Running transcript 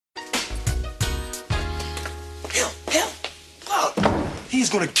He is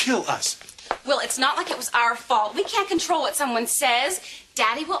going to kill us. Well, it's not like it was our fault. We can't control what someone says.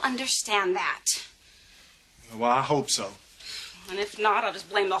 Daddy will understand that. Well, I hope so. And if not, I'll just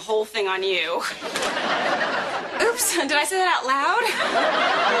blame the whole thing on you. Oops, did I say that out loud?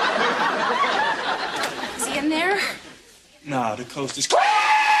 Is he in there? Nah, the coast is...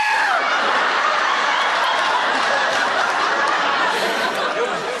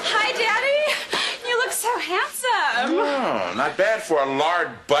 Hi, Daddy. You look so handsome. Oh, not bad for a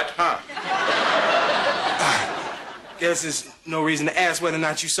lard butt, huh? Guess there's no reason to ask whether or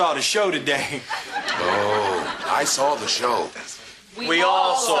not you saw the show today. Oh, I saw the show. We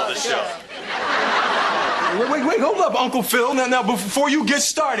all saw the show. Wait, hold up, Uncle Phil. Now, before you get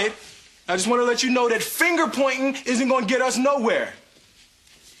started, I just want to let you know that finger pointing isn't going to get us nowhere.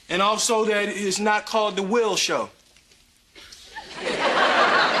 And also that it's not called the Will Show.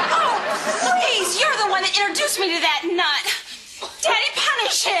 Oh, please, you're the one that introduced me to that nut. Daddy,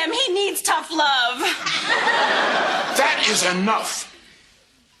 punish him. He needs tough love. That is enough.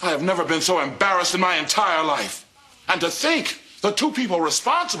 I have never been so embarrassed in my entire life. And to think the two people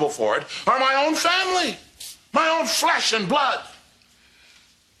responsible for it are my own family, my own flesh and blood.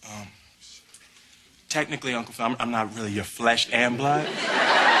 Technically, Uncle Phil, I'm not really your flesh and blood.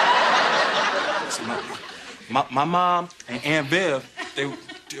 See, my mom and Aunt Viv,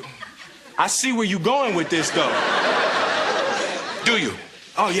 I see where you're going with this, though. Do you?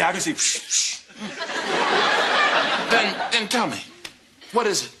 Oh, yeah, I can see. Then tell me, what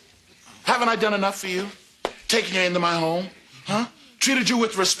is it? Haven't I done enough for you? Taking you into my home? Huh? Treated you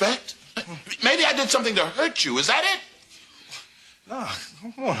with respect? Maybe I did something to hurt you. Is that it? No,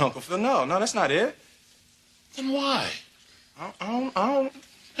 come on, Uncle Phil. No, that's not it. Then why? I don't.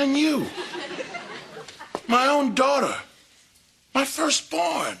 And you? My own daughter. My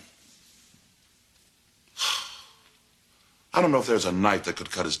firstborn. I don't know if there's a knife that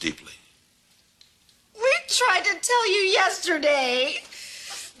could cut as deeply. We tried to tell you yesterday.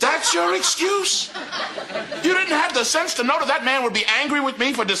 That's your excuse? You didn't have the sense to know that man would be angry with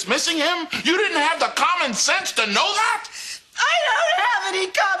me for dismissing him? You didn't have the common sense to know that? I don't have any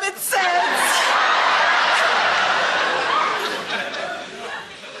common sense.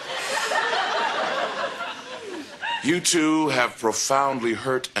 You two have profoundly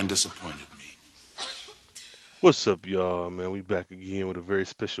hurt and disappointed me. What's up, y'all, man? We back again with a very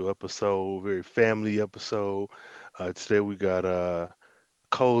special episode, very family episode. Today we got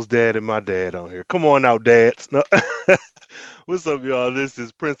Cole's dad and my dad on here. Come on out, dads. No. What's up, y'all? This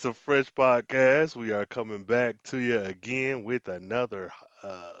is Prince of Fresh Podcast. We are coming back to you again with another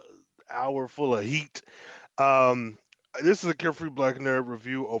hour full of heat. This is a Carefree Black Nerd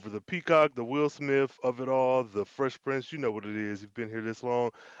review over the Peacock, the Will Smith of it all, the Fresh Prince. You know what it is. You've been here this long.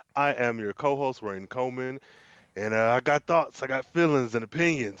 I am your co-host, Rain Coleman. And I got thoughts, I got feelings and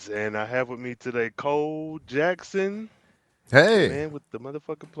opinions. And I have with me today Cole Jackson. Hey. Man with the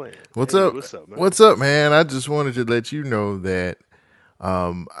motherfucking plan. What's hey, up? What's up, man? What's up, man? I just wanted to let you know that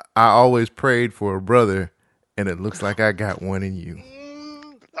I always prayed for a brother, and it looks like I got one in you.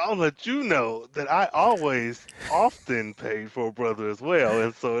 I'll let you know that I often paid for a brother as well.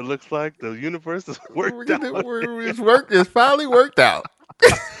 And so it looks like the universe has worked out. It's finally worked out.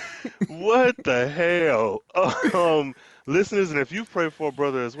 What the hell? Listeners, and if you pray for a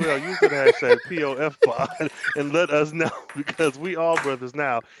brother as well, use the hashtag POFPod and let us know, because we all brothers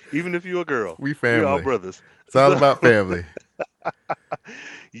now. Even if you're a girl, we family. We all brothers. It's all about family.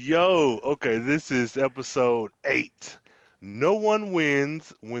 Yo, okay, this is episode 8. No one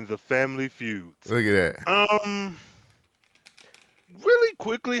wins when the family feuds. Look at that. Really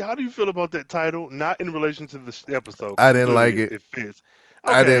quickly, how do you feel about that title? Not in relation to the episode. I didn't like it. It fits.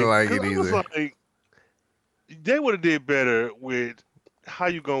 Okay, I didn't like it either. Like, they would have did better with how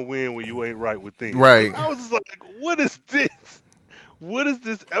you gonna win when you ain't right with things. Right. I was just like, what is this? What is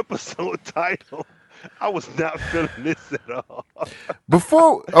this episode title? I was not feeling this at all.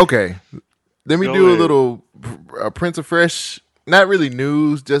 Let me do a little Prince of Fresh, not really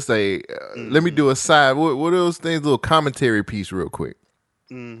news, just let me do a side. What are those things? Little commentary piece, real quick,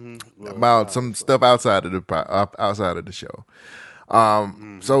 about some stuff outside of the show.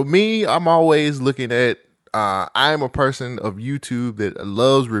 So me, I'm always looking at. I'm a person of YouTube that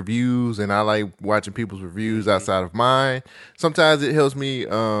loves reviews, and I like watching people's reviews outside of mine. Sometimes it helps me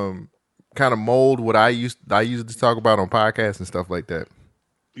kind of mold what I used to talk about on podcasts and stuff like that.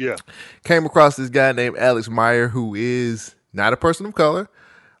 Yeah. Came across this guy named Alex Meyer, who is not a person of color.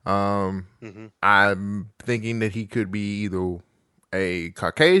 I'm thinking that he could be either a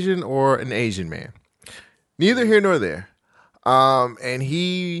Caucasian or an Asian man. Neither here nor there. And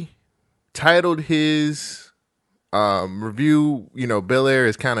he titled his review, Bel Air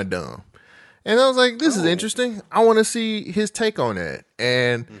is kind of dumb. And I was like, this is interesting. I want to see his take on that.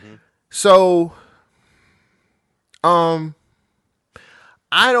 And so, I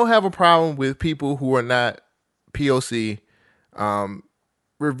don't have a problem with people who are not POC,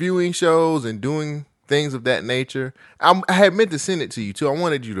 reviewing shows and doing things of that nature. I had meant to send it to you too. I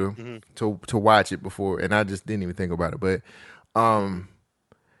wanted you to watch it before, and I just didn't even think about it. But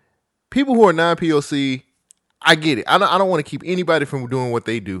people who are non POC, I get it. I don't want to keep anybody from doing what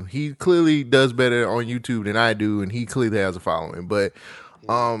they do. He clearly does better on YouTube than I do, and he clearly has a following. But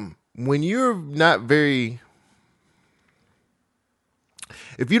when you're not very,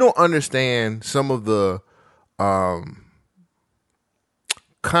 if you don't understand some of the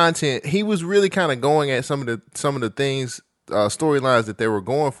content, he was really kind of going at some of the things, storylines that they were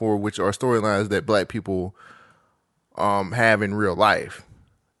going for, which are storylines that black people have in real life,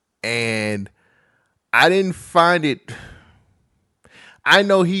 and I didn't find it. I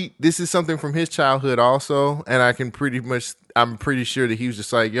know this is something from his childhood also, and I'm pretty sure that he was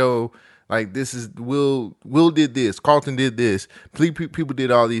just like, yo, like this is Will did this, Carlton did this, people did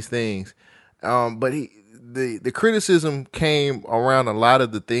all these things, but the criticism came around a lot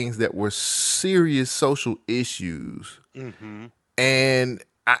of the things that were serious social issues, and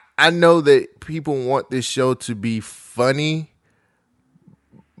I know that people want this show to be funny.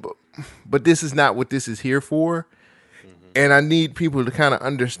 But this is not what this is here for. And I need people to kind of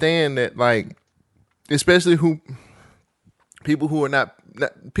understand that, like, especially people who are not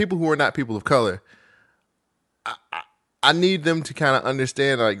people of color. I need them to kind of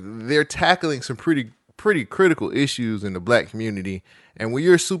understand, like, they're tackling some pretty critical issues in the black community. And when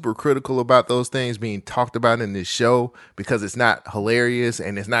you're super critical about those things being talked about in this show because it's not hilarious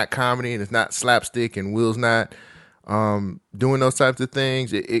and it's not comedy and it's not slapstick and Will's not doing those types of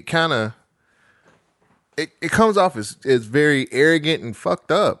things, it kind of it comes off as very arrogant and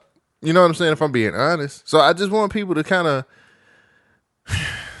fucked up. You know what I'm saying? If I'm being honest. So I just want people to kind of,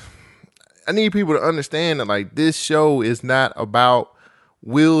 I need people to understand that, like, this show is not about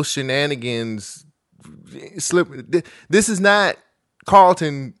Will shenanigans. This is not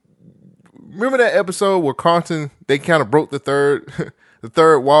Carlton. Remember that episode where Carlton, they kind of broke the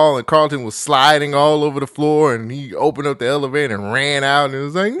third wall, and Carlton was sliding all over the floor, and he opened up the elevator and ran out, and it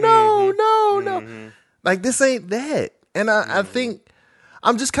was like, no. Like, this ain't that. And I think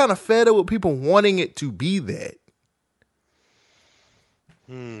I'm just kind of fed up with people wanting it to be that.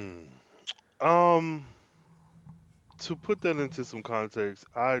 To put that into some context,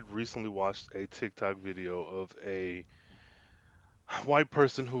 I recently watched a TikTok video of a white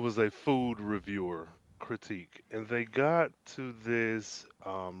person who was a food reviewer critique, and they got to this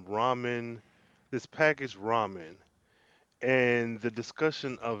ramen, this packaged ramen, and the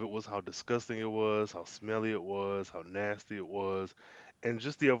discussion of it was how disgusting it was, how smelly it was, how nasty it was, and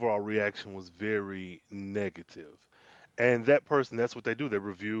just the overall reaction was very negative. And that person, that's what they do. They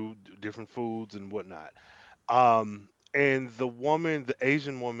review different foods and whatnot. And the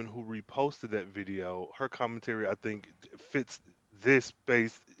Asian woman who reposted that video, her commentary, I think, fits this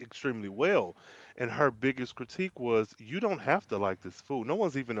space extremely well. And her biggest critique was, you don't have to like this food. No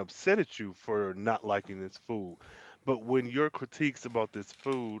one's even upset at you for not liking this food. But when your critiques about this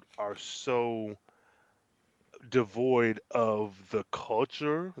food are so devoid of the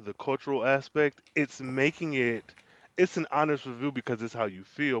culture, the cultural aspect, it's an honest review because it's how you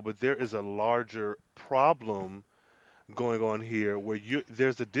feel, but there is a larger problem going on here where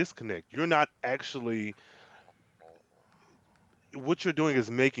there's a disconnect. You're not actually, what you're doing is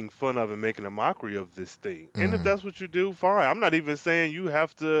making fun of and making a mockery of this thing. And if that's what you do, fine. I'm not even saying you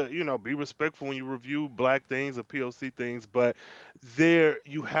have to, be respectful when you review black things or POC things, but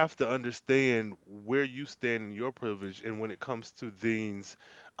you have to understand where you stand in your privilege. And when it comes to these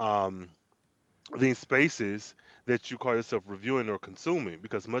spaces that you call yourself reviewing or consuming,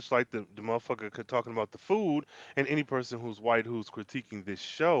 because much like the motherfucker talking about the food, and any person who's white who's critiquing this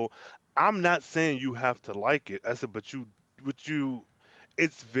show, I'm not saying you have to like it. I said, but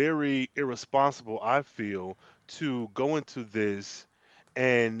it's very irresponsible, I feel, to go into this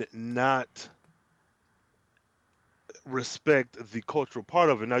and not respect the cultural part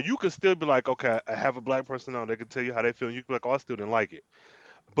of it. Now, you could still be like, okay, I have a black person on, they can tell you how they feel, and you can be like, oh, I still didn't like it.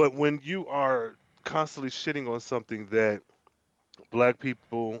 But when you are constantly shitting on something that black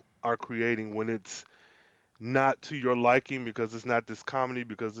people are creating, when it's not to your liking, because it's not this comedy,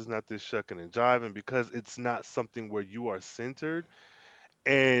 because it's not this shucking and jiving, because it's not something where you are centered,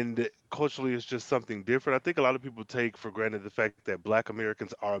 and culturally it's just something different. I think a lot of people take for granted the fact that Black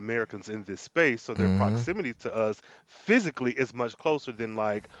Americans are Americans in this space, so their Mm-hmm. proximity to us physically is much closer than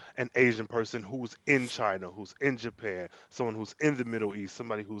like an Asian person who's in China, who's in Japan, someone who's in the Middle East,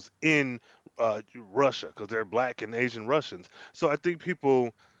 somebody who's in Russia, because they're Black and Asian Russians. So I think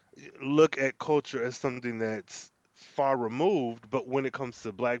people look at culture as something that's far removed, but when it comes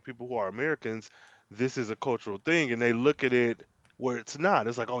to Black people who are Americans, this is a cultural thing, and they look at it where it's not.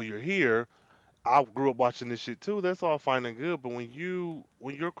 It's like, oh, you're here. I grew up watching this shit too. That's all fine and good. But when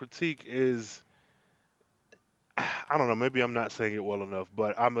your critique is, I don't know, maybe I'm not saying it well enough,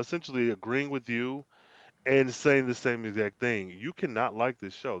 but I'm essentially agreeing with you and saying the same exact thing. You cannot like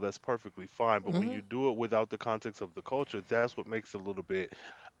this show. That's perfectly fine. But when Mm-hmm. you do it without the context of the culture, that's what makes it a little bit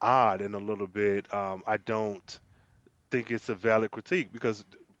odd and a little bit. I don't think it's a valid critique because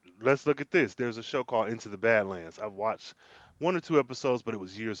let's look at this. There's a show called Into the Badlands. I've watched one or two episodes, but it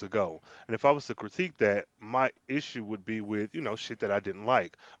was years ago. And if I was to critique that, my issue would be with, shit that I didn't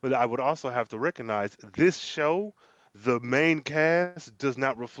like. But I would also have to recognize this show, the main cast does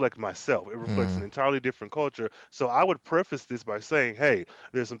not reflect myself. It reflects an Mm-hmm. entirely different culture. So I would preface this by saying, hey,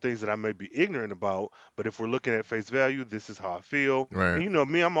 there's some things that I may be ignorant about, but if we're looking at face value, this is how I feel. Right. And you know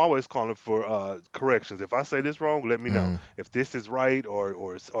me, I'm always calling for corrections. If I say this wrong, let me know. Mm-hmm. If this is right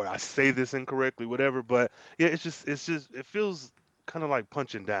or I say this incorrectly, whatever. But yeah, it's just it feels kind of like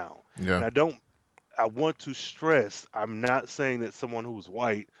punching down. Yeah. And I want to stress I'm not saying that someone who's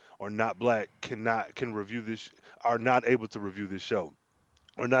white or not black can review this are not able to review this show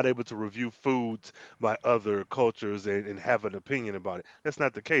or not able to review foods by other cultures and have an opinion about it. That's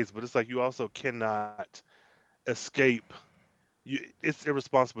not the case, but it's like you also cannot escape it's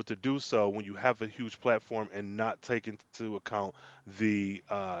irresponsible to do so when you have a huge platform and not take into account the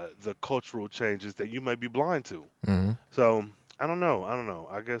cultural changes that you may be blind to. Mm-hmm. So I don't know. I don't know.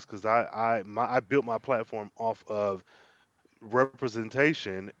 I guess because I built my platform off of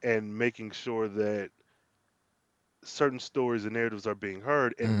representation and making sure that certain stories and narratives are being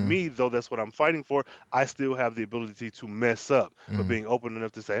heard. And Mm-hmm. me, though that's what I'm fighting for, I still have the ability to mess up. But Mm-hmm. being open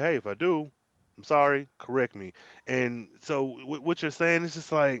enough to say, hey, if I do, I'm sorry, correct me. And so what you're saying is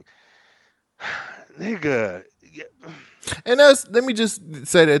just like, nigga, yeah, And that's let me just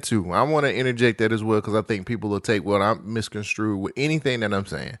say that too. I want to interject that as well because I think people will take what I'm misconstrued with anything that I'm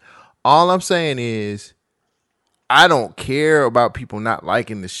saying. All I'm saying is I don't care about people not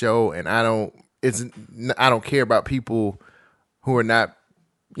liking the show, and I don't care about people who are not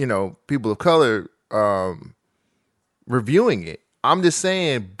people of color reviewing it. I'm just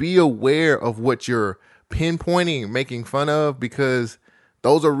saying be aware of what you're pinpointing and making fun of because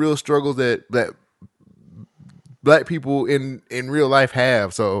those are real struggles that black people in real life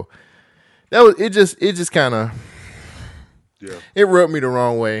have. So that was it just kind of yeah. it rubbed me the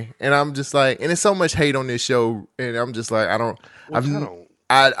wrong way, and I'm just like, and there's so much hate on this show, and I'm just like, I've Which I don't.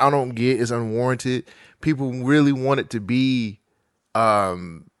 I don't get it's unwarranted. People really want it to be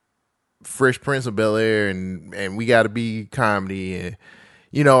Fresh Prince of Bel Air, and we got to be comedy, and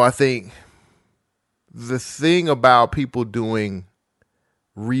I think the thing about people doing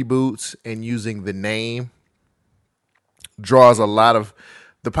reboots and using the name draws a lot of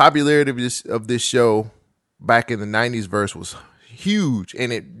the popularity of this show back in the 90s verse was huge,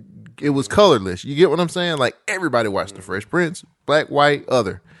 and it was colorless. You get what I'm saying? Like everybody watched the Fresh Prince, black, white,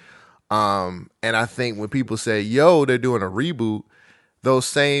 other. And I think when people say, yo, they're doing a reboot, those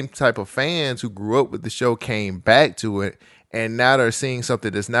same type of fans who grew up with the show came back to it, and now they're seeing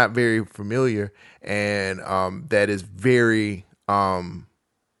something that's not very familiar and that is very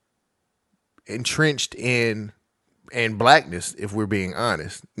entrenched in blackness, if we're being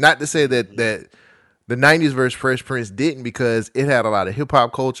honest. Not to say that the 90s verse Fresh Prince didn't, because it had a lot of hip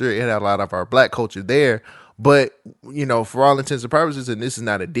hop culture, it had a lot of our black culture there. But, for all intents and purposes, and this is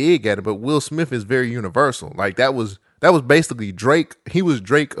not a dig at it, but Will Smith is very universal. Like that was basically Drake. He was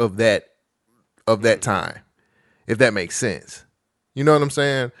Drake of that time, if that makes sense. You know what I'm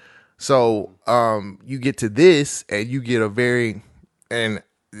saying? So you get to this and you get and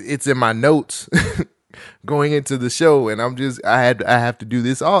it's in my notes going into the show, and I have to do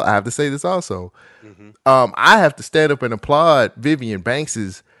this I have to say this also. I have to stand up and applaud Vivian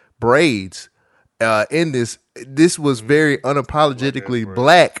Banks's braids in this. This was very unapologetically Black-ass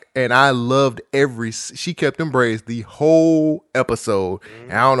black, and I loved she kept them braids the whole episode.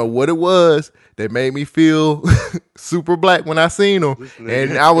 And I don't know what it was that made me feel super black when I seen them,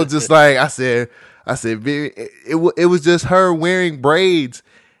 and I was just like, I said, Vivian, it was just her wearing braids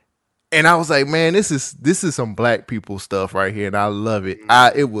And I was like, man, this is some black people stuff right here, and I love it.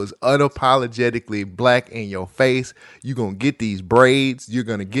 It was unapologetically black in your face. You're gonna get these braids. You're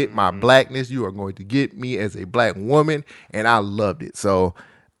gonna get my blackness. You are going to get me as a black woman, and I loved it. So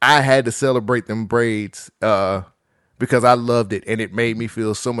I had to celebrate them braids because I loved it, and it made me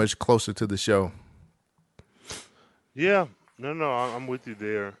feel so much closer to the show. Yeah, no, I'm with you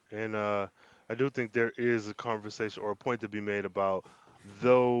there, and I do think there is a conversation or a point to be made about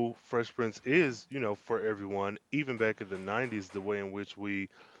though Fresh Prince is, for everyone, even back in the '90s, the way in which we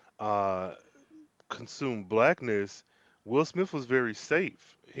uh, consume blackness, Will Smith was very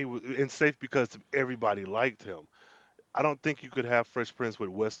safe. He was and safe because everybody liked him. I don't think you could have Fresh Prince with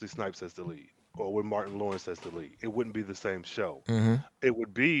Wesley Snipes as the lead or with Martin Lawrence as the lead. It wouldn't be the same show. Mm-hmm. It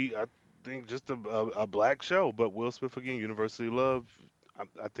would be, I think, just a black show. But Will Smith again, universally loved.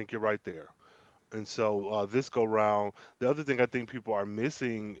 I think you're right there. And so this go round, the other thing I think people are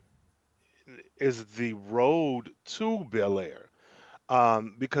missing is the road to Bel Air,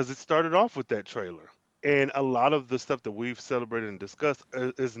 because it started off with that trailer, and a lot of the stuff that we've celebrated and discussed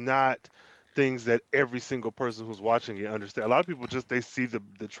is not things that every single person who's watching it understand. A lot of people just they see the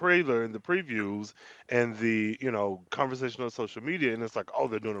trailer and the previews and the conversation on social media, and it's like, oh,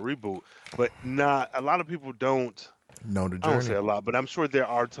 they're doing a reboot, but not a lot of people don't. Know the I don't say journey. a lot, but I'm sure there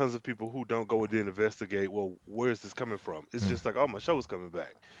are tons of people who don't go and then investigate. Well, where is this coming from? It's just like, oh, my show is coming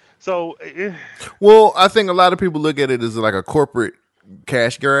back. So, Well, I think a lot of people look at it as like a corporate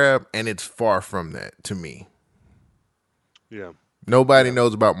cash grab, and it's far from that to me. yeah, Nobody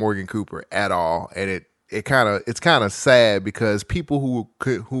knows about Morgan Cooper at all, and it's kind of sad because people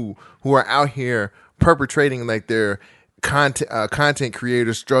who are out here perpetrating like their content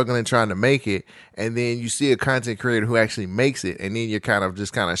creators struggling trying to make it, and then you see a content creator who actually makes it, and then you're kind of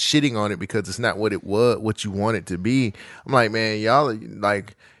shitting on it because it's not what you want it to be. I'm like, man,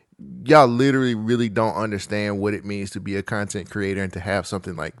 y'all literally really don't understand what it means to be a content creator and to have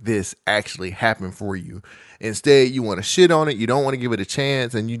something like this actually happen for you. Instead, you want to shit on it. You don't want to give it a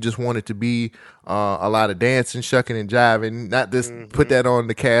chance, and you just want it to be a lot of dancing, shucking, and jiving. Not just put that on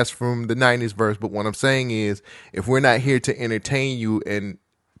the cast from the '90s verse, but what I'm saying is, if we're not here to entertain you and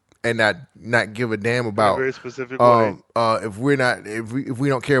not give a damn in a about very specific way. if we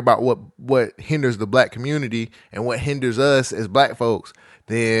don't care about what hinders the black community and what hinders us as black folks,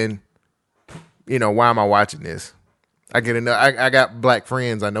 then why am I watching this? I get enough. I got black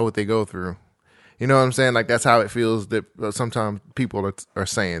friends. I know what they go through. You know what I'm saying? Like, that's how it feels that sometimes people are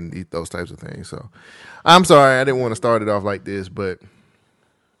saying those types of things. So I'm sorry, I didn't want to start it off like this, but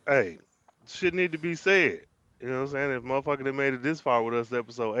Hey, shit need to be said. You know what I'm saying? If motherfucker that made it this far with us,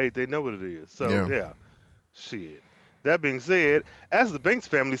 episode 8, they know what it is. So yeah, shit. That being said, as the Banks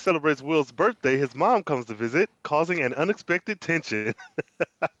family celebrates Will's birthday, his mom comes to visit, causing an unexpected tension.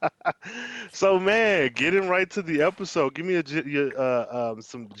 So, man, getting right to the episode, give me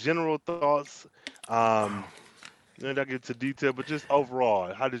some general thoughts. And I'll get to detail, but just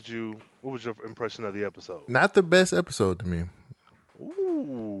overall, what was your impression of the episode? not the best episode to me.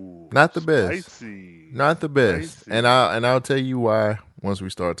 Ooh, Not the best. spicy. Not the best. Spicy. And I'll tell you why once we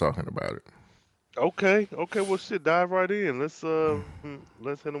start talking about it. Okay, well, shit, dive right in. Let's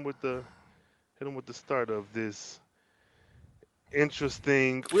hit him with the start of this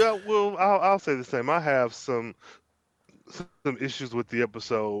interesting. Well, I'll say the same. I have some issues with the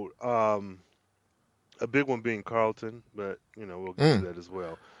episode. A big one being Carlton, but we'll get to that as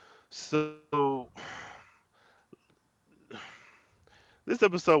well. So this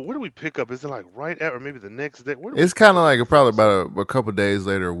episode, where do we pick up? Is it like right at, or maybe the next day? Where do we It's pick kind of up like this probably episode? about a couple days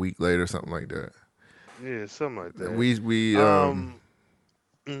later, a week later, something like that. Yeah, something like that. We Mhm.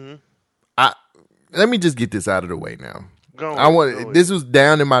 let me just get this out of the way now. Go I ahead, want go ahead. this was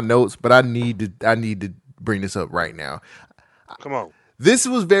down in my notes, but I need to bring this up right now. Come on. This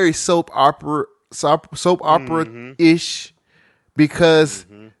was very soap opera ish because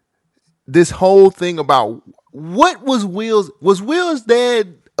this whole thing about what was Will's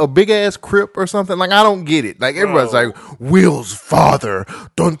dad a big ass crip or something? Like, I don't get it. Like, everybody's Bro. like, Will's father,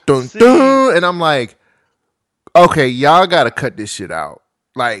 dun dun See? dun, and I'm like, okay, y'all gotta cut this shit out.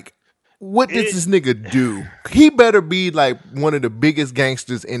 Like, what did this nigga do? He better be like one of the biggest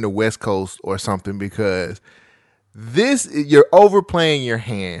gangsters in the West Coast or something, because you're overplaying your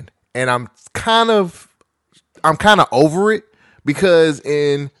hand, and I'm kind of over it, because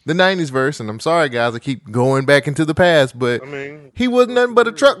in the '90s verse, and I'm sorry guys, I keep going back into the past, but I mean, he wasn't nothing but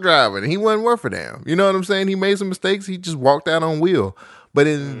a truck driver, and he wasn't worth a damn. You know what I'm saying? He made some mistakes. He just walked out on Will. But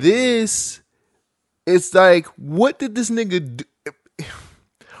in this, it's like, what did this nigga do?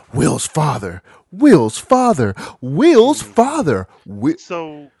 Will's father.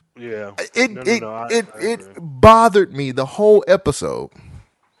 so Yeah. It No, no, it no. I it agree. bothered me the whole episode.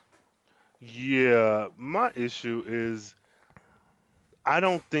 Yeah, my issue is I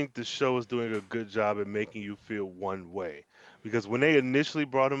don't think the show is doing a good job at making you feel one way. Because when they initially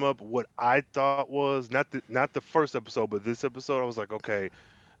brought him up, what I thought was not the first episode, but this episode, I was like, okay,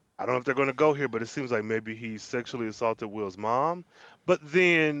 I don't know if they're going to go here, but it seems like maybe he sexually assaulted Will's mom. But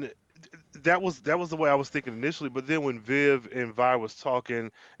then that was the way I was thinking initially. But then when Viv and Vi was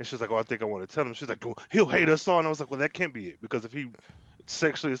talking, and she's like, "Oh, I think I want to tell him," she's like, "Well, he'll hate us all." And I was like, "Well, that can't be it because if he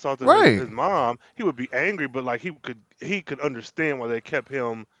sexually assaulted Right. his mom, he would be angry, but like he could understand why they kept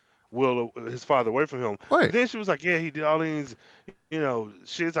his father away from him." But Right. then she was like, "Yeah, he did all these,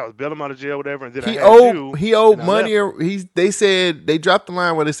 shits. I was bailing him out of jail, whatever, and then I He had owed you, he owed and I money. left him." They said they dropped the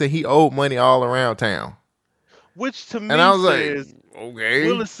line where they said he owed money all around town, Which to and I me was like, says Will okay,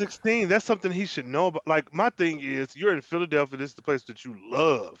 is 16. That's something he should know about. Like, my thing is, you're in Philadelphia. This is the place that you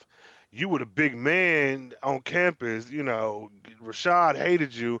love. You were the big man on campus. Rashad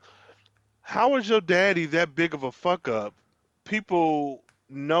hated you. How is your daddy that big of a fuck up? People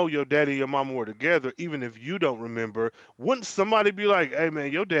know your daddy and your mama were together, even if you don't remember. Wouldn't somebody be like, "Hey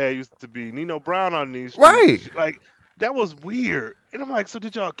man, your dad used to be Nino Brown on these streets," and right. shit? Like, that was weird. And I'm like, so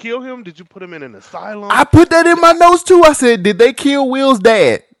did y'all kill him? Did you put him in an I asylum? put that in my notes too. I said, did they kill Will's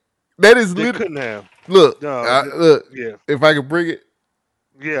dad? That is They literally couldn't have. look. No, Look. yeah, If I could bring it,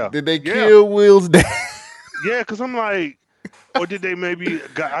 yeah, did they yeah, kill Will's dad? yeah. Because I'm like, or did they maybe?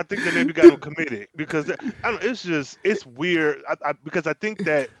 I think they maybe got him committed because I don't. It's weird. Because I think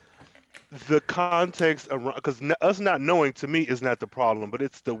that the context around because us not knowing to me is not the problem, but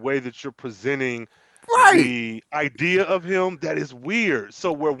it's the way that you're presenting Right. the idea of him that is weird.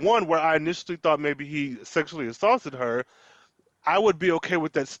 So where I initially thought maybe he sexually assaulted her, I would be okay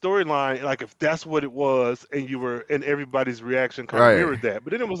with that storyline, like if that's what it was, and everybody's reaction kind of Right. mirrored that.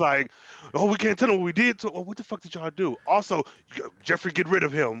 But then it was like, oh, we can't tell them what we did. So, oh, what the fuck did y'all do? Also, Jeffrey, get rid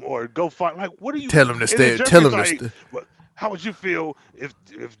of him or go fight. Like, what are you? Tell him to And then stay. Tell Jeffrey's him to like, stay. well, how would you feel if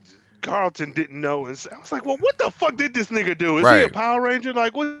Carlton didn't know? And I was like, well, what the fuck did this nigga do? Is he a Right. Power Ranger?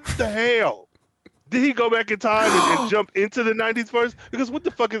 Like, what the hell? Did he go back in time and jump into the 90s first? Because what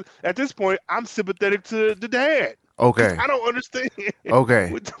the fuck is at this point? I'm sympathetic to the dad. Because Okay. I don't understand. Okay.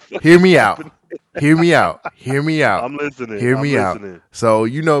 What the fuck Hear is me out. happening? Hear me out. Hear me out. I'm listening. Hear I'm me out. listening. So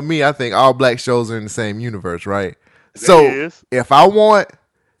you know me, I think all black shows are in the same universe, right? They So is. if I want,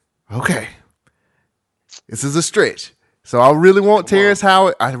 okay, this is a stretch. So I really want Come on. Terrence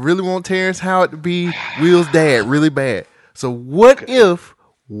Howard. I really want Terrence Howard to be Will's dad, really bad. So what if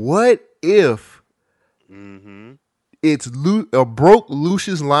Mm-hmm. it's broke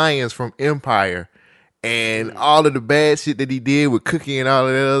Lucius Lyons from Empire, and all of the bad shit that he did with Cookie and all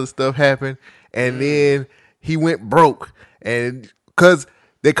of that other stuff happened, and then he went broke, and because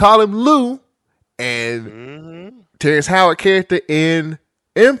they call him Lou, and Mm-hmm. Terrence Howard character in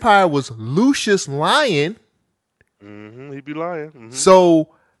Empire was Lucius Lyon, Mm-hmm. He'd be lying. Mm-hmm. so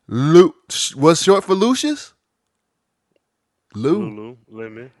Lou was short for Lucius. Lou. Lulu,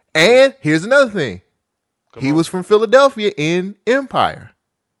 Lemon. And here's another thing. Come He on. was from Philadelphia in Empire.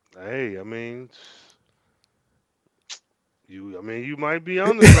 Hey, I mean, you might be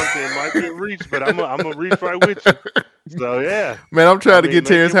onto something. It might be a reach, but I'm a reach right with you. So yeah. Man, I'm trying to mean, get make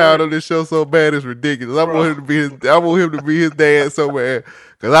Terrence it Howard work. on this show so bad it's ridiculous. I Bro. want him to be his dad so bad.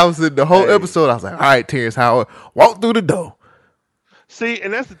 Cause I was sitting the whole Hey. episode, I was like, all right, Terrence Howard, walk through the door. See,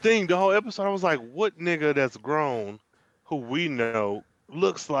 and that's the thing. The whole episode, I was like, what nigga that's grown, who we know,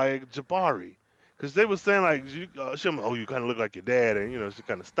 looks like Jabari? Because they were saying, like, you kind of look like your dad, and, she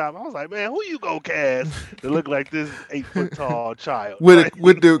kind of stopped. I was like, man, who you go cast to look like this 8-foot-tall child? Like,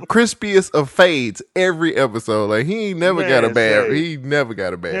 With the crispiest of fades every episode. Like he ain't never got a Man, bad say, he never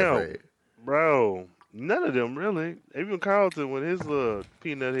got a bad him. fade. Bro, none of them, really. Even Carlton with his little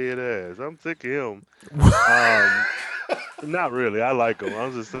peanut head ass. I'm sick of him. Not really. I like him. I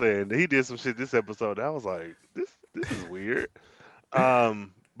was just saying he did some shit this episode. I was like, this is weird.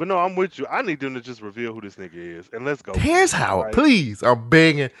 But no, I'm with you. I need them to just reveal who this nigga is, and let's go. Terrence Howard, Right? please. I'm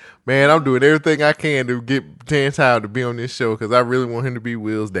begging. Man, I'm doing everything I can to get Terrence Howard to be on this show because I really want him to be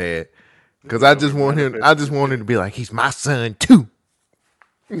Will's dad. Because I just want him to be like, he's my son too.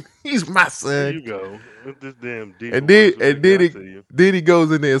 He's my There son. you go. With this damn deep And voice, then what they got to you. then he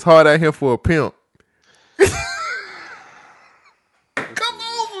goes in there, it's hard out here for a pimp. Come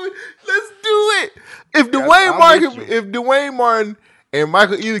on, let's do it. If Dwayne Martin and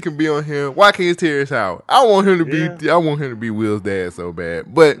Michael Ealy can be on here, why can't Terrence Howard? I want him to be. I want him to be Will's dad so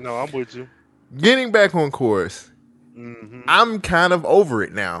bad. But No, I'm with you. getting back on course, I'm kind of over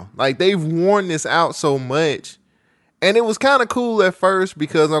it now. Like they've worn this out so much, And it was kind of cool at first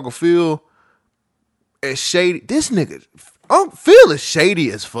because Uncle Phil is shady. This nigga, Uncle Phil is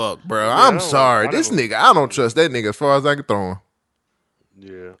shady as fuck, bro. I'm sorry. This nigga, I don't trust that nigga as far as I can throw him.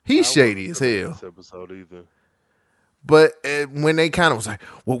 Yeah. He's shady as hell. This episode either. But when they kind of was like,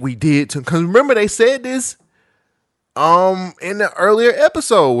 what we did to him, because remember they said this in the earlier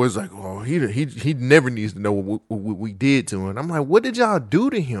episode was like, oh, he never needs to know what we did to him. I'm like, what did y'all do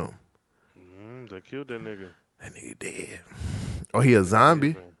to him? They killed that nigga. That nigga dead. Oh, he a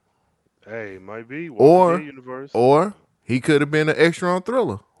zombie? Hey, might be. Universe. Or he could have been an extra on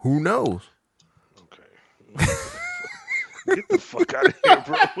Thriller. Who knows? Okay. Get the fuck out of here,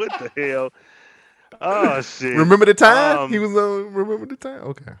 bro. What the hell? Oh, shit. Remember the time? He was on Remember the Time?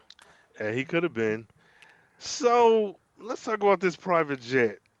 Okay. Yeah, he could have been. So, let's talk about this private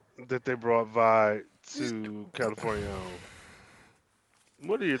jet that they brought Vi to California on.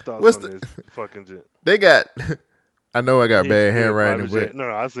 What are your thoughts on this fucking jet? They got... I know I got bad handwriting, but... No,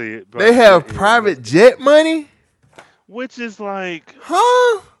 I see it. They have private jet money? Which is like...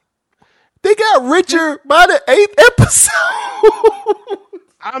 Huh? They got richer by the 8th episode.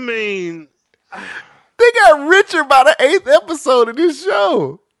 I mean... They got richer by the 8th episode of this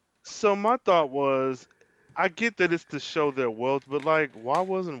show. So my thought was, I get that it's to show their wealth, but like, why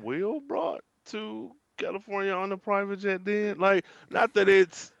wasn't Will brought to California on a private jet then? Like, not that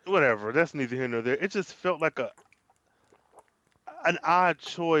it's whatever. That's neither here nor there. It just felt like an odd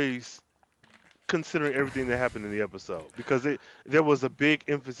choice considering everything that happened in the episode, because there was a big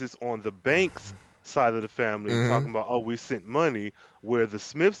emphasis on the Banks side of the family talking about, oh, we sent money, where the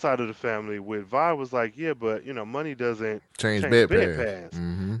Smith side of the family with Vi was like, yeah, but you know, money doesn't change bed pass.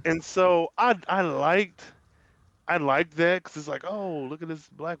 And so I liked that, because it's like, oh, look at this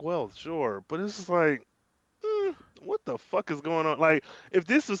black wealth, sure, but it's just like, what the fuck is going on? Like, if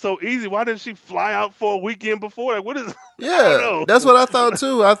this was so easy, why didn't she fly out for a weekend before? Like, what is? Yeah, that's what I thought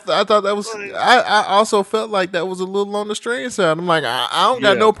too. I thought that was. I also felt like that was a little on the strange side. I'm like, I don't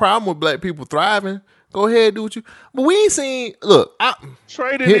got no problem with black people thriving. Go ahead, do what you. But we ain't seen. Look,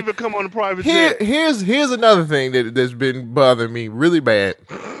 Trey didn't even come on the private jet. Here's another thing that's been bothering me really bad.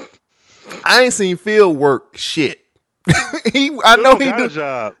 I ain't seen Phil work shit. I know he got a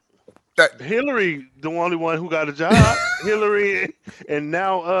job. Hillary, the only one who got a job. Hillary and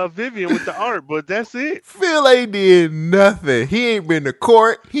now Vivian with the art, but that's it. Phil ain't did nothing. He ain't been to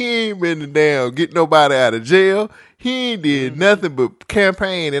court. He ain't been to get nobody out of jail. He ain't did nothing but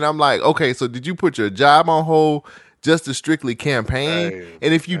campaign. And I'm like, okay, so did you put your job on hold just to strictly campaign?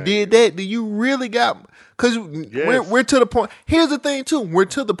 And if you did that, do you really got? Because we're to the point. Here's the thing too. We're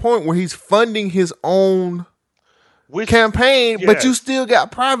to the point where he's funding his own campaign, but you still got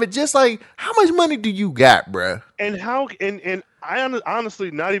private. Just like, how much money do you got, bruh? And how? And I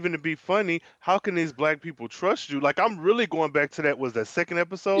honestly, not even to be funny, how can these black people trust you? Like, I'm really going back to that. Was that second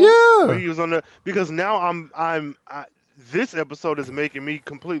episode? Yeah, where he was on the, because now this episode is making me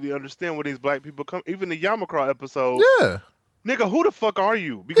completely understand where these black people come. Even the Yamakra episode. Yeah. Nigga, who the fuck are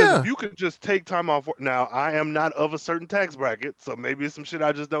you? Because if you could just take time off. Now, I am not of a certain tax bracket, so maybe it's some shit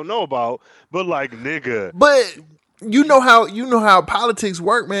I just don't know about. But like, nigga. But you know how politics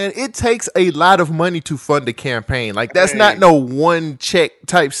work, man. It takes a lot of money to fund a campaign. Like, that's not no one check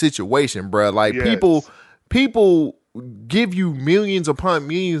type situation, bro. Like, people give you millions upon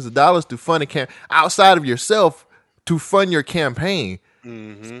millions of dollars to fund a campaign outside of yourself to fund your campaign.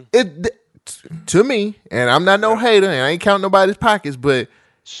 To me, and I'm not no hater, and I ain't counting nobody's pockets, but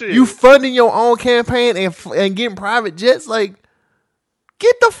you funding your own campaign and getting private jets, like,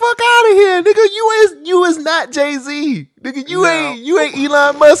 get the fuck out of here, nigga. You is not Jay-Z. Nigga, you ain't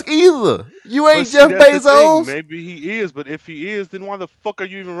Elon Musk either. You ain't Jeff Bezos. Maybe he is, but if he is, then why the fuck are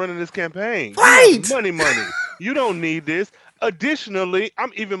you even running this campaign? Right. Money. You don't need this. Additionally,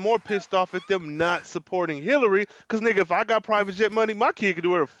 I'm even more pissed off at them not supporting Hillary, because, nigga, if I got private jet money, my kid can do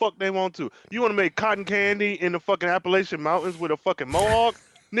whatever the fuck they want to. You want to make cotton candy in the fucking Appalachian Mountains with a fucking mohawk?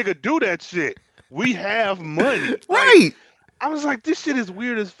 Nigga, do that shit. We have money. Right. I was like, this shit is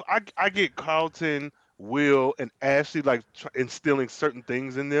weird as I get Carlton, Will, and Ashley, like, instilling certain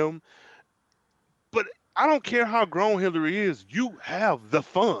things in them. But I don't care how grown Hillary is. You have the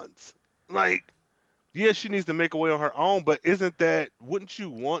funds. Like, yeah, she needs to make a way on her own, but wouldn't you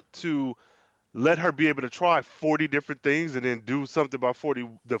want to let her be able to try 40 different things and then do something by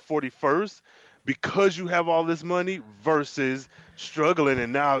the 41st because you have all this money versus struggling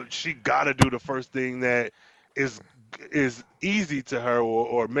and now she got to do the first thing that is easy to her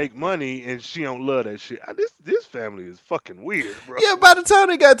or make money and she don't love that shit. This family is fucking weird, bro. Yeah, by the time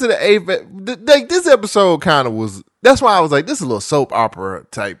they got to the 8th, like, this episode kind of was That's why I was like, this is a little soap opera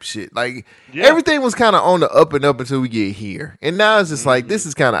type shit. Like everything was kind of on the up and up until we get here, and now it's just like this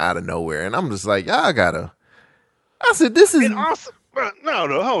is kind of out of nowhere, and I'm just like, y'all gotta. I said, this is. And also,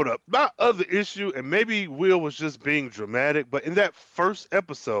 no, hold up. My other issue, and maybe Will was just being dramatic, but in that first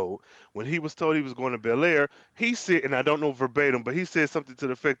episode, when he was told he was going to Bel Air, he said, and I don't know verbatim, but he said something to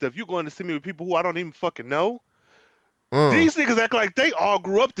the effect of, "You're going to see me with people who I don't even fucking know." These niggas act like they all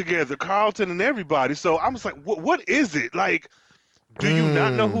grew up together, Carlton and everybody. So I'm just like, what is it? Like, do you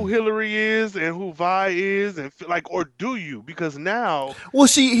not know who Hillary is and who Vi is, and like, or do you? Because now, well,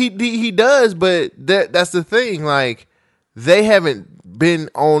 he does, but that's the thing. Like, they haven't been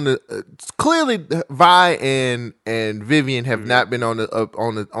on the clearly Vi and Vivian have not been on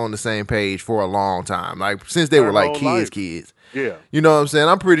the same page for a long time. Like since they were like kids. Yeah. You know what I'm saying?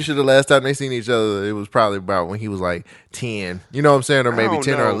 I'm pretty sure the last time they seen each other, it was probably about when he was like 10. You know what I'm saying? Or maybe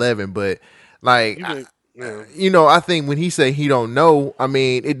 10 or 11. But like, I think when he say he don't know, I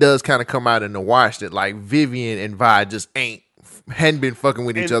mean, it does kind of come out in the wash that like Vivian and Vi just hadn't been fucking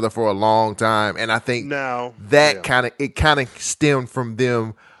with each other for a long time. And I think now that kind of stemmed from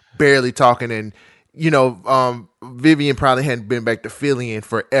them barely talking, and Vivian probably hadn't been back to Philly in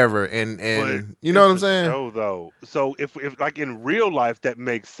forever, and you know what I'm saying? No, though. So if like in real life that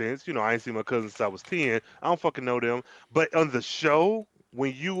makes sense. I ain't seen my cousins since I was 10. I don't fucking know them. But on the show,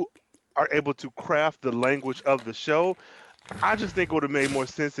 when you are able to craft the language of the show, I just think it would have made more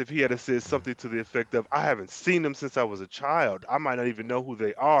sense if he had said something to the effect of, "I haven't seen them since I was a child. I might not even know who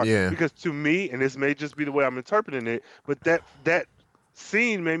they are." Yeah. Because to me, and this may just be the way I'm interpreting it, but that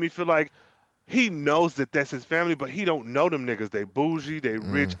scene made me feel like he knows that that's his family, but he don't know them niggas. They bougie, they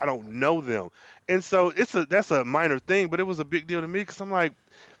rich. I don't know them. And so that's a minor thing, but it was a big deal to me because I'm like,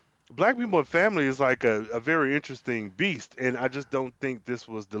 black people and family is like a very interesting beast. And I just don't think this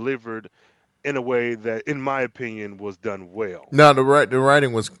was delivered in a way that, in my opinion, was done well. No, the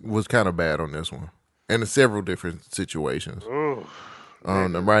writing was kind of bad on this one, and in several different situations.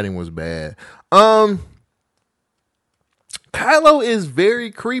 The writing was bad. Kylo is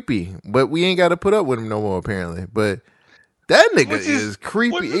very creepy, but we ain't got to put up with him no more apparently. But that nigga is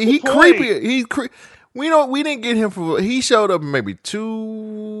creepy. He creepy. He's We didn't get him for. He showed up in maybe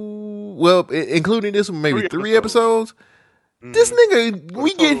 2. Well, including this one, maybe 3 episodes. This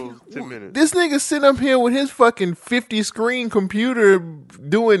nigga, this nigga sitting up here with his fucking 50 screen computer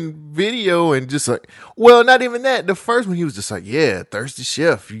doing video and just like, well, not even that. The first one, he was just like, yeah, Thirsty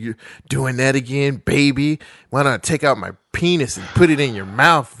Chef, you doing that again, baby? Why not take out my penis and put it in your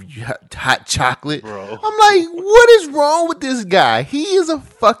mouth, you hot chocolate? Bro. I'm like, what is wrong with this guy? He is a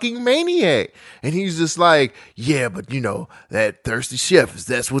fucking maniac. And he's just like, yeah, but that Thirsty Chef,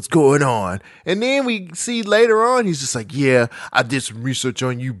 that's what's going on. And then we see later on, he's just like, yeah, I did some research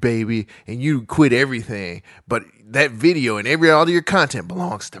on you, baby, and you quit everything. But that video and all of your content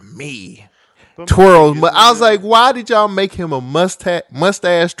belongs to me. Twirls. But I was like, why did y'all make him a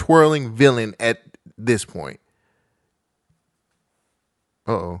mustache twirling villain at this point?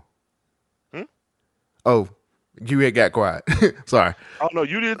 Uh-oh. Oh, you had got quiet. Sorry. Oh no,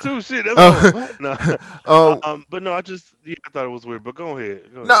 you did too. Shit. That's but no, I thought it was weird. But go ahead.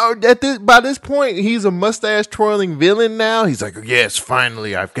 No, by this point, he's a mustache twirling villain now. He's like, yes,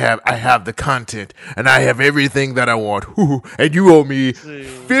 finally, I have the content, and I have everything that I want. And you owe me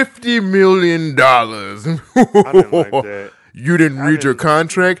 $50 million. I didn't like that. You didn't read your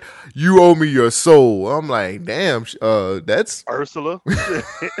contract. You owe me your soul. I'm like, damn, that's Ursula.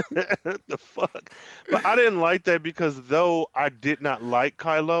 The fuck? But I didn't like that because though I did not like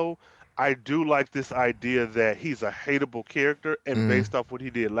Kylo, I do like this idea that he's a hateable character, and based off what he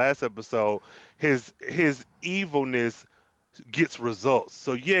did last episode, his evilness gets results.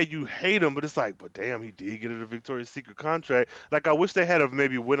 So yeah, you hate him, but it's like, but damn, he did get a Victoria's Secret contract. Like I wish they had have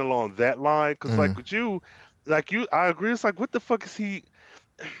maybe went along that line because like with you. I agree. It's like, what the fuck is he?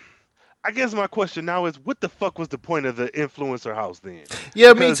 I guess my question now is, what the fuck was the point of the influencer house then?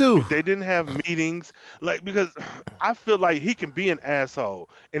 Yeah, because me too. They didn't have meetings, because I feel like he can be an asshole,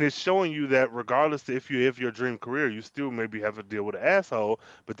 and it's showing you that regardless if your dream career, you still maybe have to deal with an asshole,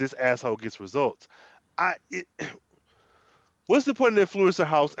 but this asshole gets results. What's the point of the influencer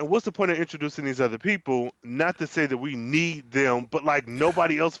house, and what's the point of introducing these other people? Not to say that we need them, but like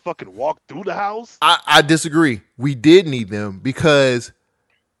nobody else fucking walked through the house. I disagree. We did need them because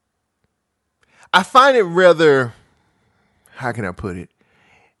I find it rather, how can I put it?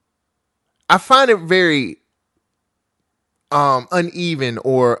 I find it very uneven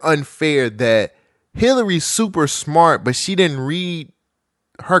or unfair that Hillary's super smart, but she didn't read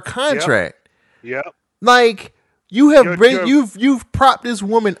her contract. Yep. Like, you have you've propped this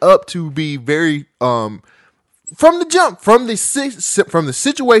woman up to be very from the jump, from the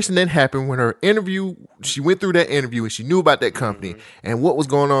situation that happened when her interview, she went through that interview and she knew about that company and what was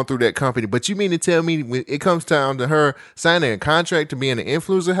going on through that company. But you mean to tell me when it comes down to her signing a contract to be in the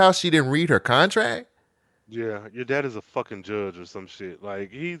influencer house, she didn't read her contract? Yeah, your dad is a fucking judge or some shit.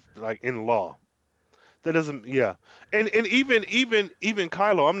 Like he's like in law. That doesn't, yeah. And even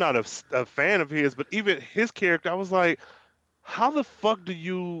Kylo, I'm not a fan of his, but even his character, I was like, how the fuck do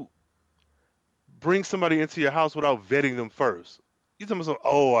you bring somebody into your house without vetting them first? You tell me so,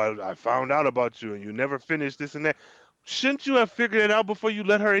 oh, I found out about you and you never finished this and that. Shouldn't you have figured it out before you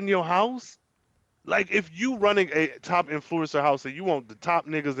let her in your house? Like if you running a top influencer house and you want the top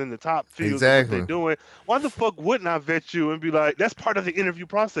niggas in the top fields of what Exactly. they're doing, why the fuck wouldn't I vet you and be like, that's part of the interview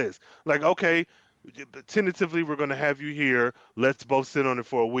process? Like, okay, tentatively we're gonna have you here. Let's both sit on it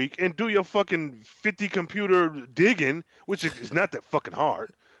for a week and do your fucking 50 computer digging, which is not that fucking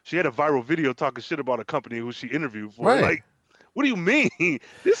hard. She had a viral video talking shit about a company who she interviewed for. Right. Like, what do you mean?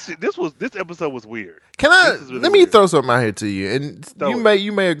 This episode was weird. Can I This is really let me weird. throw something out here to you, and Throw you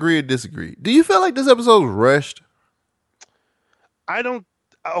it. may agree or disagree. Do you feel like this episode was rushed? I don't.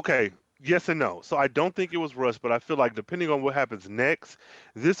 Okay, yes and no. So I don't think it was rushed, but I feel like depending on what happens next,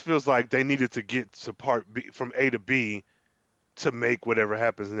 this feels like they needed to get to part B from A to B to make whatever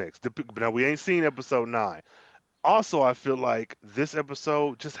happens next. Now we ain't seen episode 9. Also, I feel like this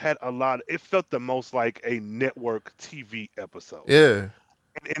episode just had a lot. It felt the most like a network TV episode Yeah,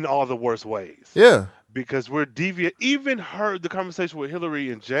 in all the worst ways. yeah. Because we're deviant. Even heard the conversation with Hillary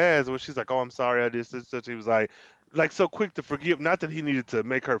and Jazz where she's like, "Oh, I'm sorry, I did such such." He was like so quick to forgive. Not that he needed to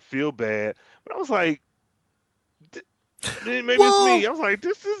make her feel bad, but I was like, maybe Well, it's me. I was like,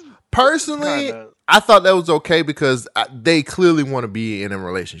 this is Personally, kinda. I thought that was okay because they clearly want to be in a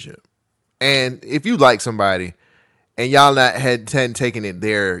relationship, and if you like somebody and y'all hadn't taken it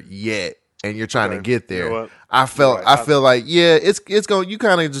there yet, and you're trying to Okay, get you know there, what? I You're right. feel like it's going. You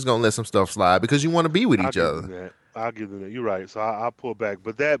kind of just gonna let some stuff slide because you want to be with I'll each give other. them that. I'll give them that. You're right. So I'll pull back.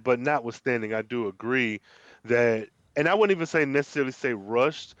 But notwithstanding, I do agree that, and I wouldn't even necessarily say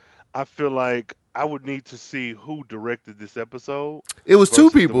rushed. I feel like I would need to see who directed this episode It was two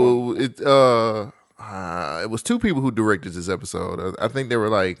versus the one people. before. It was two people who directed this episode. I think they were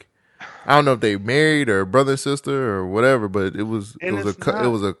like, I don't know if they married or brother and sister or whatever, but it was And it's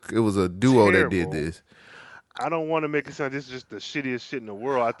it was a duo that did terrible. this. I don't want to make it sound this is just the shittiest shit in the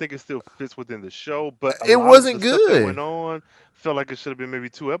world. I think it still fits within the show, but a It lot of wasn't the stuff that good. went on felt like it should have been maybe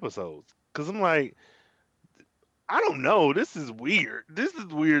 2 episodes. Because I'm like, I don't know. This is weird. This is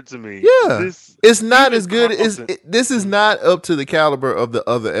weird to me. Yeah, it's not Even as good. Carlton. This is not up to the caliber of the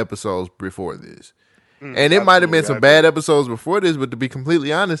other episodes before this. And it might have been Absolutely, some I bad agree. episodes before this, but to be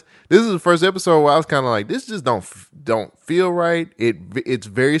completely honest, this is the first episode where I was kind of like, this just don't feel right. It's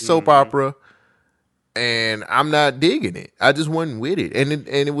very soap opera, and I'm not digging it. I just wasn't with it, and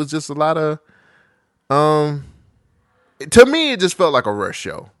it was just a lot of to me, it just felt like a rush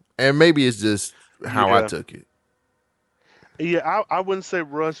show, and maybe it's just how I Yeah. took it. Yeah, I wouldn't say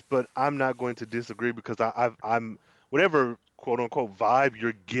rush, but I'm not going to disagree because I'm whatever quote unquote vibe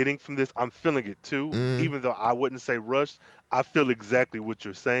you're getting from this, I'm feeling it too. Even though I wouldn't say rush, I feel exactly what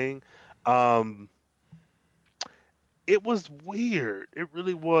you're saying. Um, it was weird. It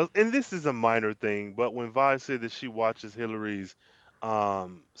really was. And this is a minor thing, but when Vi said that she watches Hillary's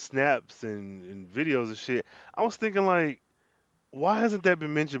snaps and videos and shit, I was thinking like, why hasn't that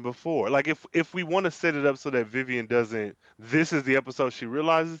been mentioned before? Like if we want to set it up so that Vivian doesn't this is the episode she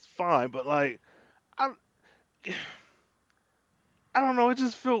realizes, fine, but like I I don't know, it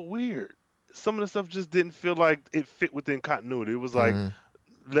just felt weird. Some of the stuff just didn't feel like it fit within continuity. It was like,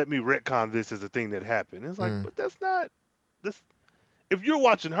 let me retcon this as a thing that happened. It's like, but that's not this if you're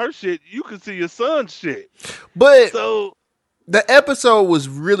watching her shit, you can see your son's shit. But So the episode was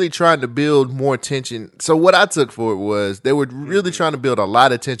really trying to build more tension. So what I took for it was they were really trying to build a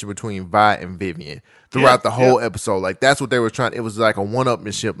lot of tension between Vi and Vivian throughout the whole episode. Like that's what they were trying. It was like a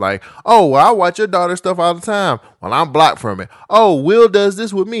one-upmanship. Like, oh, well, I watch your daughter stuff all the time. Well, I'm blocked from it. Oh, Will does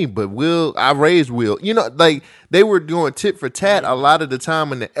this with me, but I raised Will. You know, like they were doing tit for tat a lot of the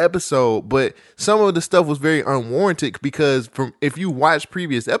time in the episode. But some of the stuff was very unwarranted because if you watch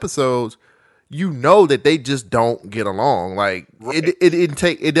previous episodes, you know that they just don't get along. Like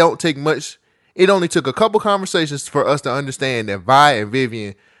it don't take much. It only took a couple conversations for us to understand that Vi and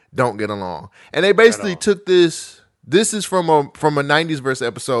Vivian don't get along. And they basically took this. This is from a 90s verse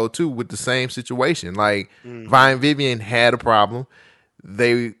episode too, with the same situation. Like Vi and Vivian had a problem.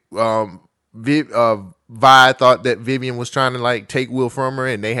 They Vi thought that Vivian was trying to like take Will from her,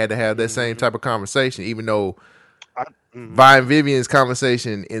 and they had to have that same type of conversation, even though Vi and Vivian's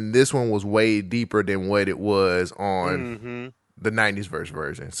conversation in this one was way deeper than what it was on the 90s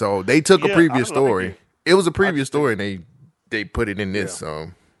version. So they took a previous story. It was a previous story, and they put it in this.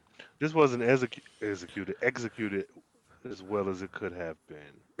 So this wasn't executed as well as it could have been.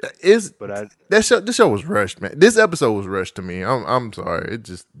 This show was rushed, man. This episode was rushed to me. I'm sorry.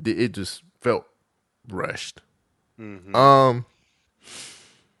 It just felt rushed.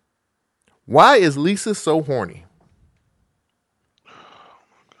 Why is Lisa so horny?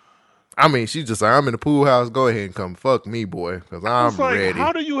 I mean, she's just like, I'm in the pool house. Go ahead and come fuck me, boy, because I'm ready.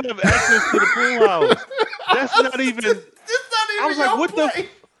 How do you have access to the pool house? That's not even. I was like, what the?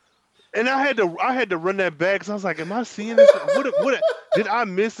 And I had to run that back because I was like, am I seeing this? What did I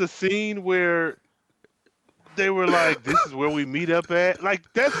miss a scene where they were like, this is where we meet up at? Like,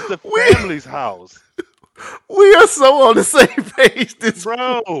 that's the family's house. We are so on the same page this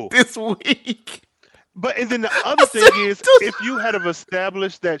week. But and then the other thing is, if you had have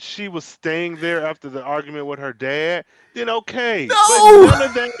established that she was staying there after the argument with her dad, then okay. No! But none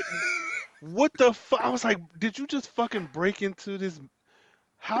of that. What the fuck? I was like, did you just fucking break into this?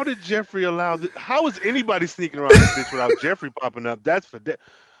 How did Jeffrey allow this? How is anybody sneaking around this bitch without Jeffrey popping up? That's for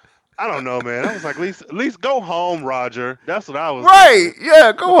I don't know, man. I was like, at least go home, Roger. That's what I was right. Thinking.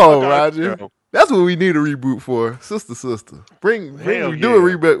 Yeah, go home, Roger. That's what we need a reboot for. Sister. Do a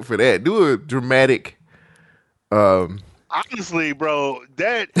reboot for that. Do a dramatic. Honestly, bro,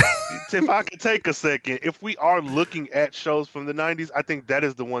 that if I could take a second, if we are looking at shows from the 90s, I think that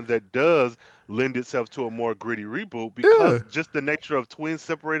is the one that does lend itself to a more gritty reboot because just the nature of twins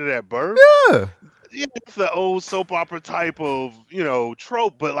separated at birth. Yeah, it's the old soap opera type of,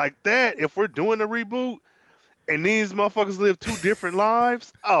 trope, but like that, if we're doing a reboot and these motherfuckers live two different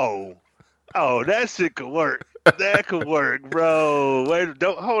lives, oh, that shit could work. That could work, bro. Wait,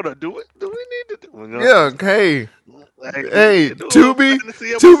 hold on. Do we need to do it? Yeah, hey,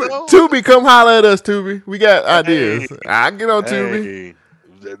 Tubi, come holler at us, Tubi. We got ideas. I get on Tubi.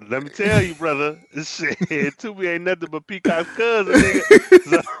 Let me tell you, brother. Shit, Tubi ain't nothing but Peacock's cousin,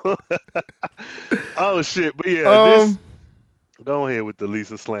 nigga. Oh shit, but yeah, go ahead with the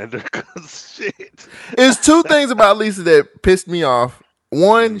Lisa slander, cause shit. It's two things about Lisa that pissed me off.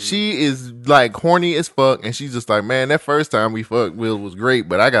 One, she is like horny as fuck, and she's just like, man, that first time we fucked, Will was great,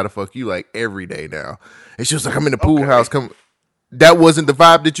 but I gotta fuck you like every day now. And she was like, I'm in the pool house. Come, that wasn't the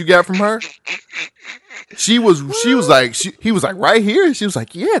vibe that you got from her. He was like right here. And she was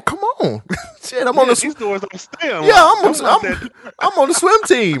like, yeah, come on, shit, I'm on the these doors don't stand. Yeah, I'm on the swim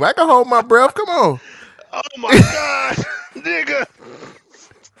team. I can hold my breath. Come on. Oh my god, nigga.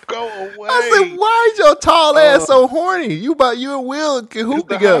 Go away. I said, why is your tall ass so horny? You and Will can hoop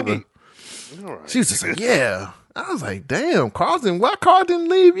together. Right. She was just like, yeah. I was like, damn, Carlton, why Carlton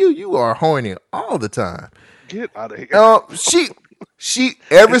leave you? You are horny all the time. Get out of here. She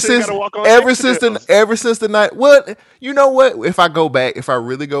ever since the night. What? You know what? If I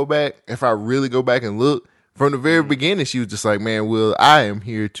really go back and look from the very beginning, she was just like, man, Will, I am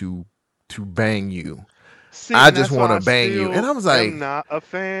here to bang you. See, I just want to bang you. And I was like, I'm not a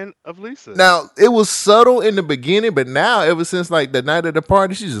fan of Lisa. Now, it was subtle in the beginning, but now, ever since like the night of the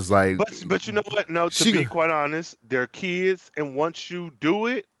party, she's just like. But you know what? No, to be quite honest, they're kids. And once you do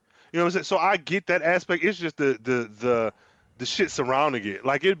it, you know what I'm saying? So I get that aspect. It's just the shit surrounding it.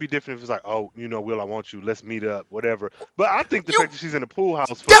 Like, it'd be different if it's like, oh, Will, I want you. Let's meet up, whatever. But I think the fact that she's in the pool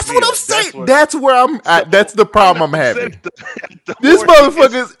house. That's what I'm saying. That's where I'm at. That's the problem I'm having. This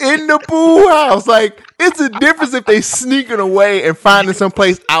motherfucker's in the pool house. Like, it's a difference if they sneaking away and finding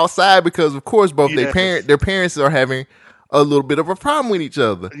someplace outside because, of course, both their parents are having a little bit of a problem with each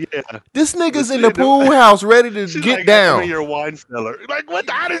other. Yeah. This nigga's in the pool house ready to get down. I'm in your wine cellar. Like, what?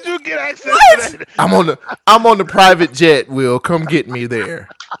 How did you get access to that? I'm on the private jet, Will. Come get me there.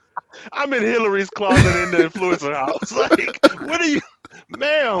 I'm in Hillary's closet in the influencer house. Like, what are you,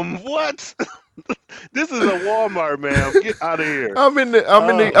 ma'am? What? This is a Walmart, ma'am. Get out of here. I'm in the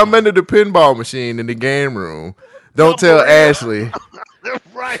pinball machine in the game room. Don't tell Ashley.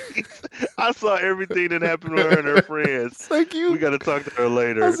 Right. I saw everything that happened with her and her friends. Like we got to talk to her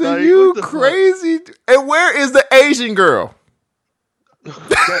later. I said, you crazy. And where is the Asian girl?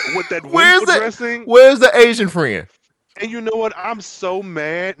 With that window dressing? Where's the Asian friend? And you know what? I'm so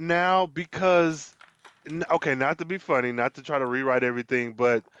mad now because, okay, not to be funny, not to try to rewrite everything,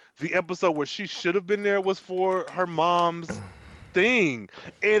 but the episode where she should have been there was for her mom's thing.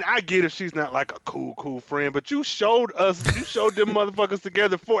 And I get if she's not like a cool friend, but you showed them motherfuckers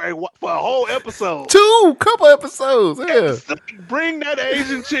together for a whole episode. Couple episodes, yeah. Bring that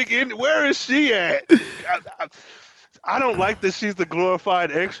Asian chick in. Where is she at? I don't like that she's the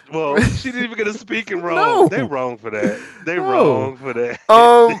glorified extra. Well, she didn't even get a speaking role. No. They wrong for that. They No. wrong for that.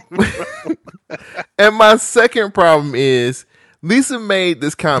 And my second problem is Lisa made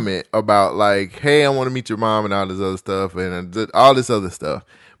this comment about like, hey, I want to meet your mom and all this other stuff and all this other stuff.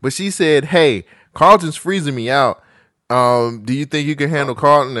 But she said, hey, Carlton's freezing me out. Do you think you can handle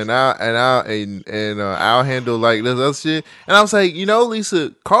Carlton and I'll handle like this other shit? And I was like,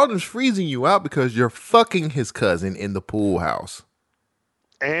 Lisa, Carlton's freezing you out because you're fucking his cousin in the pool house.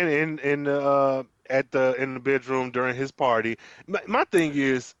 And in the bedroom during his party. My thing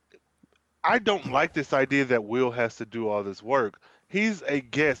is, I don't like this idea that Will has to do all this work. He's a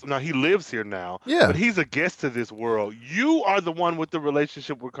guest. Now, he lives here now, but he's a guest to this world. You are the one with the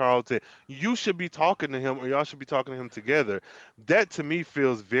relationship with Carlton. You should be talking to him, or y'all should be talking to him together. That, to me,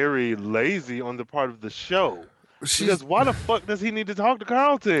 feels very lazy on the part of the show. Because why the fuck does he need to talk to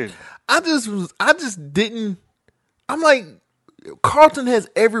Carlton? I just didn't. I'm like, Carlton has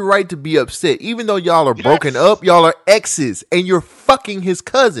every right to be upset, even though y'all are broken up. Y'all are exes, and you're fucking his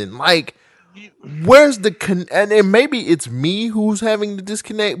cousin. Like, where's the and maybe it's me who's having the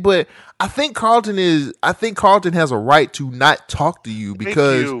disconnect, but I think Carlton has a right to not talk to you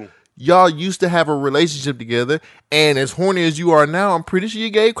because y'all used to have a relationship together, and as horny as you are now, I'm pretty sure you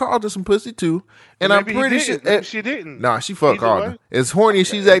gave Carlton some pussy too. And I'm pretty sure she didn't. Nah, she fucked Carlton. As horny as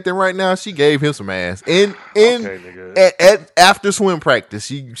she's acting right now, she gave him some ass. After swim practice,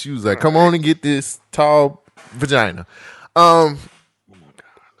 she was like, "Come on and get this tall vagina."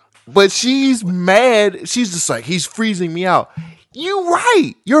 But she's mad. She's just like, he's freezing me out. You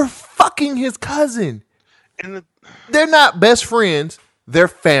right. You're fucking his cousin. And they're not best friends. They're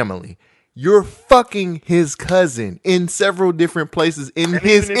family. You're fucking his cousin in several different places in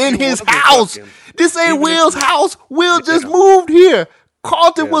his house. This ain't Will's house. Will just moved here.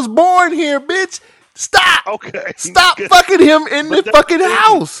 Carlton was born here, bitch. Stop. Okay. Stop fucking him in the fucking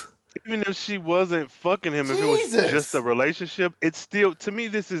house. Even if she wasn't fucking him, if it was just a relationship, it's still, to me,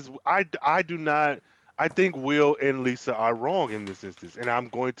 this is, I think Will and Lisa are wrong in this instance. And I'm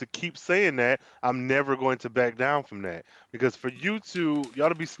going to keep saying that. I'm never going to back down from that. Because for y'all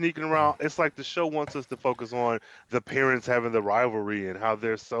to be sneaking around, it's like the show wants us to focus on the parents having the rivalry and how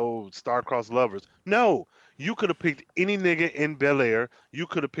they're so star-crossed lovers. No. You could have picked any nigga in Bel Air. You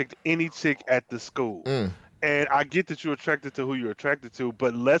could have picked any chick at the school. And I get that you're attracted to who you're attracted to,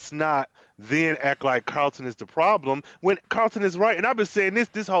 but let's not then act like Carlton is the problem when Carlton is right. And I've been saying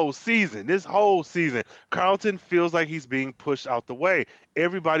this whole season. Carlton feels like he's being pushed out the way.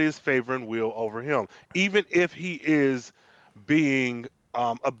 Everybody is favoring Will over him. Even if he is being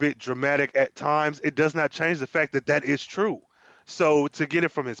a bit dramatic at times, it does not change the fact that is true. So to get it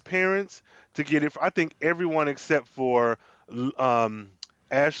from his parents, I think everyone except for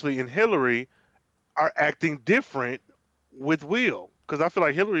Ashley and Hillary are acting different with Will, because I feel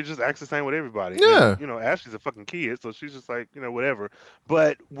like Hillary just acts the same with everybody. Yeah, and, Ashley's a fucking kid, so she's just like, whatever.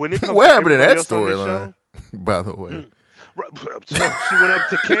 But when it comes what to happened in that storyline, by the way, she went up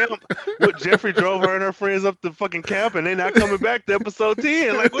to camp. With Jeffrey drove her and her friends up to fucking camp, and they're not coming back to episode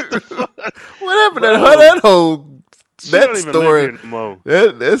 10. Like, what the fuck? What happened to her? That whole story,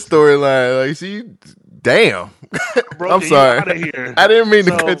 that storyline, like she. Damn. Bro, I'm sorry. I didn't mean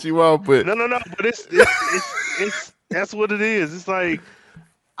to cut you off, but no. But it's that's what it is. It's like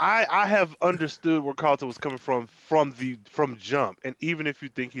I have understood where Carlton was coming from jump, and even if you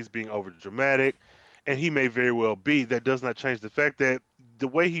think he's being over dramatic, and he may very well be, that does not change the fact that the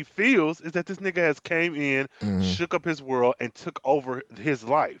way he feels is that this nigga has came in, shook up his world, and took over his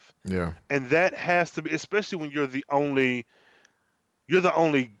life. Yeah, and that has to be, especially when you're the only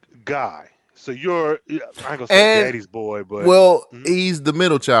guy. So I ain't gonna say daddy's boy, but he's the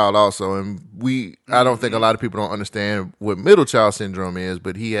middle child also, and I don't think a lot of people don't understand what middle child syndrome is,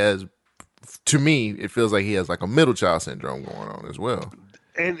 but he has, to me, it feels like he has like a middle child syndrome going on as well.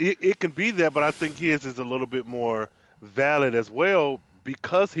 And it can be that, but I think his is a little bit more valid as well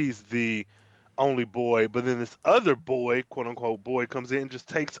because he's the only boy, but then this other boy, quote unquote boy, comes in and just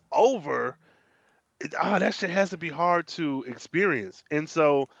takes over. That shit has to be hard to experience, and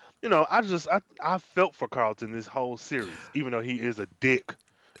so. I felt for Carlton this whole series, even though he is a dick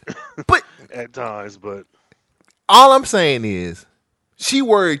but at times. But all I'm saying is she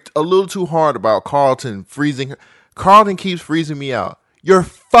worked a little too hard about Carlton freezing her. Carlton keeps freezing me out. You're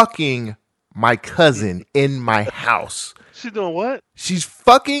fucking my cousin in my house. She's doing what? She's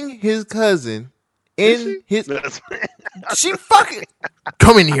fucking his cousin in his. She fucking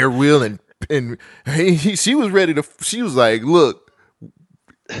come in here, Will, and she was ready to. She was like, "Look,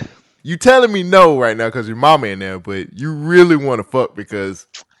 you telling me no right now because your mama in there, but you really want to fuck because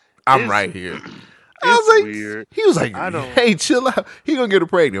I'm right here." I was like, weird. He was like, I don't hey, chill out. He gonna get her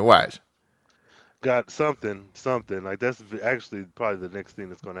pregnant. Watch. got something like that's actually probably the next thing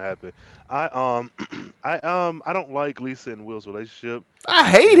that's gonna happen. I I don't like Lisa and Will's relationship, I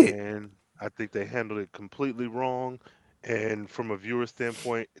hate it. and I think they handled it completely wrong. And from a viewer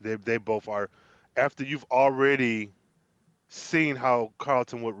standpoint, they both are. After you've already seen how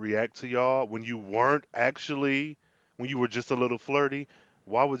Carlton would react to y'all when you weren't actually, when you were just a little flirty,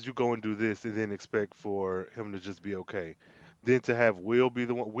 why would you go and do this and then expect for him to just be okay? Then to have Will be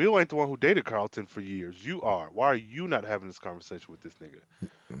the one. Will ain't the one who dated Carlton for years. You are. Why are you not having this conversation with this nigga?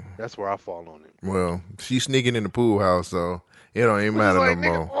 That's where I fall on it. Well, she's sneaking in the pool house, so it don't even But it's matter like, no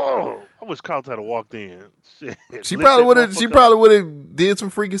nigga, more. oh, I wish Carlton had walked in. Shit. She Lit probably that would have. She motherfucker up. probably would have did some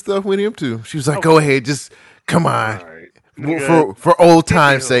freaky stuff with him too. She was like, "Go ahead, just come on, All right. for Nigga, for old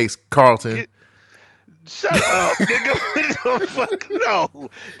time's him. sakes, Carlton." Get- Shut up, nigga. Fuck no.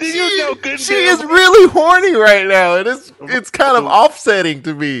 Did you know good She damn is really horny right now, and it's kind of offsetting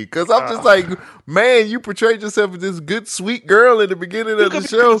to me because I'm just like, man, you portrayed yourself as this good, sweet girl in the beginning of can the be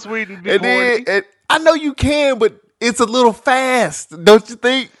show, good, sweet, and be and then horny. and I know you can, but it's a little fast, don't you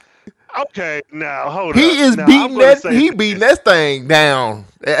think? Okay, now hold up. He is Now, I'm beating gonna that. say He this. beating that thing down.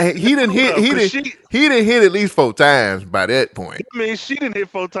 He didn't hit. up, He 'cause didn't. He didn't hit at least 4 times by that point. I mean, she didn't hit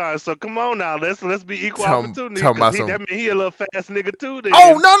 4 times, so come on now. Let's be equal Talking opportunity. about 'Cause some- that mean he a little fast nigga too. Then.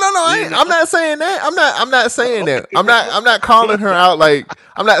 Oh no! I'm not saying that. I'm not saying that. I'm not calling her out. Like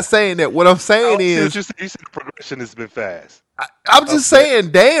I'm not saying that. What I'm saying See what is, you said the progression has been fast. I'm just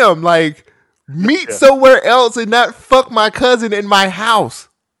saying, damn, like meet somewhere else and not fuck my cousin in my house.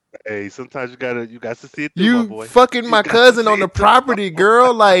 Hey, sometimes you got to see it through, my You boy. fucking my You got to cousin see on the it through. property,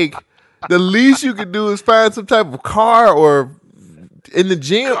 girl. Like the least you could do is find some type of car or in the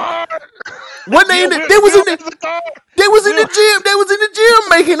gym. What they in the, they was in the they was in the gym. They was in the gym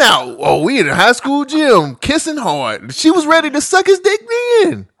making out. Oh, we in a high school gym kissing hard. She was ready to suck his dick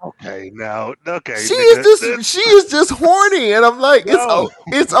then. Okay, now, okay. She nigga. is just horny, and I'm like, No.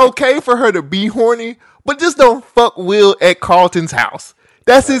 it's okay for her to be horny, but just don't fuck Will at Carlton's house.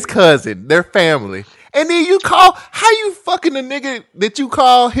 That's his cousin, their family, and then you call how you fucking the nigga that you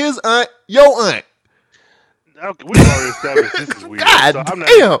call his aunt your aunt. Okay, we've already established this is weird. God so I'm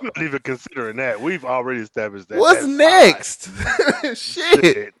damn. not even considering that. We've already established that. What's That's next? odd.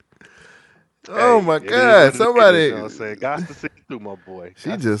 Shit. Oh Hey, my it is God! what it is, Somebody. you know what I'm saying? Got to see it through, my boy. She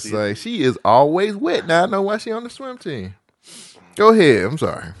Got to just see it like she is always wet. Now I know why she on the swim team. Go ahead. I'm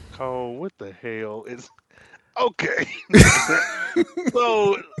sorry. Cole, what the hell is okay?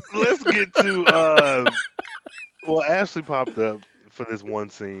 So let's get to well, Ashley popped up for this one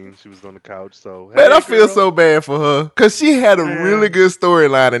scene. She was on the couch. So Man, hey, I feel girl. so bad for her because she had a Man. really good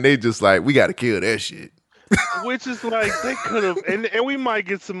storyline, and they just like we got to kill that shit. Which is like they could have, and we might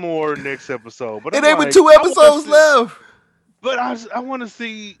get some more next episode. But It I'm ain't but like, 2 I wanna episodes see- left. But I want to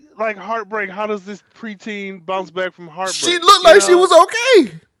see like heartbreak. How does this preteen bounce back from heartbreak? She looked You like she know? was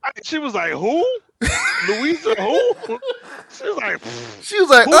okay. She was like, who? Louisa, who? She was like, She was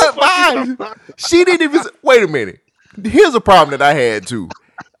like, Who the fuck you bye. She didn't even. Wait a minute. Here's a problem that I had too.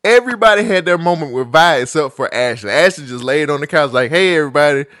 Everybody had their moment with Vi except for Ashley. Ashley just laid on the couch like, "Hey,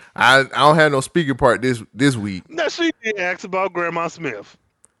 everybody, I don't have no speaking part this week." no, she did ask about Grandma Smith.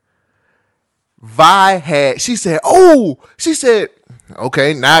 Vi had. She said,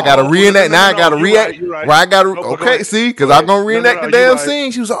 okay, now I gotta Oh, reenact. no, now I no, gotta you're react. right, you're right. Where I gotta. Go Okay, ahead. see, because Go I'm gonna ahead. reenact No, the you're damn right.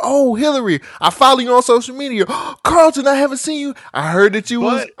 scene. She was like, "Oh, Hillary, I follow you on social media. Carlton, I haven't seen you. I heard that you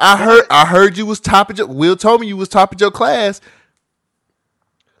was. But- I heard you was top of your. Will told me you was top of your class.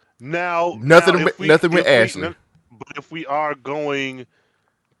 Now, Nothing now, with- if we- nothing with if we- Ashley. But if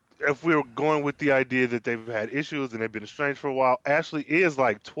we're going with the idea that they've had issues and they've been estranged for a while, Ashley is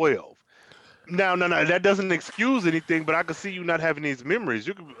like 12. No, that doesn't excuse anything. But I could see you not having these memories.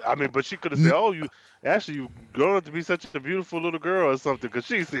 You could, I mean, but she could have said, "Oh, you Ashley, you grown up to be such a beautiful little girl or something." Because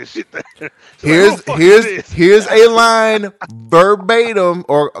she said shit. Here's a line verbatim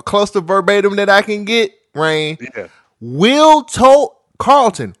or close to verbatim that I can get. Rain. Yeah. Will told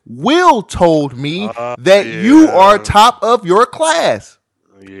Carlton. Will told me that you are top of your class.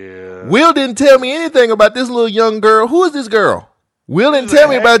 Yeah. Will didn't tell me anything about this little young girl. Who is this girl? Will didn't tell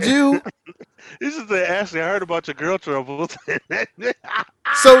me about you. This is the Ashley. I heard about your girl troubles.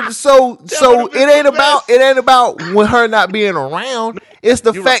 So would've been it ain't the about best. it ain't about when her not being around. It's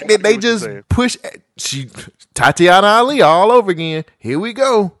the You're fact right. I that they get what you're just saying. push Tatiana Ali all over again. Here we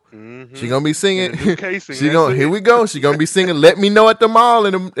go. She gonna be singing. And a new casing, She that's gonna it. here we go. She gonna be singing "Let Me Know at the Mall"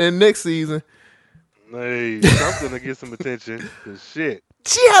 in next season. Hey, something to get some attention. 'Cause shit.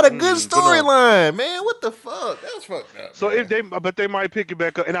 She had a good storyline, man. What the fuck? That was fucked up. So man. but they might pick it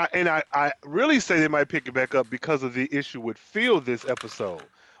back up, and I really say they might pick it back up because of the issue with Phil this episode.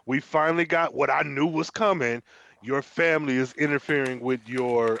 We finally got what I knew was coming. Your family is interfering with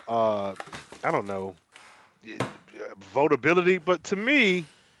your I don't know, votability. But to me,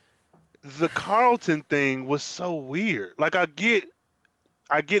 the Carlton thing was so weird. Like I get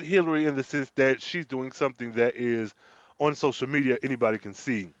Hillary in the sense that she's doing something that is on social media anybody can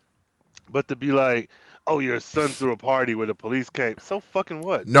see. But to be like, oh, your son threw a party where the police came. So fucking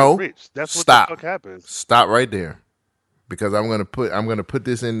what? No. They're rich. That's what Stop. the fuck happens. Stop right there. Because I'm gonna put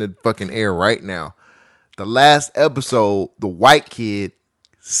this in the fucking air right now. The last episode, the white kid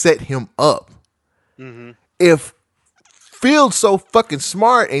set him up. Mm-hmm. If Phil's so fucking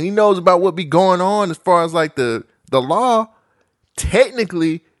smart and he knows about what be going on as far as like the law,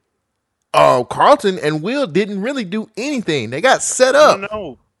 technically, Carlton and Will didn't really do anything. They got set up.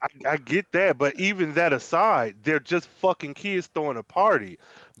 No, I get that, but even that aside, they're just fucking kids throwing a party.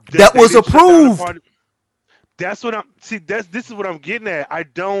 That was didn't shut down the approved. party. That's what this is what I'm getting at. I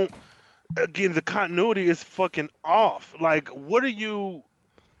don't. Again, the continuity is fucking off. Like, what are you?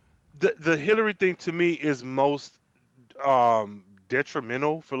 The Hillary thing to me is most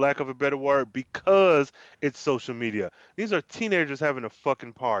detrimental, for lack of a better word, because it's social media. These are teenagers having a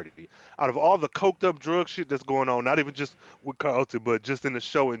fucking party. Out of all the coked up drug shit that's going on, not even just with Carlton, but just in the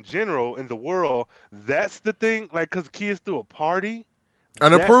show in general, in the world, that's the thing. Like, because kids threw a party,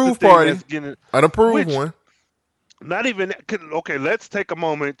 Unapproved party, unapproved which, one. Not even okay. Let's take a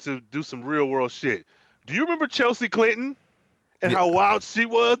moment to do some real world shit. Do you remember Chelsea Clinton and how wild she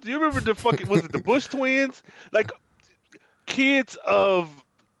was? Do you remember the fucking was it the Bush twins? Like kids of,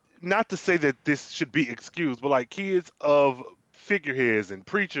 not to say that this should be excused, but like kids of figureheads and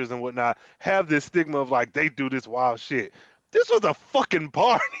preachers and whatnot have this stigma of like they do this wild shit. This was a fucking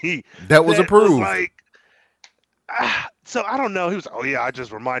party that was approved. Like, so I don't know. He was, oh yeah, I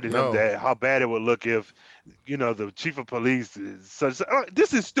just reminded him that how bad it would look if, you know, the chief of police is such.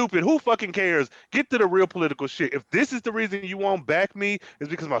 This is stupid. Who fucking cares? Get to the real political shit. If this is the reason you won't back me is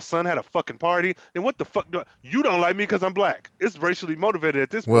because my son had a fucking party, then what the fuck? You don't like me because I'm black. It's racially motivated at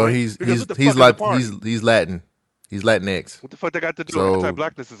this point. Well, he's Latin. He's Latinx. What the fuck they got to do? So,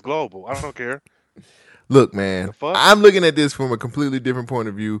 anti-blackness is global. I don't care. Look, man, I'm looking at this from a completely different point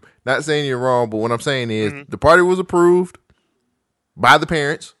of view. Not saying you're wrong, but what I'm saying is the party was approved by the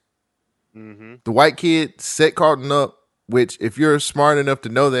parents. Mm-hmm. The white kid set Carlton up, which if you're smart enough to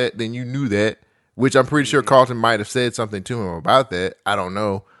know that, then you knew that, which I'm pretty sure Carlton might have said something to him about that. I don't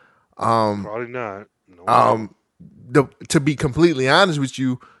know. Probably not. No. To be completely honest with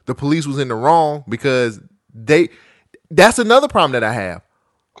you, the police was in the wrong because that's another problem that I have.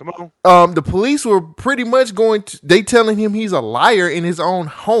 Come on. The police were pretty much they telling him he's a liar in his own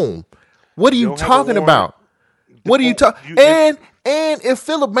home. What are you talking about? What are you talking? And if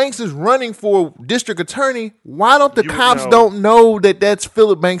Philip Banks is running for district attorney, why don't the cops don't know that that's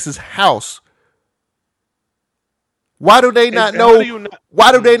Philip Banks's house? Why do they not know?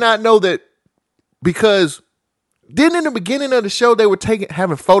 Why do they not know that? Because then in the beginning of the show they were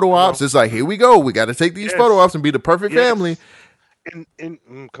having photo ops. It's like, here we go. We got to take these photo ops and be the perfect family. And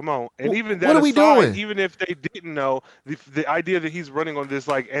come on, and even that what are we doing? Even if they didn't know, the idea that he's running on this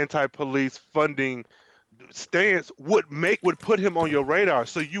like anti-police funding stance would put him on your radar.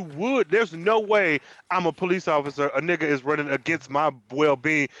 So there's no way I'm a police officer, a nigga is running against my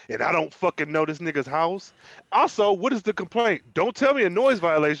well-being, and I don't fucking know this nigga's house. Also, what is the complaint? Don't tell me a noise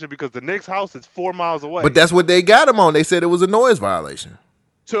violation because the next house is 4 miles away. But that's what they got him on. They said it was a noise violation.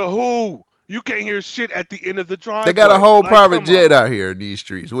 To who? You can't hear shit at the end of the driveway. They got a whole private jet out here in these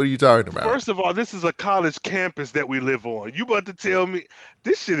streets. What are you talking about? First of all, this is a college campus that we live on. You about to tell me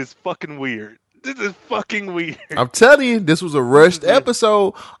this shit is fucking weird. This is fucking weird. I'm telling you, this was a rushed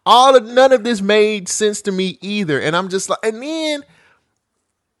episode. None of this made sense to me either. And I'm just like, and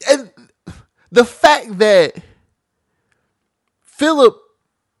the fact that Philip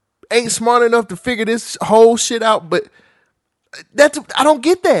ain't smart enough to figure this whole shit out, but I don't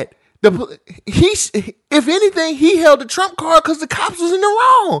get that. If anything, he held the trump card because the cops was in the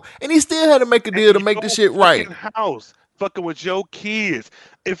wrong, and he still had to make a deal to make the shit right. House fucking with your kids.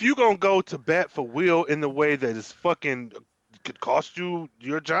 If you gonna go to bat for Will in the way that is fucking could cost you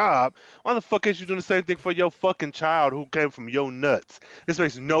your job, why the fuck is you doing the same thing for your fucking child who came from your nuts? This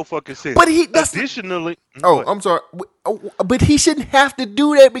makes no fucking sense. But additionally, I'm sorry, but he shouldn't have to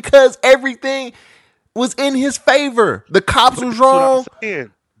do that because everything was in his favor. The cops was wrong.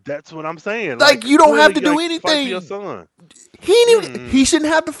 That's what I'm saying. Like you don't have to do anything. Fight for your son. He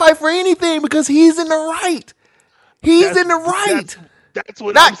shouldn't have to fight for anything because he's in the right. He's in the right. That's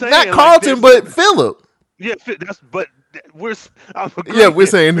what I'm saying. Not Carlton, but Philip. Yeah, but we're we're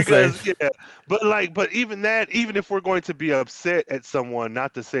saying the same. Yeah, but even if we're going to be upset at someone,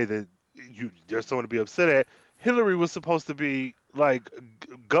 not to say that there's someone to be upset at. Hillary was supposed to be like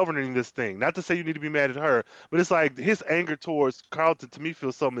governing this thing. Not to say you need to be mad at her, but it's like his anger towards Carlton to me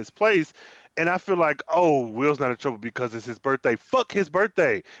feels so misplaced. And I feel like, oh, Will's not in trouble because it's his birthday. Fuck his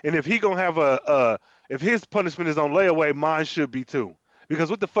birthday. And if he gonna have if his punishment is on layaway, mine should be too. Because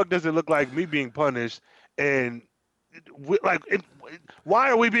what the fuck does it look like me being punished? And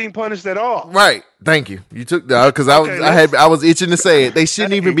why are we being punished at all? Right. Thank you. You took that because I was itching to say it. They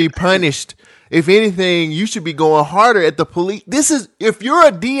shouldn't even be punished. If anything, you should be going harder at the police. If you're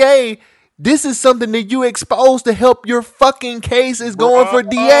a DA, this is something that you expose to help your fucking case is going for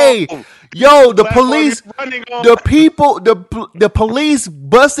DA. Yo, the police, the police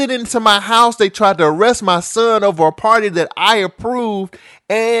busted into my house. They tried to arrest my son over a party that I approved.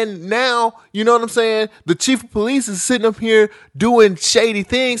 And now, you know what I'm saying? The chief of police is sitting up here doing shady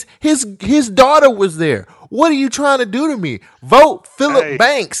things. His daughter was there. What are you trying to do to me? Vote Philip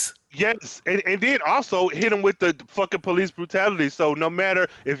Banks. Yes, and then also hit him with the fucking police brutality. So no matter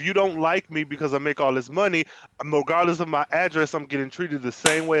if you don't like me because I make all this money, regardless of my address, I'm getting treated the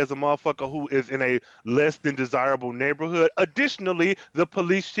same way as a motherfucker who is in a less than desirable neighborhood. Additionally, the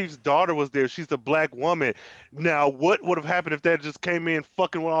police chief's daughter was there. She's a black woman. Now, what would have happened if that just came in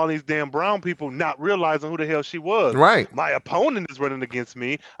fucking with all these damn brown people, not realizing who the hell she was? Right. My opponent is running against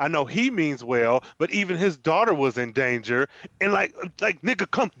me. I know he means well, but even his daughter was in danger. And like nigga,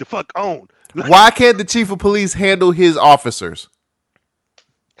 come the fuck on. Why can't the chief of police handle his officers?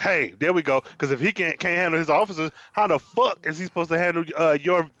 Hey, there we go. Because if he can't handle his officers, how the fuck is he supposed to handle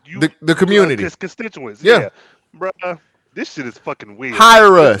the community, his constituents? Yeah, bruh, this shit is fucking weird.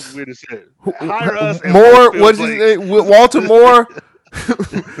 Hire us. Weird as shit. Hire us. More. What's his name? Walter Moore,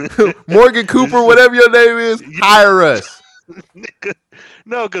 Morgan Cooper, whatever your name is. Hire us.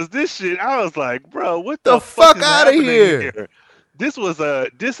 No, because this shit, I was like, bro, what the fuck out of here? This is a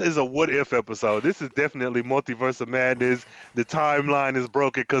what if episode. This is definitely Multiverse of Madness. The timeline is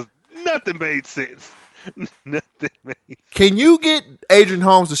broken because nothing made sense. Nothing made sense. Can you get Adrian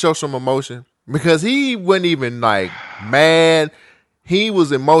Holmes to show some emotion? Because he wasn't even like mad. He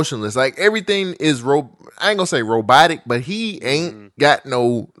was emotionless. Like everything is I ain't gonna say robotic, but he ain't got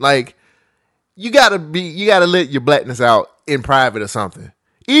no like. You gotta let your blackness out in private or something.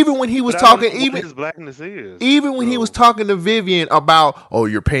 Even when he was talking, his blackness is. Even when he was talking to Vivian about, oh,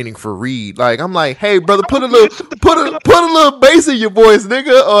 you're painting for Reed. Like I'm like, hey brother, put a little bass in your voice,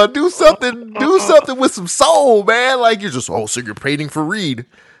 nigga, or do something with some soul, man. Like you're just, oh, so you're painting for Reed.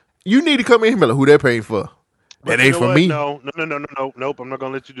 You need to come in here and be like, who that painting for? That ain't for me. No, nope. I'm not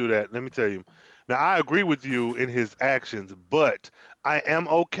gonna let you do that. Let me tell you. Now I agree with you in his actions, but I am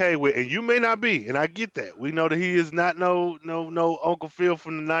okay with, and you may not be, and I get that. We know that he is not no Uncle Phil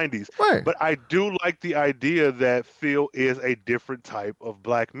from the 90s. Right. But I do like the idea that Phil is a different type of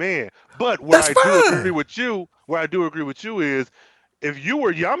black man. But where I do agree with you is, if you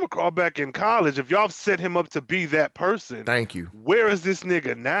were Yamacraw back in college, if y'all set him up to be that person, thank you. Where is this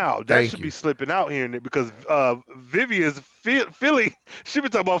nigga now? That should be slipping out here because Vivian's Philly. She been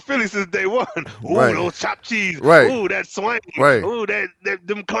talking about Philly since day one. Ooh, those chopped cheese. Right. Ooh, that swing. Right. Ooh, that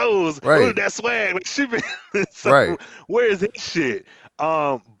them clothes. Right. Ooh, that swag. Like, she been. So, right. Where is his shit?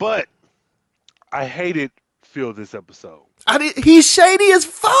 But I hated Phil this episode. He's shady as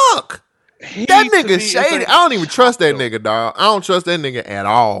fuck. That nigga shady. I don't even trust that nigga, dog. I don't trust that nigga at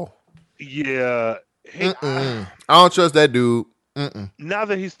all. Yeah. I don't trust that dude. Now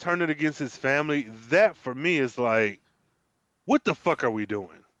that he's turned it against his family, that for me is like, what the fuck are we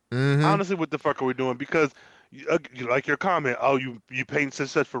doing? Honestly, what the fuck are we doing? Because, like your comment, oh, you paint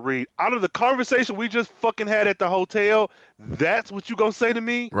such for Reed. Out of the conversation we just fucking had at the hotel, that's what you gonna say to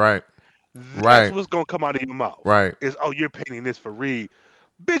me? Right. That's what's gonna come out of your mouth. Right. Is, oh, you're painting this for Reed.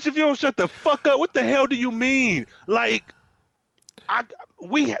 Bitch, if you don't shut the fuck up, what the hell do you mean? Like,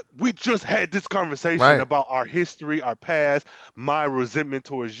 we just had this conversation about our history, our past, my resentment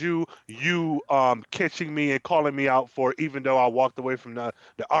towards you catching me and calling me out for, even though I walked away from the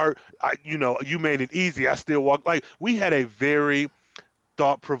art, you made it easy. I still walk. Like, we had a very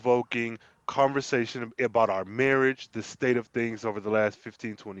thought-provoking conversation about our marriage, the state of things over the last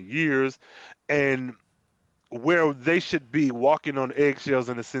 15, 20 years, and where they should be walking on eggshells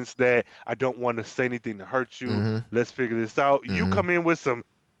in the sense that I don't want to say anything to hurt you. Let's figure this out. You come in with some,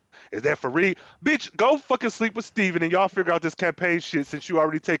 is that for Reed? Bitch, go fucking sleep with Steven and y'all figure out this campaign shit since you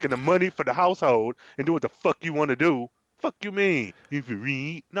already taking the money for the household and do what the fuck you want to do. Fuck you mean? If you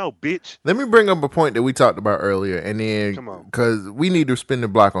read, no, bitch. Let me bring up a point that we talked about earlier, and then Come on. because we need to spin the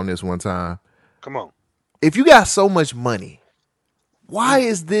block on this one time. Come on. If you got so much money, why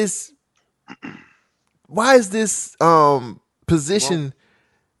is this? Why is this position?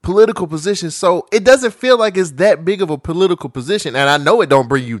 Political position, so it doesn't feel like it's that big of a political position, and I know it don't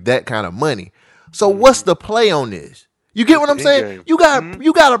bring you that kind of money. So what's the play on this? You get what I'm saying? You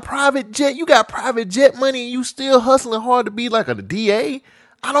got a private jet, you got private jet money, and you still hustling hard to be like a DA.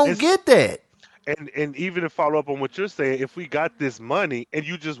 I don't get that. And even to follow up on what you're saying, if we got this money and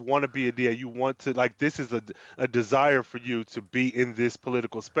you just want to be a DA, you want to, like, this is a desire for you to be in this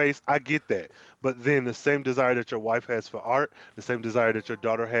political space, I get that. But then the same desire that your wife has for art, the same desire that your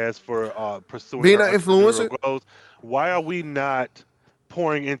daughter has for pursuing being her an influencer goals, why are we not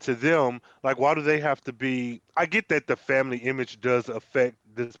pouring into them? Like, why do they have to be? I get that the family image does affect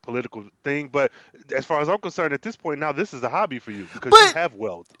this political thing, but as far as I'm concerned, at this point now, this is a hobby for you because you have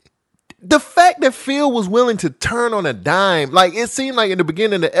wealth. The fact that Phil was willing to turn on a dime, like it seemed like in the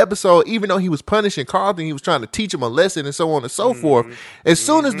beginning of the episode, even though he was punishing Carlton, he was trying to teach him a lesson and so on and so forth. As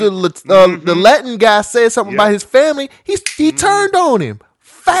soon as the Latin guy said something about his family, he turned on him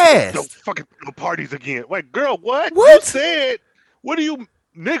fast. Don't fucking throw parties again. Wait, girl, what? What? You said? What do you,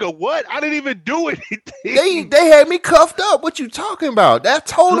 nigga? What? I didn't even do anything. They had me cuffed up. What you talking about? I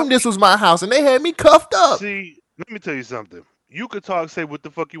told them this was my house, and they had me cuffed up. See, let me tell you something. You could say what the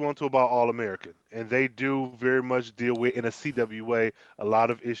fuck you want to about All American, and they do very much deal with, in a CW way, a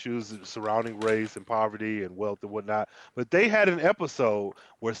lot of issues surrounding race and poverty and wealth and whatnot. But they had an episode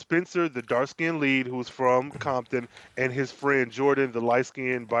where Spencer, the dark-skinned lead who's from Compton, and his friend Jordan, the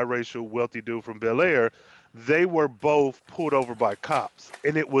light-skinned, biracial, wealthy dude from Bel Air, they were both pulled over by cops.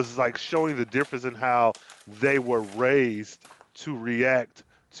 And it was like showing the difference in how they were raised to react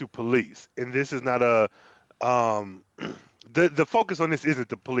to police. And this is not a... The focus on this isn't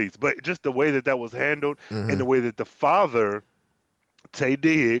the police, but just the way that was handled and the way that the father, Taye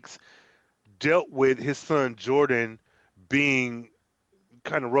Diggs, dealt with his son Jordan being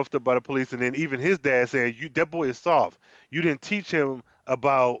kind of roughed up by the police, and then even his dad saying, that boy is soft. You didn't teach him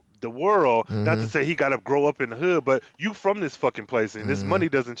about the world, not to say he got to grow up in the hood, but you from this fucking place, and this money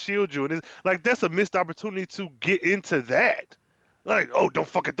doesn't shield you. And it's like, that's a missed opportunity to get into that. Like, oh, don't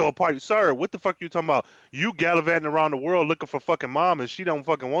fucking throw a party. Sir, what the fuck you talking about? You gallivanting around the world looking for fucking mom and she don't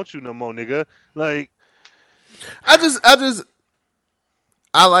fucking want you no more, nigga. Like, I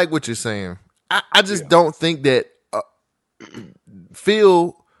like what you're saying. I just don't think that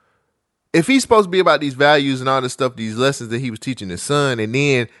Phil, if he's supposed to be about these values and all this stuff, these lessons that he was teaching his son, and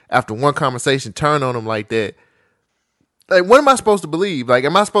then after one conversation turn on him like that, like, what am I supposed to believe? Like,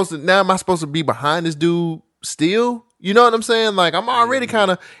 am I supposed to be behind this dude still? You know what I'm saying? Like, I'm already kind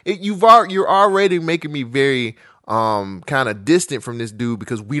of, you're already making me very kind of distant from this dude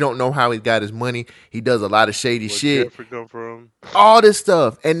because we don't know how he got his money. He does a lot of shady shit. Jeffrey come from? All this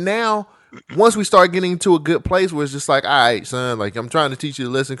stuff. And now, once we start getting to a good place where it's just like, all right, son, like, I'm trying to teach you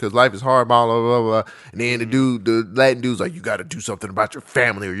to listen because life is hard, blah, blah, blah, blah. And then the Latin dude's like, you got to do something about your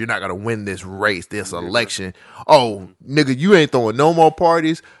family or you're not going to win this race, this election. Oh, nigga, you ain't throwing no more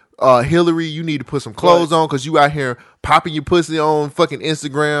parties. Hillary, you need to put some clothes on because you out here popping your pussy on fucking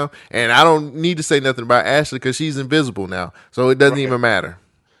Instagram. And I don't need to say nothing about Ashley because she's invisible now. So it doesn't even matter.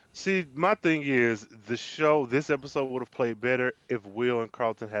 See, my thing is, this episode would have played better if Will and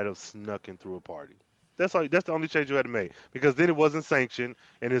Carlton had have snuck in through a party. That's the only change you had to make. Because then it wasn't sanctioned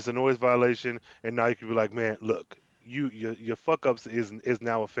and it's a noise violation. And now you can be like, man, look, your fuck ups is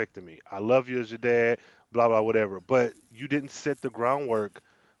now affecting me. I love you as your dad, blah, blah, whatever. But you didn't set the groundwork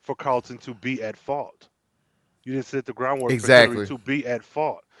for Carlton to be at fault. You didn't set the groundwork for Hillary to be at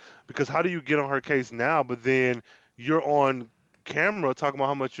fault. Because how do you get on her case now, but then you're on camera talking about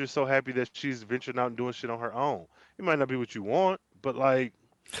how much you're so happy that she's venturing out and doing shit on her own? It might not be what you want, but like...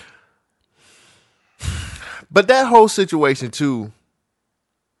 But that whole situation too,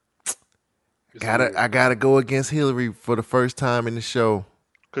 I gotta go against Hillary for the first time in the show.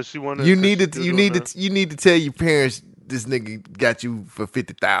 Because she wanted. You need to tell your parents this nigga got you for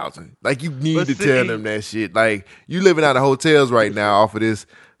 50,000. Like, you need to tell them that shit. Like, you living out of hotels right now off of this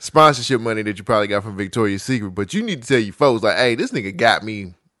sponsorship money that you probably got from Victoria's Secret, but you need to tell your folks, like, hey, this nigga got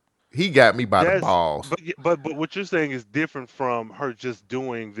me. He got me by the balls. But what you're saying is different from her just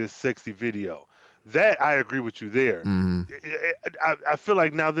doing this sexy video. That I agree with you there. I feel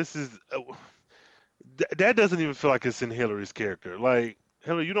like now this is that doesn't even feel like it's in Hillary's character. Like,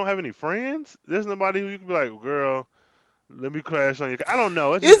 Hillary, you don't have any friends? There's nobody who you can be like, girl, let me crash on you. I don't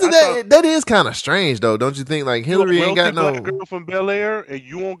know. That is kind of strange though, don't you think? Like, Hillary ain't got no black girl from Bel Air, and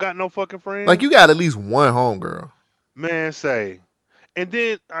you won't got no fucking friends. Like, you got at least one homegirl. Man, say. And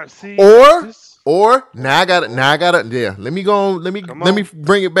then I see Or this. now I gotta yeah. Let me go on. Come Let me on.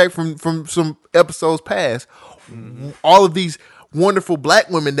 bring it back from some episodes past. Mm-hmm. All of these wonderful black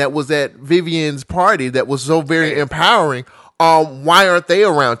women that was at Vivian's party that was so very Man. empowering. Why aren't they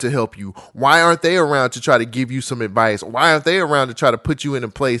around to help you? Why aren't they around to try to give you some advice? Why aren't they around to try to put you in a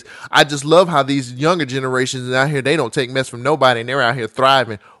place? I just love how these younger generations out here, they don't take mess from nobody and they're out here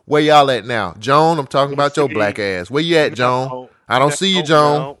thriving. Where y'all at now? Joan, I'm talking But about your see, black ass. Where you at, Joan? no, I don't see you, no,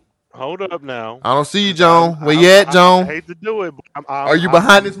 Joan. no. Hold up now. I don't see you, 'Cause I'm, Joan. Where I'm, you at, I Joan? hate to do it, but Are you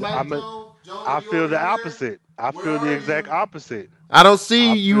behind this mic, Joan? Joan, are I you feel over the here? opposite. I Where feel the are exact you? opposite. I don't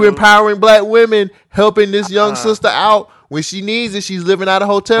see I you feel, empowering black women, helping this young uh, sister out when she needs it. She's living out of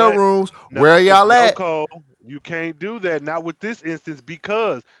hotel but rooms. no, Where are y'all no, at? Cole, you can't do that. Not with this instance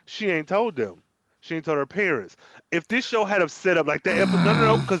because she ain't told them. She ain't told her parents. If this show had a setup like that episode,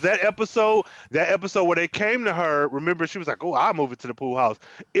 no, because that episode where they came to her, remember she was like, "Oh, I'll move it to the pool house."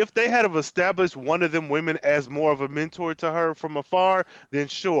 If they had have established one of them women as more of a mentor to her from afar, then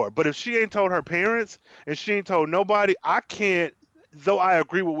sure. But if she ain't told her parents and she ain't told nobody, I can't. Though I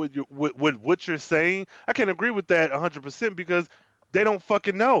agree with what you're saying, I can't agree with that 100% because they don't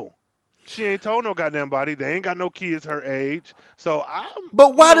fucking know. She ain't told no goddamn body. They ain't got no kids her age. So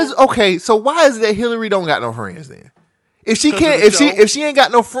But why does so why is it that Hillary don't got no friends then? If she because of can't, the show. if she ain't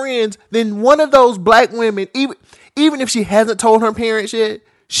got no friends, then one of those black women, even if she hasn't told her parents yet,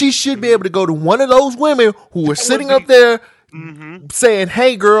 she should be Mhm. able to go to one of those women who were That would sitting up be. there Hmm. saying,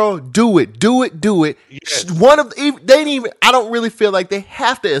 "Hey, girl, do it, do it, do it." Yes. One of they didn't even. I don't really feel like they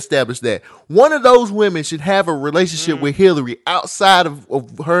have to establish that. One of those women should have a relationship Mm. with Hillary outside of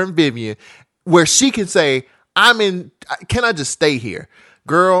her and Vivian, where she can say, "I'm in. Can I just stay here?"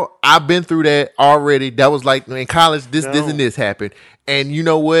 Girl, I've been through that already. That was like in college. This, and No. this happened. And you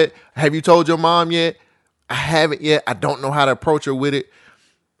know what? Have you told your mom yet? I haven't yet. I don't know how to approach her with it.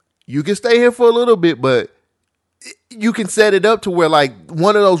 You can stay here for a little bit, but you can set it up to where like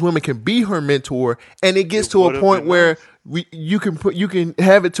one of those women can be her mentor, and it gets It to a would have point been where nice. you can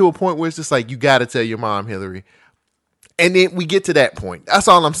have it to a point where it's just like you got to tell your mom, Hillary, and then we get to that point. That's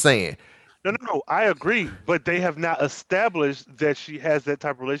all I'm saying. No, no, no. I agree, but they have not established that she has that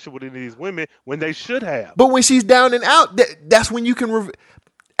type of relationship with any of these women when they should have. But when she's down and out, that's when you can.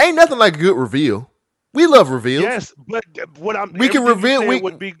 Ain't nothing like a good reveal. We love reveals. Yes, but what I'm We can everything you reveal. said We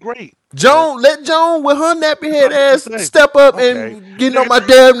would be great. Let Joan with her nappy That's what head I was gonna ass say. step up Okay, and getting on my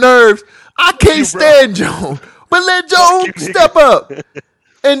damn nerves. I fuck can't you, bro. stand Joan, but let Fuck Joan you, step nigga. up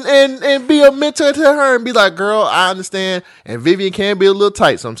and be a mentor to her and be like, girl, I understand. And Vivian can be a little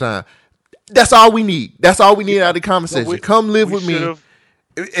tight sometimes. That's all we need. That's all we need out of the But conversation. we Come live we with should me have.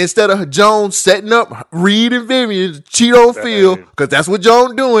 instead of Joan setting up Reed and Vivian to cheat on Phil, Hey, because that's what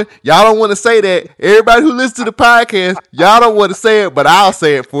Joan doing. Y'all don't want to say that. Everybody who listens to the podcast, y'all don't want to say it, but I'll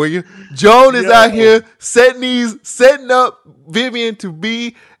say it for you. Joan is out yo, here setting up Vivian to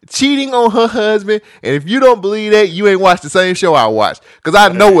be cheating on her husband. And if you don't believe that, you ain't watched the same show I watched. Because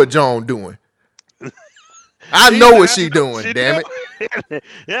I know what hey. Joan doing. I She know said, what I she know doing, she damn do. it.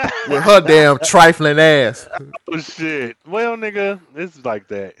 Yeah. With her damn trifling ass. Oh shit. Well, nigga, it's like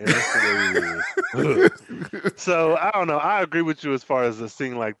that, and that's the way it is. So I don't know. I agree with you as far as a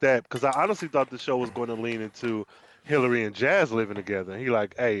scene like that because I honestly thought the show was going to lean into Hillary and Jazz living together. He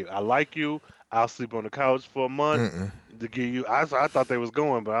like, hey, I like you. I'll sleep on the couch for a month Mm-mm, to give you. I thought they was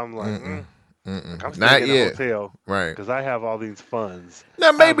going, but I'm like, mm-mm, like I'm staying not in a yet. hotel Right. because I have all these funds.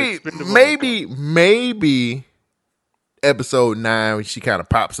 Now I have maybe, expendable income. maybe episode 9 she kind of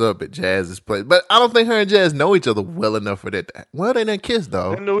pops up at Jazz's place, but I don't think her and Jazz know each other well enough for that. Well, they didn't kiss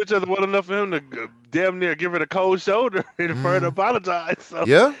They though. knew each other well enough for him to damn near give her the cold shoulder and for her to Mm, apologize. So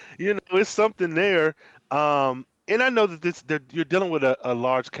yeah, it's something there. And I know that you're dealing with a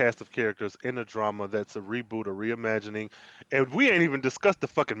large cast of characters in a drama that's a reboot, a reimagining, and we ain't even discussed the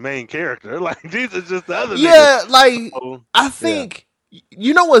fucking main character. Like these are just the other niggas. yeah. Like So I yeah, think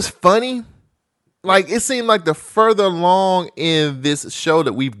you know what's funny. what? Like it seemed like the further along in this show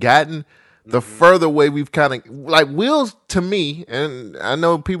that we've gotten, the Hmm. further away we've kind of like Will's to me, and I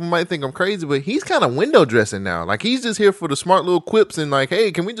know people might think I'm crazy, but he's kind of window dressing now. Like he's just here for the smart little quips and like,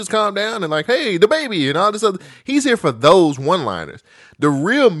 hey, can we just calm down and like, hey, the baby and all this other. He's here for those one-liners. The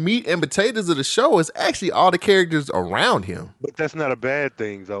real meat and potatoes of the show is actually all the characters around him. But that's not a bad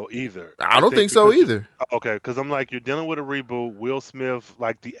thing though either. I I don't think think so because either. okay, because I'm like you're dealing with a reboot. Will Smith,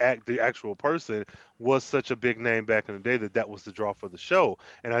 like the actual person, was such a big name back in the day that was the draw for the show,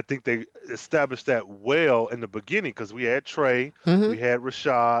 and I think they established that well in the beginning because we had Trey, Hmm. we had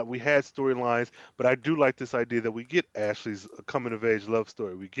Rashad, we had storylines. But I do like this idea that we get Ashley's coming of age love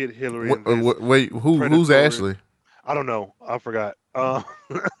story. We get Hillary and his Wait, who's predatory. Ashley? I don't know. I forgot.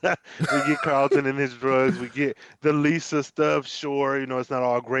 We get Carlton and his drugs. We get the Lisa stuff. Sure, it's not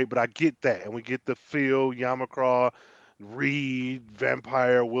all great, but I get that. And we get the Phil, Yamacraw, Reed,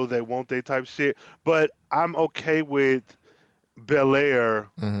 Vampire, will they, won't they type shit. But I'm okay with Bel Air.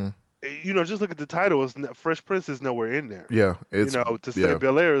 Hmm. Just look at the title. Fresh Prince is nowhere in there. Yeah, it's To say yeah.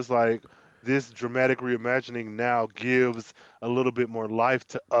 Bel Air is like this dramatic reimagining now gives a little bit more life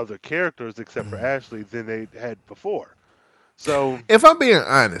to other characters except for Ashley than they had before. So If I'm being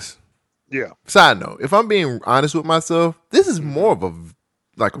honest, yeah, side note, if I'm being honest with myself, this is more hmm of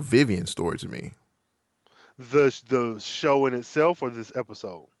a Vivian story to me. the show in itself or this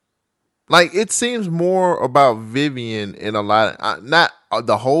episode. Like it seems more about Vivian in a lot, not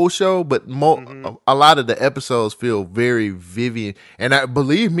the whole show, but hmm a lot of the episodes feel very Vivian. And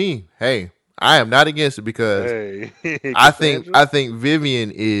believe me, hey, I am not against it because Hey, I think Cassandra. I think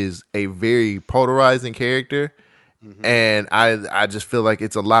Vivian is a very polarizing character, hmm and I just feel like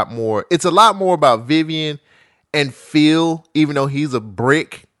it's a lot more. It's a lot more about Vivian and Phil, even though he's a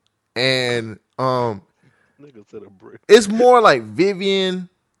brick, and Nigga said a brick. it's more like Vivian.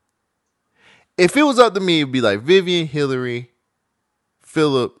 If it was up to me, it'd be like Vivian, Hillary,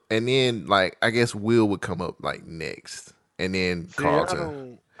 Philip, and then like I guess Will would come up like next, and then See, Carlton.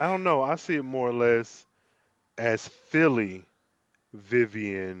 I don't know. I see it more or less as Philly,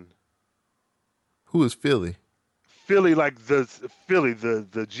 Vivian, Who is Philly? Philly, like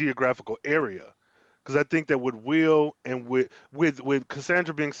the geographical area. Because I think that with Will and with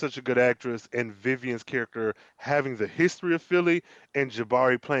Cassandra being such a good actress and Vivian's character having the history of Philly and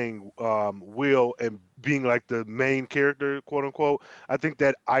Jabari playing Will and being like the main character, quote unquote, I think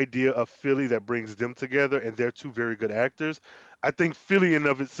that idea of Philly that brings them together and they're two very good actors. I think Philly in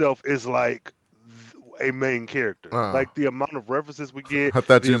of itself is like a main character. Uh, Like the amount of references we get, I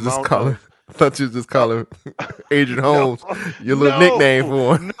thought the you was just amount calling. of I thought you was just uh, calling Agent no, Holmes your little no, nickname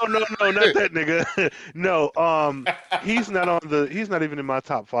for him. no, not that nigga. No, he's not even in my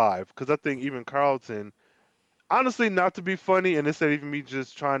top five because I think even Carlton, honestly, not to be funny, and this ain't even me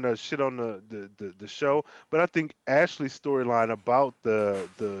just trying to shit on the show, but I think Ashley's storyline about the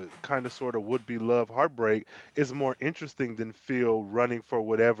kind of sort of would be love heartbreak is more interesting than Phil running for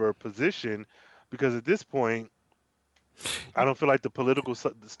whatever position, because at this point, I don't feel like the political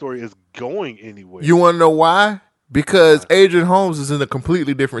story is going You anywhere. want to know why? Because Why? Adrian Holmes is in a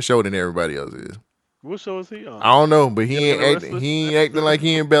completely different show than everybody else is. What show is he I on? don't know, but Young and the Restless? He ain't acting like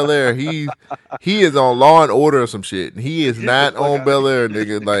he in Bel Air. He is on Law and Order or some shit. He is Get the not fuck on out of Bel Air, here. This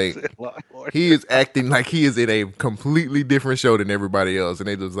nigga. nigga Like said Law and he Order. is acting like he is in a completely different show than everybody else, and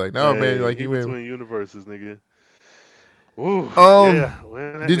they just like, no man, Hey, like he in went. between universes, nigga. Ooh, Um, yeah.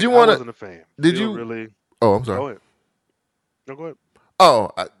 Well, that did nigga, you I want to? wasn't a fan. Did Phil you? really. Oh, I'm sorry. Go ahead. No, go ahead.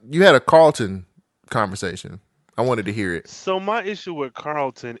 Oh, you had a Carlton conversation. I wanted to hear it. So my issue with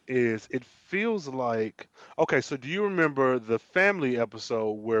Carlton is it feels like okay. So do you remember the family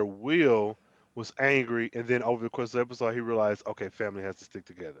episode where Will was angry and then over the course of the episode he realized okay, family has to stick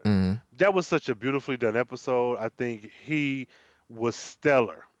together. Mm-hmm. That was such a beautifully done episode. I think he was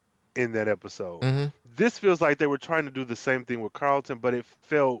stellar in that episode. Mm-hmm. This feels like they were trying to do the same thing with Carlton, but it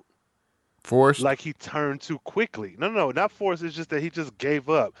felt Forced. like he turned too quickly. No, not forced. It's just that he just gave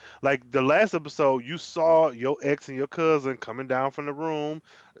up. Like the last episode, you saw your ex and your cousin coming down from the room,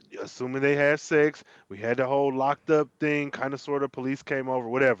 assuming they had sex. We had the whole locked up thing, kind of sort of. Police came over,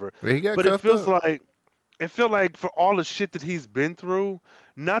 whatever. He got But cuffed up. it felt like for all the shit that he's been through,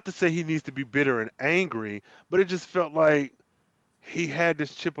 not to say he needs to be bitter and angry, but it just felt like he had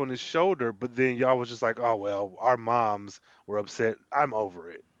this chip on his shoulder, but then y'all was just like, oh well, our moms were upset. I'm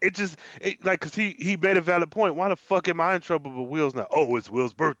over it. Like, cause he made a valid point. Why the fuck am I in trouble, but Will's not? Oh, it's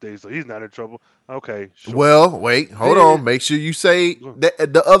Will's birthday, so he's not in trouble. Okay, sure. Well, wait, hold Then, on. Make sure you say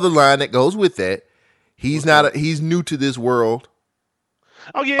that the other line that goes with that. He's what's not. that? He's new to this world.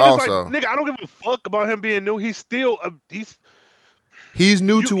 Oh yeah, and it's like, Also, nigga, I don't give a fuck about him being new. He's still he's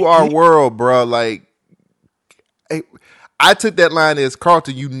new you. to our world, bro. Like, eh, I took that line as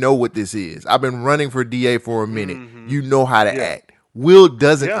Carlton. You know what this is. I've been running for DA for a minute. Mm-hmm. You know how to Yeah, act. Will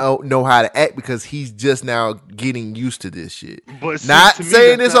doesn't yeah. know how to act because he's just now getting used to this shit. But see, Not to me, saying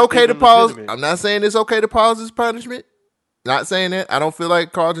that's it's not okay to even pause. legitimate. I'm not saying it's okay to pause his punishment. Not saying that. I don't feel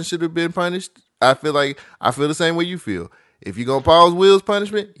like Carlton should have been punished. I feel the same way you feel. If you're gonna pause Will's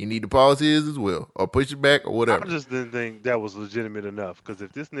punishment, you need to pause his as well, or push it back, or I whatever. just didn't think that was legitimate enough. Because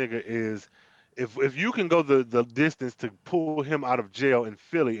if this nigga is, if you can go the distance to pull him out of jail in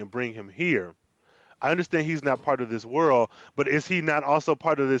Philly and bring him here, I understand he's not part of this world, but is he not also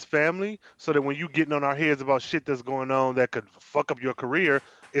part of this family? So that when you getting on our heads about shit that's going on that could fuck up your career,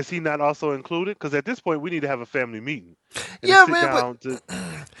 is he not also included? Because at this point, we need to have a family meeting and to Yeah, sit man, but down to.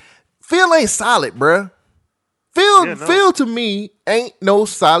 Phil ain't solid, bruh. Yeah, no. Phil to me ain't no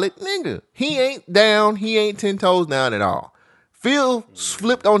solid nigga. He ain't down. He ain't 10 toes down at all. Phil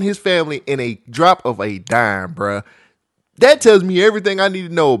flipped on his family in a drop of a dime, bruh. That tells me everything I need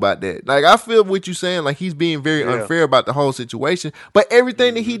to know about that. Like, I feel what you're saying. Like, he's being very Yeah. unfair about the whole situation. But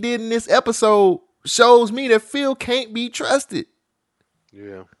everything that he did in this episode shows me that Phil can't be trusted.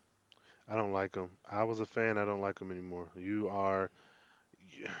 Yeah, I don't like him. I was a fan. I don't like him anymore. You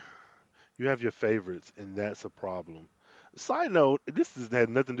have your favorites, and that's a problem. Side note: this has had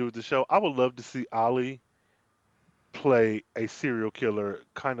nothing to do with the show. I would love to see Ali play a serial killer,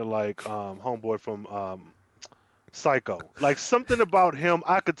 kind of like homeboy from Psycho. Like something about him,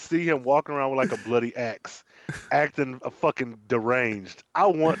 I could see him walking around with like a bloody axe, acting a fucking deranged. I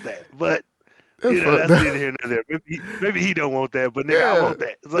want that, but that's neither here nor there. Maybe he don't want that, but nigga, I want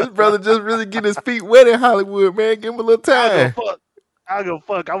that. So, This brother just really getting his feet wet in Hollywood, man. Give him a little I time. go fuck. I go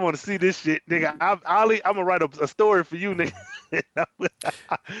fuck. I want to see this shit, nigga. I'm gonna write a story for you, nigga.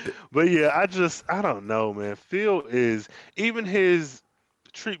 But yeah, I don't know, man. Phil is even his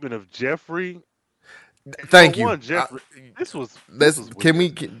treatment of Jeffrey. Thank For you. one, Jeffrey. This was Let's get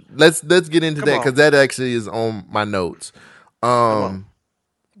into Come that on. because that actually is on my notes. on.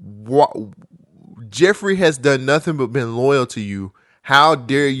 Jeffrey has done nothing but been loyal to you. How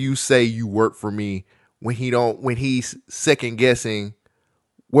dare you say you work for me when he's second guessing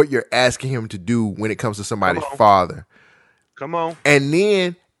what you're asking him to do when it comes to somebody's on. father? Come on. And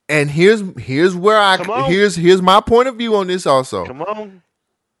then here's where Come on. here's my point of view on this also. Come on.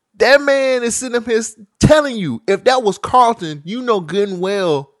 That man is sitting up here telling you if that was Carlton, you know good and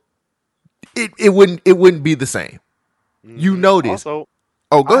well it wouldn't be the same. You know this. Also,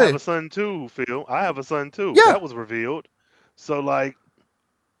 Oh, go I ahead. have a son too, Phil. I have a son too. Yeah. That was revealed. So like,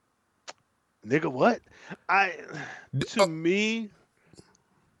 nigga, what? To me,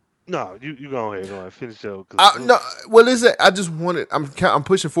 no. You go ahead. Finish your. No, well, listen, I just wanted. I'm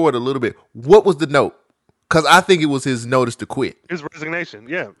pushing forward a little bit. What was the note? Because I think it was his notice to quit. His resignation.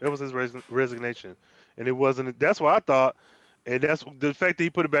 Yeah, it was his resignation, and it wasn't. That's what I thought, and that's the fact that he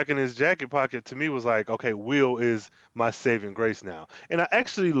put it back in his jacket pocket. To me, was like, okay, Will is my saving grace now, and I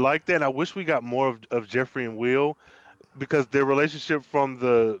actually like that. And I wish we got more of Jeffrey and Will, because their relationship from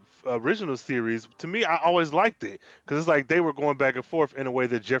the original series, to me, I always liked it because it's like they were going back and forth in a way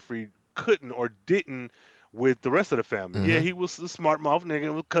that Jeffrey couldn't or didn't with the rest of the family. Yeah, he was a smart mouth nigga,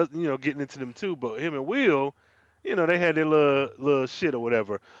 and was getting into them too. But him and Will, they had their little shit or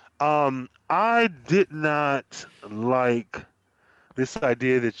whatever. I did not like this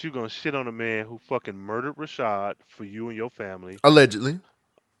idea that you're gonna shit on a man who fucking murdered Rashad for you and your family. Allegedly.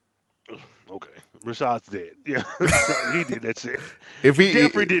 Okay, Rashad's dead. Yeah, he did that shit.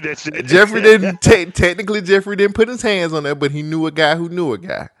 Jeffrey did that shit. Jeffrey didn't technically. Jeffrey didn't put his hands on that, but he knew a guy who knew a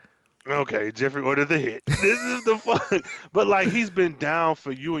guy. Okay, Jeffrey ordered the hit. This is the fun. But like, he's been down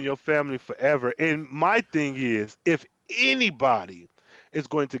for you and your family forever. And my thing is, if anybody is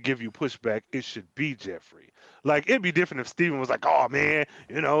going to give you pushback, it should be Jeffrey. Like, it'd be different if Steven was like, "Oh man,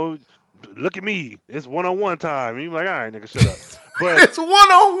 look at me. It's one-on-one time." And you're like, "All right, nigga, shut up." But It's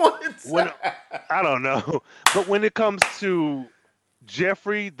one-on-one. when I don't know, but when it comes to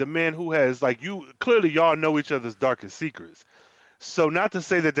Jeffrey, the man who has clearly y'all know each other's darkest secrets. So not to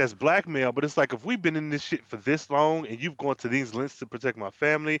say that that's blackmail, but it's like, if we've been in this shit for this long and you've gone to these lengths to protect my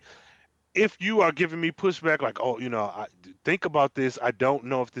family, if you are giving me pushback like, "Oh, I think about this, I don't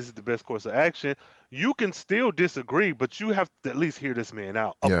know if this is the best course of action," you can still disagree, but you have to at least hear this man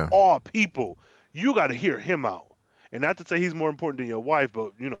out. Yeah. Of all people, you got to hear him out. And not to say he's more important than your wife,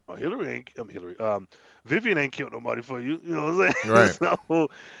 but Vivian ain't killed nobody for you. You know what I'm saying? Right. So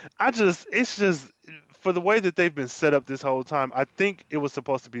it's just for the way that they've been set up this whole time. I think it was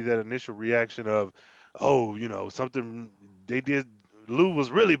supposed to be that initial reaction of, oh, something they did. Lou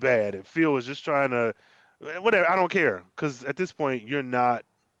was really bad, and Phil was just trying to, whatever. I don't care, because at this point you're not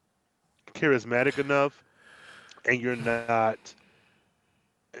charismatic enough, and you're not.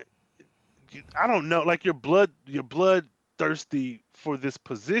 I don't know, like you're bloodthirsty for this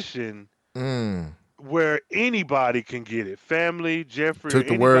position where anybody can get it. Family, Jeffrey, Took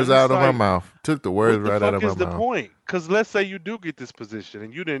the anybody. words It's out of my like, mouth. Took the words what the right out fuck of is my the mouth. point? Because let's say you do get this position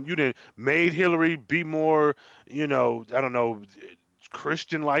and you didn't made Hillary be more, I don't know,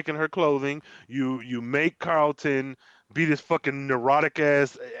 Christian-like in her clothing. You make Carlton be this fucking neurotic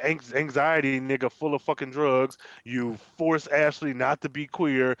ass anxiety nigga full of fucking drugs. You force Ashley not to be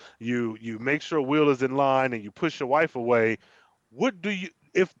queer. You make sure Will is in line, and you push your wife away. What do you?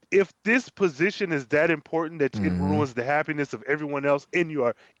 if this position is that important that it Mm-hmm. ruins the happiness of everyone else in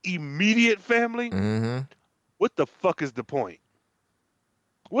your immediate family, Mm-hmm. what the fuck is the point?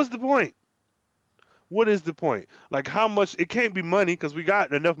 What's the point? What is the point? Like, how much? It can't be money because we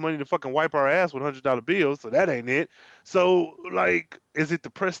got enough money to fucking wipe our ass with $100 bills, so that ain't it. So, like, is it the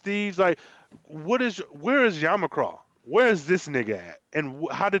prestige? Like, where is Yamacraw? Where is this nigga at? And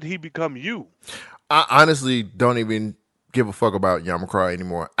how did he become you? I honestly don't even give a fuck about Yamacraw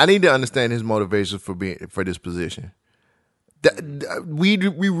anymore. I need to understand his motivations for this position. We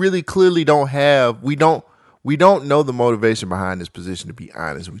really clearly don't have we don't know the motivation behind this position, to be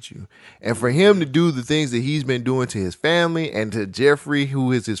honest with you. And for him to do the things that he's been doing to his family and to Jeffrey,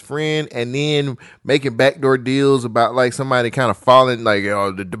 who is his friend, and then making backdoor deals about like somebody kind of falling, like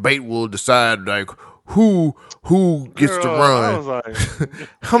the debate will decide like who gets to Girl, I run. was like,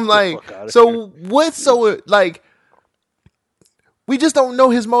 I'm like, fuck outta so what's so like? We just don't know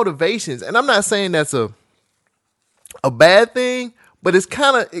his motivations, and I'm not saying that's a bad thing, but it's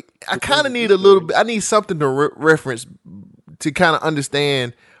kind of I kind of need a little bit. I need something to reference to kind of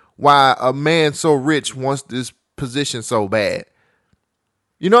understand why a man so rich wants this position so bad.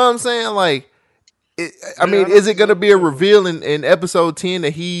 You know what I'm saying? Like, I mean, is it going to be a reveal in episode 10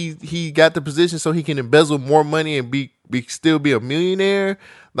 that he got the position so he can embezzle more money and still be a millionaire?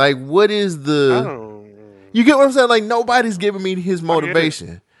 Like, what is the? You get what I'm saying? Like, nobody's giving me his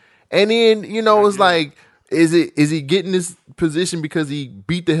motivation, and then it's like. Is he getting this position because he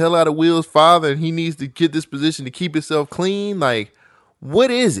beat the hell out of Will's father and he needs to get this position to keep himself clean? Like,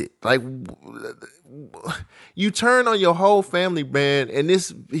 what is it? Like, you turn on your whole family, man, and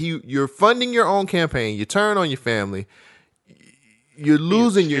you're funding your own campaign. You turn on your family. You're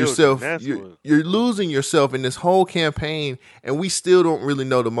losing yourself. You're losing yourself in this whole campaign, and we still don't really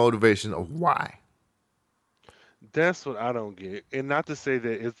know the motivation of why. That's what I don't get. And not to say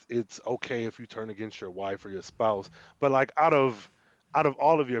that it's okay if you turn against your wife or your spouse, but like out of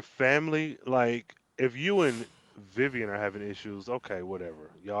all of your family, like if you and Vivian are having issues, okay,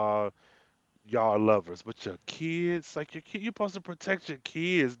 whatever. Y'all are lovers, but your kids, like your kid, you're supposed to protect your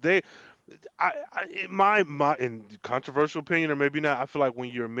kids. In my in controversial opinion, or maybe not, I feel like when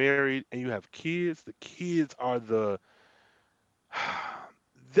you're married and you have kids, the kids are the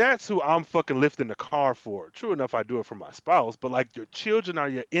that's who I'm fucking lifting the car for. True enough, I do it for my spouse, but like your children are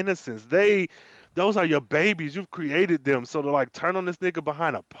your innocents. Those are your babies. You've created them. So to like turn on this nigga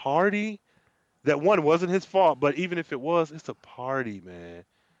behind a party that one wasn't his fault, but even if it was, it's a party, man.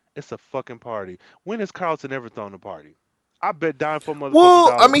 It's a fucking party. When has Carlton ever thrown a party? I bet dime for motherfucking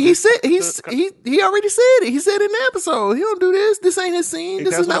Well, I dollars. mean, he said he already said it. He said in the episode, he don't do this. This ain't his scene.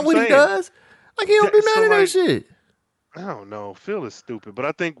 This is not what he does. Like he don't do none of that shit. I don't know. Phil is stupid, but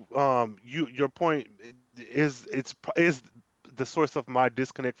I think your point is the source of my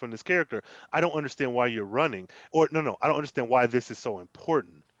disconnect from this character. I don't understand why you're running, or no, I don't understand why this is so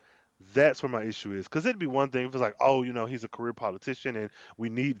important. That's where my issue is, because it'd be one thing if it's like, oh, he's a career politician, and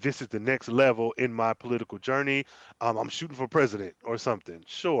this is the next level in my political journey. I'm shooting for president or something.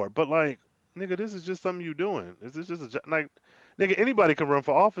 Sure, but like, nigga, this is just something you doing. Is this just like, nigga, anybody can run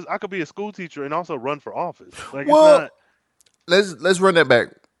for office. I could be a school teacher and also run for office. Like, well, it's not. let's run that back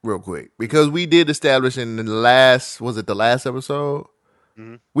real quick, because we did establish in the last episode?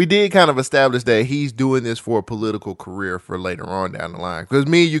 Mm-hmm. We did kind of establish that he's doing this for a political career for later on down the line. Because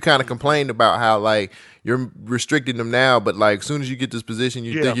me and you kind of complained about how like you're restricting them now, but like as soon as you get this position,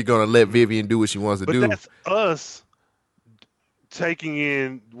 you think you're gonna let Vivian do what she wants to do. But that's us taking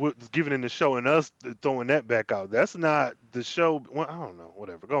in what's given in the show and us throwing that back out. That's not the show. Well, I don't know.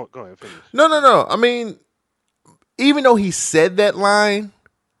 Whatever. Go ahead. Finish. No. I mean, even though he said that line,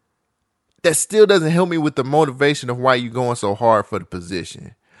 that still doesn't help me with the motivation of why you're going so hard for the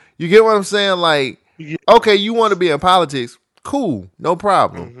position. You get what I'm saying? Like, okay, you want to be in politics. Cool. No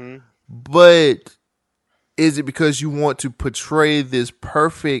problem. Mm-hmm. But is it because you want to portray this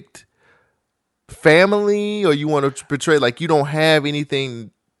perfect family, or you want to portray like you don't have anything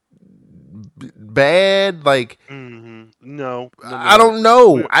bad? Like, no. I don't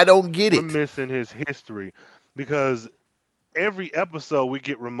know. I don't get it. We're missing his history, because every episode we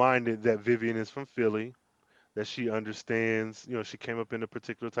get reminded that Vivian is from Philly, that she understands, she came up in a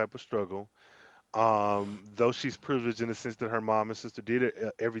particular type of struggle. Though she's privileged in the sense that her mom and sister did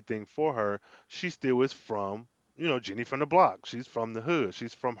everything for her, she still is from, Jenny from the block. She's from the hood.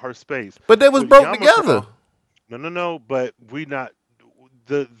 She's from her space. But they was broke together. No. But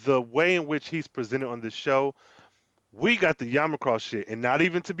the way in which he's presented on this show, we got the Yamacraw shit, and not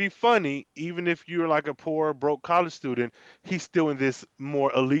even to be funny, even if you're like a poor, broke college student, he's still in this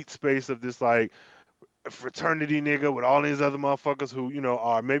more elite space of this like fraternity nigga with all these other motherfuckers who,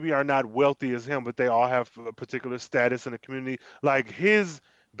 are not wealthy as him, but they all have a particular status in the community. Like his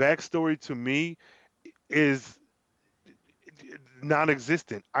backstory to me is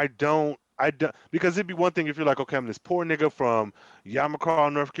non-existent. I don't, because it'd be one thing if you're like, okay, I'm this poor nigga from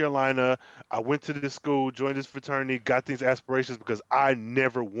Yamacraw, North Carolina. I went to this school, joined this fraternity, got these aspirations because I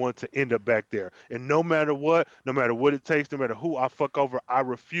never want to end up back there. And no matter what it takes, no matter who I fuck over, I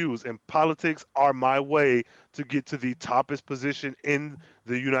refuse. And politics are my way to get to the toppest position in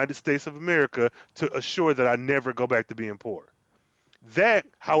the United States of America to assure that I never go back to being poor. That,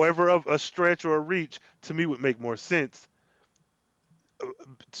 however, of a stretch or a reach, to me would make more sense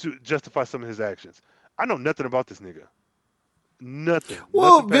to justify some of his actions. I know nothing about this nigga. Nothing.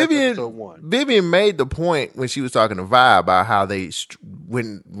 Well, Nothing past episode 1. Vivian made the point when she was talking to Vi about how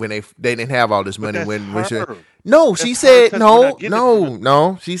when they didn't have all this money she said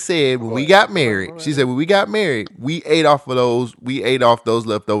no. She said when we got married. She said when we got married, we ate off those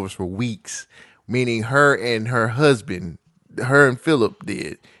leftovers for weeks. Meaning her and her husband, her and Philip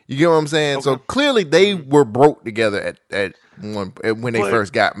did. You get what I'm saying? Okay. So clearly they were broke together when they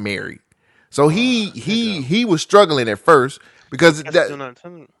first got married. So he was struggling at first because I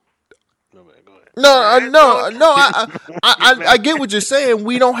get what you're saying.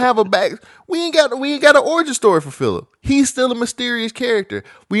 We don't have we ain't got an origin story for Philip. He's still a mysterious character.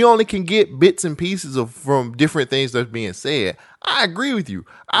 We only can get bits and pieces from different things that's being said. I agree with you.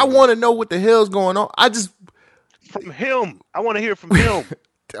 I want to know what the hell's going on. From him. I want to hear from him.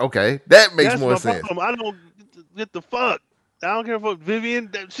 Okay, that makes more sense. Problem. I don't get the fuck. I don't care for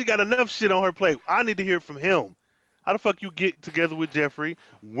Vivian. She got enough shit on her plate. I need to hear from him. How the fuck you get together with Jeffrey?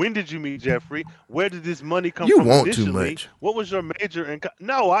 When did you meet Jeffrey? Where did this money come from? You want initially? too much. What was your major?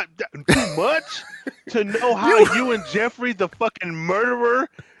 No, too much to know how you and Jeffrey, the fucking murderer,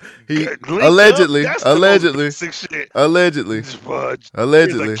 allegedly, He's a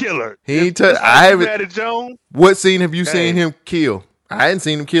killer. He ain't I haven't. What scene have you seen him kill? I hadn't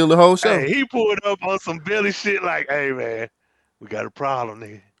seen him kill the whole show. Hey, he pulled up on some Billy shit like, hey, man, we got a problem,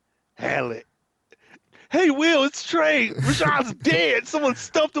 nigga. Handle it. Hey, Will, it's Trey. Rashad's dead. Someone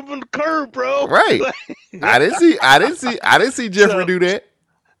stuffed him on the curb, bro. Right. I didn't see Jeffrey do that.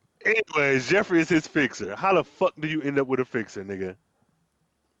 Anyways, Jeffrey is his fixer. How the fuck do you end up with a fixer, nigga?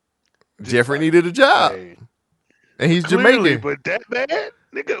 Jeffrey needed a job. Hey. And he's Clearly, Jamaican. But that bad?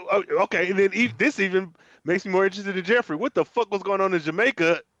 Nigga, okay, and then this even makes me more interested in Jeffrey. What the fuck was going on in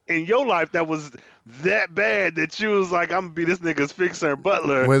Jamaica in your life that was that bad that you was like, I'm gonna be this nigga's fixer and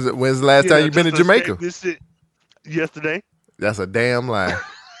butler? When's the last time you been to Jamaica? This shit yesterday. That's a damn lie.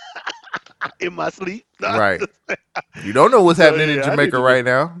 In my sleep. Right. You don't know what's happening in Jamaica right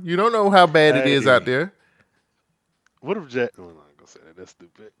now. You don't know how bad it is out there. What if Jack? Oh, I'm not gonna say that. That's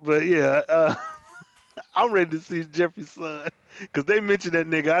stupid. But yeah, I'm ready to see Jeffrey's son because they mentioned that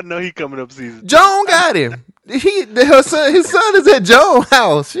nigga. I know he coming up season. Joan got him. His son is at Joan's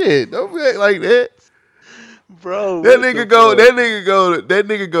house. Shit, don't be like that, bro. That nigga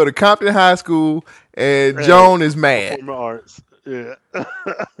go to Compton High School, and Joan is mad. Performing arts. Yeah.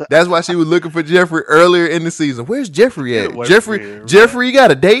 That's why she was looking for Jeffrey earlier in the season. Where's Jeffrey at? Jeffrey, you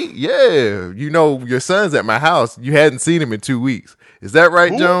got a date? Yeah. You know, your son's at my house. You hadn't seen him in 2 weeks. Is that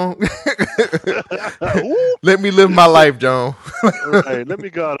right, Joan? Let me live my life, Joan. Hey, let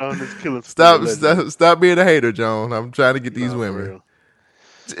me go out on this killing. Stop being a hater, Joan. I'm trying to get these women.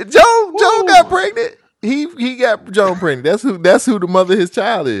 Joan got pregnant. He got Joan pregnant. That's who the mother of his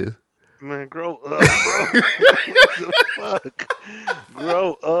child is. Man, grow up, bro. What the fuck?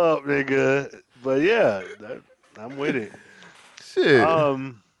 Grow up, nigga. But yeah, I'm with it. Shit.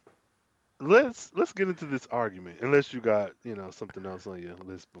 Let's get into this argument. Unless you got something else on your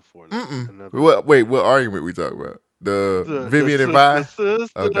list before that. Wait, what argument we talking about? The Vivian and Vi?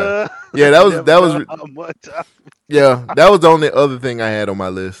 Okay. Yeah, that was the only other thing I had on my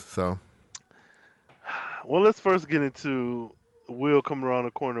list. So, well, let's first get into Will coming around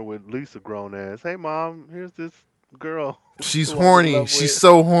the corner with Lisa grown ass. Hey, mom, here's this girl. She's horny. She's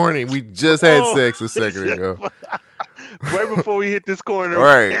so horny. We just had sex a second ago. Right before we hit this corner.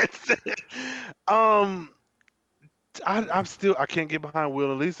 Right. I can't get behind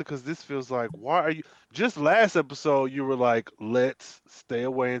Will and Lisa because this feels like, why are you? Just last episode, you were like, let's stay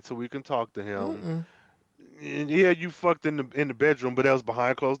away until we can talk to him. And yeah, you fucked in the bedroom, but that was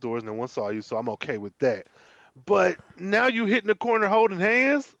behind closed doors, and no one saw you, so I'm okay with that. But now you hitting the corner holding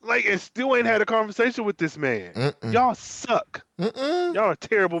hands, like, and still ain't had a conversation with this man. Y'all suck. Y'all are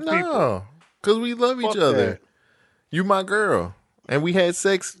terrible people. Because we love each other. That. You my girl. And we had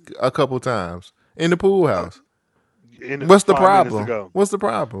sex a couple times in the pool house. What's the 5 minutes problem? ago. What's the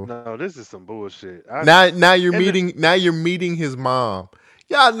problem? No, this is some bullshit. Now you're meeting his mom.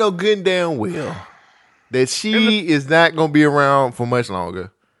 Y'all know good and damn well that she is not gonna be around for much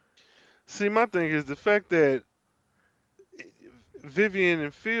longer. See, my thing is the fact that Vivian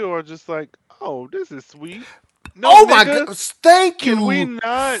and Phil are just like, oh, this is sweet. No, Oh my nigga, god! Thank you. can we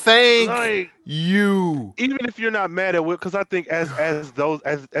not, Thank like, you. even if you're not mad at Will, because I think as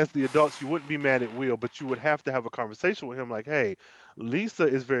the adults, you wouldn't be mad at Will, but you would have to have a conversation with him, like, hey, Lisa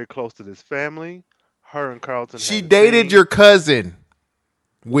is very close to this family. Her and Carlton. She had a dated thing. your cousin,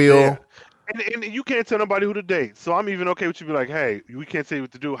 Will. Yeah. And you can't tell nobody who to date. So I'm even okay with you be like, hey, we can't tell you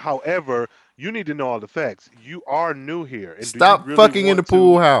what to do. However, you need to know all the facts. You are new here. And Stop do you really fucking in the want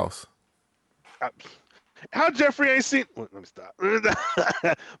pool house. How Jeffrey ain't seen? Well, let me stop.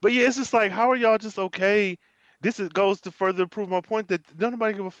 But yeah, it's just like, how are y'all just okay? Goes to further prove my point that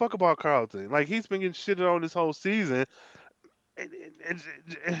nobody give a fuck about Carlton. Like, he's been getting shitted on this whole season, and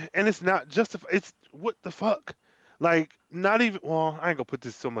it's not justified. It's what the fuck? Like, not even. Well, I ain't gonna put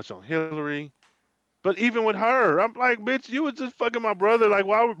this so much on Hillary, but even with her, I'm like, bitch, you was just fucking my brother. Like,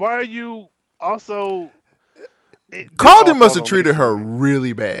 why are you also? Carlton must have treated her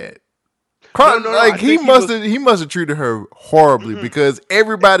really bad. He must have treated her horribly because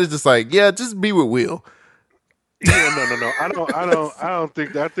everybody's just like, yeah, just be with Will. Yeah, no. I don't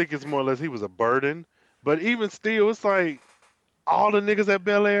think that. I think it's more or less he was a burden. But even still, it's like all the niggas at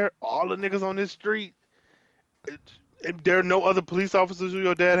Bel Air, all the niggas on this street. There are no other police officers who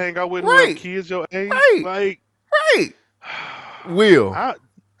your dad hang out with who have kids your age. Right. Will. I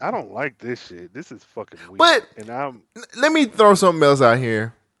don't like this shit. This is fucking weird. But let me throw something else out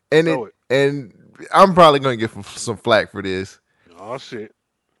here, and I'm probably gonna get some flack for this. Oh shit!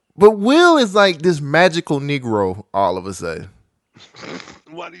 But Will is like this magical Negro all of a sudden.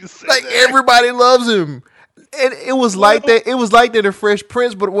 Why do you say like that? Everybody loves him, and it was like that. It was like that in Fresh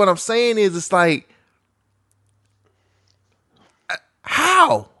Prince. But what I'm saying is, it's like,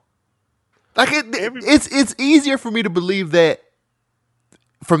 how? Like it's easier for me to believe that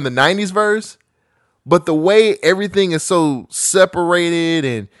from the 90s verse, but the way everything is so separated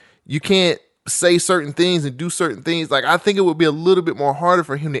and you can't say certain things and do certain things, like I think it would be a little bit more harder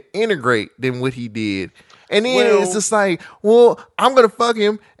for him to integrate than what he did. And then it's just like, well, I'm going to fuck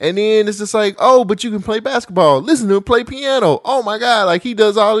him. And then it's just like, oh, but you can play basketball. Listen to him play piano. Oh my God. Like he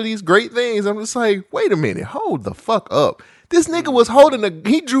does all of these great things. I'm just like, wait a minute. Hold the fuck up. This nigga was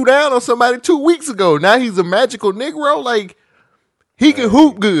he drew down on somebody 2 weeks ago. Now he's a magical Negro. Like, he can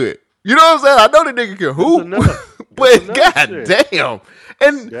hoop good. You know what I'm saying? I know the nigga can hoop, but goddamn.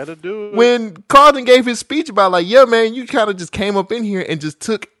 And when Carlton gave his speech about like, yeah, man, you kind of just came up in here and just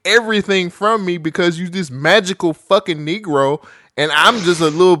took everything from me because you this magical fucking Negro, and I'm just a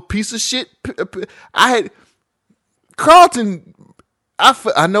little piece of shit. Carlton.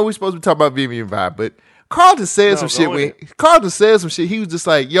 I know we're supposed to be talking about Vivian Vibe, but Carlton said some shit. Carlton said some shit. He was just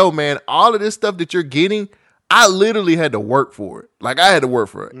like, yo, man, all of this stuff that you're getting, I literally had to work for it. Like, I had to work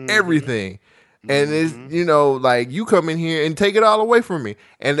for it. Everything. And it's, like, you come in here and take it all away from me.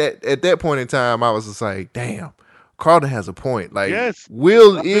 And at that point in time, I was just like, damn, Carlton has a point. Like, yes,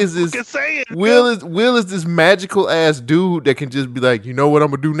 Will is this magical ass dude that can just be like, you know what I'm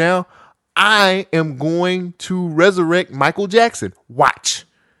going to do now? I am going to resurrect Michael Jackson. Watch.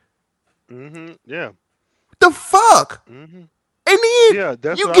 Yeah. The fuck? And then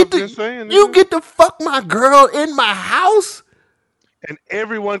you get to fuck my girl in my house, and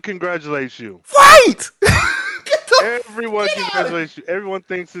everyone congratulates you. Right? Everyone congratulates you. Everyone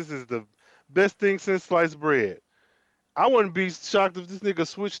thinks this is the best thing since sliced bread. I wouldn't be shocked if this nigga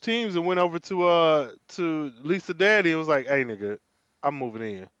switched teams and went over to Lisa Daddy and was like, "Hey, nigga, I'm moving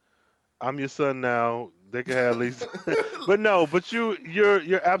in. I'm your son now. They can have Lisa." But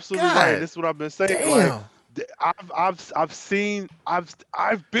you're absolutely right. This is what I've been saying. Damn. Like,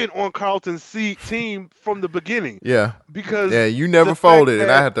 I've been on Carlton's team from the beginning. Yeah, because you never folded,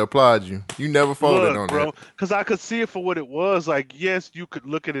 and I had to applaud you. You never folded on that, because I could see it for what it was. Like, yes, you could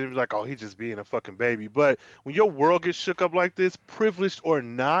look at it and be like, oh, he's just being a fucking baby. But when your world gets shook up like this, privileged or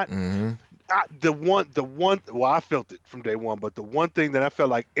not, I felt it from day one. But the one thing that I felt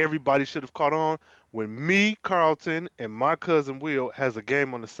like everybody should have caught on. When me, Carlton, and my cousin Will has a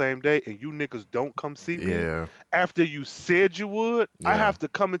game on the same day and you niggas don't come see me after you said you would, I have to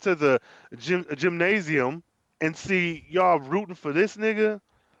come into the gymnasium and see y'all rooting for this nigga?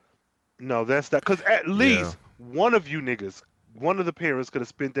 No, that's not. Because at least one of you niggas, one of the parents could have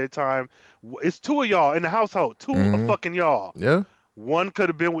spent their time. It's two of y'all in the household. Two of fucking y'all. Yeah. One could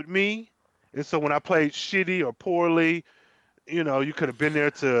have been with me. And so when I played shitty or poorly, you could have been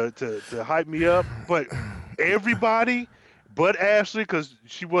there to hype me up, but everybody but Ashley because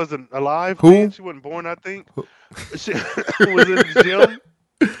she wasn't alive. Who? Then. She wasn't born, I think. She was in the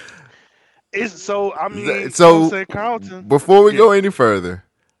gym. So, I mean, you know what I'm saying, Carlton. Before we go any further,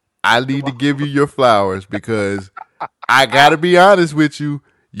 I need to give you your flowers because I got to be honest with you.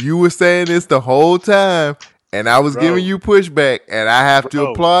 You were saying this the whole time, and I was giving you pushback, and I have to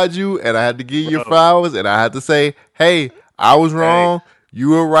applaud you, and I had to give you your flowers, and I had to say, hey, I was wrong.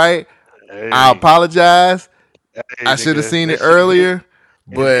 You were right. I apologize. I should have seen it earlier,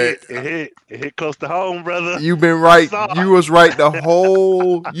 but it hit close to home, brother. You've been right. You was right the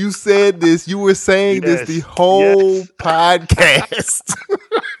whole. You said this. You were saying this the whole podcast.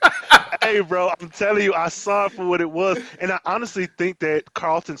 Hey, bro, I'm telling you, I saw it for what it was, and I honestly think that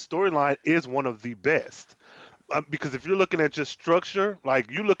Carlton's storyline is one of the best. Because if you're looking at just structure, like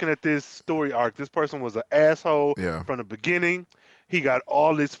you're looking at this story arc, this person was an asshole from the beginning. He got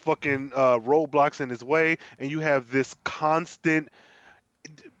all this fucking roadblocks in his way, and you have this constant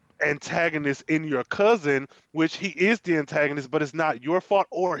antagonist in your cousin, which he is the antagonist, but it's not your fault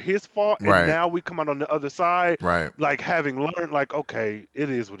or his fault. And now we come out on the other side, like having learned, like, okay, it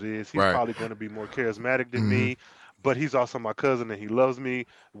is what it is. He's probably going to be more charismatic than me, but he's also my cousin and he loves me.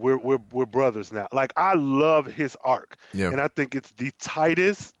 We're brothers now. Like, I love his arc, and I think it's the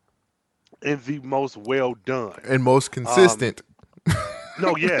tightest and the most well done and most consistent.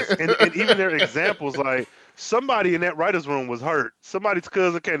 No, yes, and even their examples, like somebody in that writer's room was hurt. Somebody's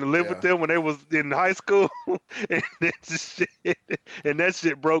cousin came to live with them when they was in high school, and that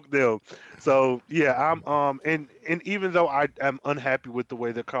shit broke them. So yeah, I'm and even though I am unhappy with the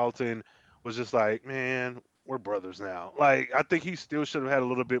way that Carlton was just like, man, we're brothers now. Like, I think he still should have had a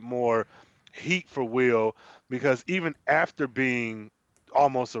little bit more heat for Will, because even after being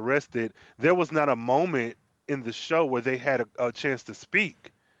almost arrested, there was not a moment in the show where they had a chance to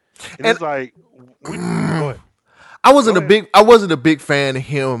speak. And it's like, go ahead. I wasn't a big fan of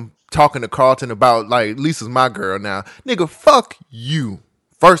him talking to Carlton about, like, Lisa's my girl now. Nigga, fuck you.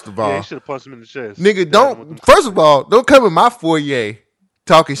 First of all, he should have punched him in the chest. Nigga, first of all, don't come in my foyer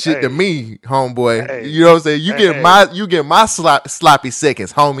talking shit to me, homeboy. You know what I'm saying? You get my sloppy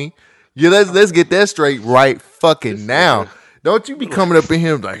seconds, homie. Let's get that straight right fucking now. Don't you be coming up in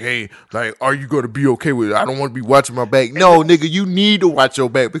him like, hey, like, are you going to be okay with it? I don't want to be watching my back. No, nigga, you need to watch your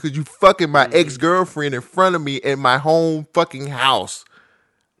back because you fucking my ex-girlfriend in front of me in my home fucking house.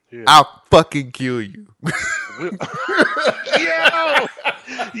 Yeah. I'll fucking kill you.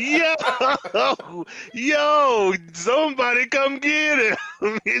 Yo, somebody come get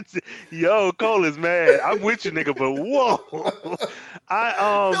him. Yo, Cole is mad. I'm with you, nigga, but whoa.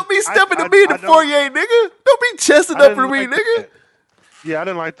 Don't be stepping to me in the foyer, nigga. Don't be chesting up for me, nigga. Yeah, I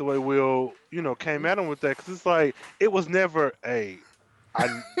didn't like the way Will, came at him with that, because it's like, it was never, I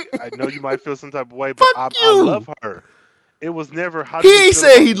know you might feel some type of way, but I love her. It was never how he ain't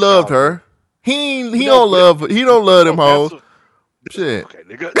say he loved her. He don't love them hoes. Shit. Okay,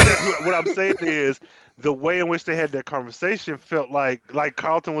 nigga. What I'm saying is the way in which they had that conversation felt like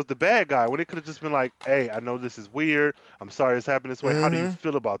Carlton was the bad guy, when it could have just been like, hey, I know this is weird. I'm sorry it's happened this way. How do you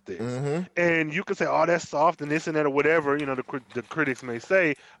feel about this? And you could say, oh, that's soft and this and that or whatever, the critics may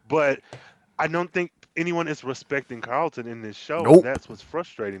say, but I don't think anyone is respecting Carlton in this show. Nope. That's what's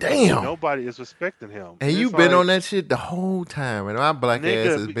frustrating. Damn. Nobody is respecting him. And you've been on that shit the whole time, and my black ass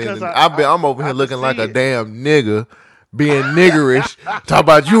has been. I'm over here looking like a damn nigga, being niggerish. Talk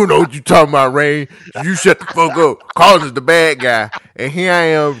about, you know what you talking about, Rain. You shut the fuck up. Carlton's the bad guy, and here I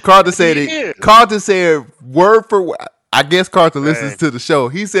am. Carlton said it. Carlton said word for word. I guess Carlton listens to the show.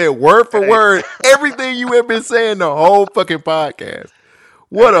 He said word for word everything you have been saying the whole fucking podcast.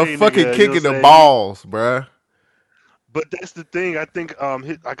 What a fucking kick in the balls, bruh. But that's the thing. I think,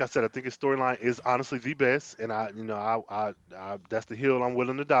 like I said, I think his storyline is honestly the best, and I that's the hill I'm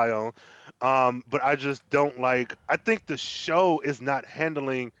willing to die on. But I just don't like. I think the show is not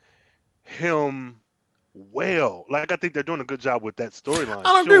handling him well. Like, I think they're doing a good job with that storyline.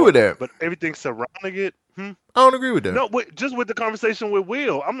 I don't agree with that. But everything surrounding it. I don't agree with that. No, just with the conversation with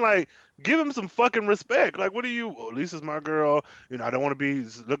Will, I'm like, give him some fucking respect. Like, what are you? Oh, Lisa's my girl. I don't want to be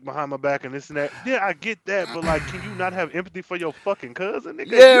look behind my back and this and that. Yeah, I get that, but like, can you not have empathy for your fucking cousin?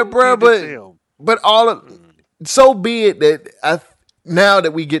 Nigga? Yeah, bro, but all of so be it that now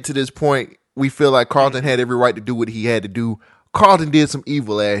that we get to this point, we feel like Carlton had every right to do what he had to do. Carlton did some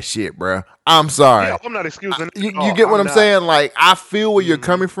evil ass shit, bro. I'm sorry. Yeah, I'm not excusing. You get what I'm saying? Like, I feel where you're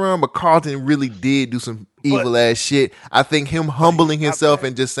coming from, but Carlton really did do some evil ass shit. I think him humbling himself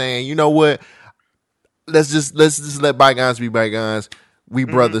and just saying, you know what? Let's just let bygones be bygones. We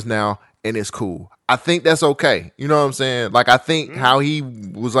brothers now, and it's cool. I think that's okay. You know what I'm saying? Like, I think how he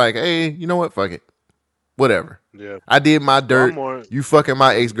was like, hey, you know what? Fuck it. Whatever. Yeah. I did my Well, dirt. I'm more. You fucking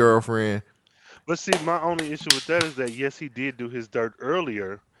my ex-girlfriend. But see, my only issue with that is that yes, he did do his dirt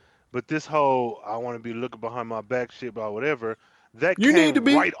earlier, but this whole I want to be looking behind my back shit or whatever, that You need to came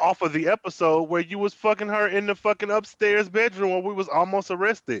be. right off of the episode where you was fucking her in the fucking upstairs bedroom where we was almost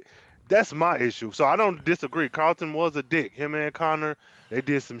arrested. That's my issue. So I don't disagree. Carlton was a dick. Him and Connor, they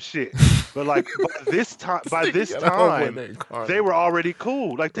did some shit. But like by this Got a homeboy time, named Carter. they were already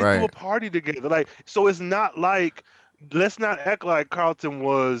cool. Like they threw a Right. party together. Like so, it's not like let's not act like Carlton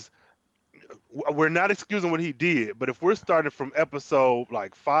was. We're not excusing what he did, but if we're starting from episode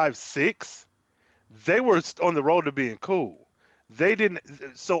like 5, 6, they were on the road to being cool. They didn't.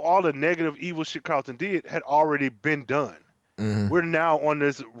 So all the negative, evil shit Carlton did had already been done. Mhm. We're now on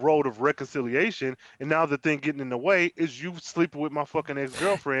this road of reconciliation, and now the thing getting in the way is you sleeping with my fucking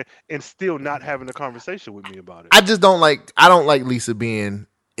ex-girlfriend and still not having a conversation with me about it. I just don't like. I don't like Lisa being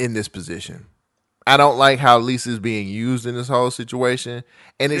in this position. I don't like how Lisa's being used in this whole situation,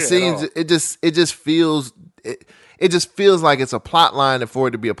 and it Yeah, at seems all. it just feels like it's a plot line for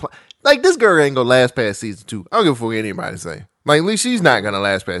it to be a plot. Like this girl ain't gonna last past season 2. I don't give a fuck what anybody say. Like at least she's not gonna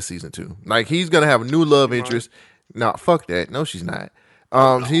last past season 2. Like he's gonna have a new love interest. No, fuck that. No, she's not.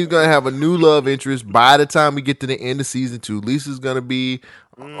 She's gonna have a new love interest by the time we get to the end of season 2. Lisa's gonna be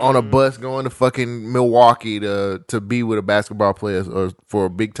on a bus going to fucking Milwaukee to be with a basketball player or for a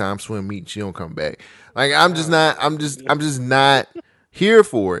big time swim meet. She don't come back. Like I'm just not here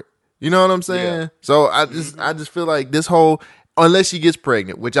for it. You know what I'm saying? Yeah. So I just feel like this whole unless she gets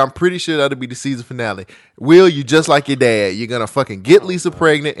pregnant, which I'm pretty sure that'll be the season finale. Will you just like your dad? You're gonna fucking get Lisa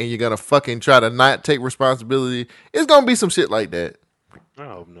pregnant and you're gonna fucking try to not take responsibility. It's gonna be some shit like that. I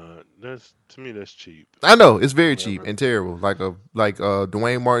hope not. That's to me that's cheap. I know it's very cheap and terrible, like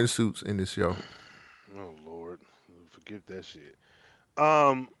Dwayne Martin suits in this show. Oh Lord, forget that shit.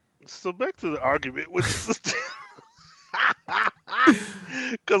 So back to the argument with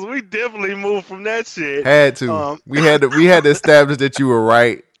because we definitely moved from that shit. Had to. We had to establish that you were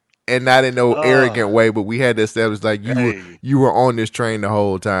right, and not in no arrogant way, but we had to establish like you were on this train the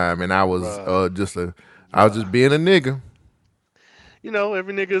whole time, and I was I was just being a nigga. You know,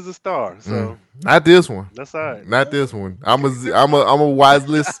 every nigga is a star, so Not this one. that's all right. Not this one. I'm a wise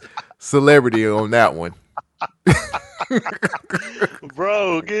list celebrity on that one.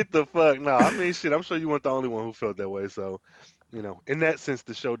 Bro, get the fuck no. I mean, shit. I'm sure you weren't the only one who felt that way. So, you know, in that sense,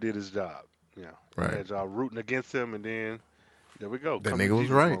 the show did its job. Yeah, Right. Had y'all rooting against him, and then there we go. That Coming nigga was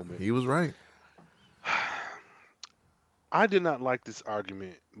Jesus right. moment. He was right. I did not like this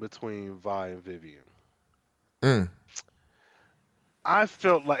argument between Vi and Vivian. Mm. I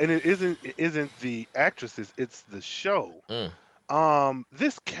felt like, and it isn't the actresses, it's the show.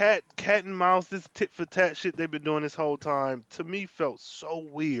 This cat and mouse, this tit for tat shit they've been doing this whole time, to me felt so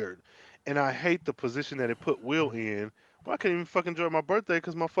weird, and I hate the position that it put Will in. Well, I can't even fucking enjoy my birthday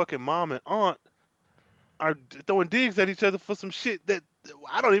because my fucking mom and aunt are throwing digs at each other for some shit that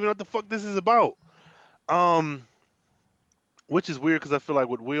I don't even know what the fuck this is about. Which is weird because I feel like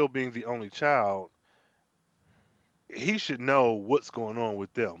with Will being the only child, he should know what's going on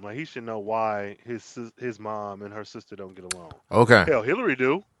with them. Like he should know why his mom and her sister don't get along. Okay. Hell, Hillary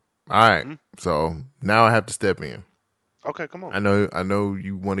do. All right. So now I have to step in. Okay, come on. I know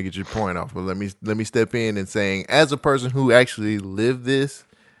you want to get your point off, but let me step in and saying, as a person who actually lived this,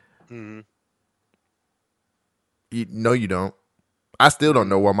 Mhm. no, you don't. I still don't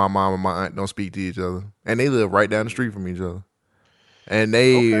know why my mom and my aunt don't speak to each other, and they live right down the street from each other, and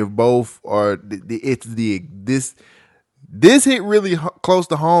they both are. This hit really close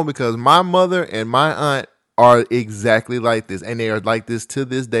to home because my mother and my aunt are exactly like this, and they are like this to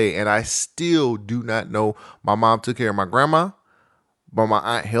this day. And I still do not know. My mom took care of my grandma, but my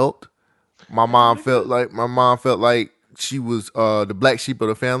aunt helped. My mom felt like she was the black sheep of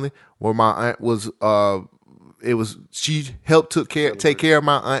the family, where my aunt was. She helped take care of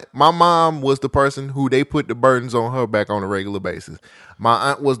my aunt. My mom was the person who they put the burdens on her back on a regular basis. My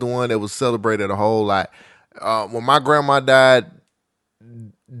aunt was the one that was celebrated a whole lot. When my grandma died,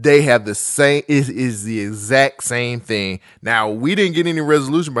 they have the same is the exact same thing. Now we didn't get any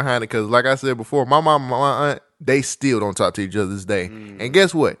resolution behind it because, like I said before, my mom and my aunt, they still don't talk to each other this day. And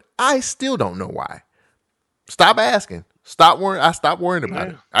guess what? I still don't know why. Stop asking. Stop worrying. I stopped worrying about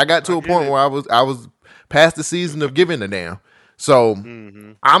it. I got to a point where I was past the season of giving a damn. So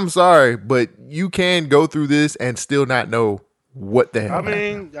I'm sorry, but you can go through this and still not know what the hell. I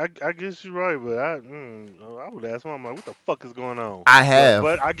mean, I guess you're right, but I would ask my mom, what the fuck is going on? I have.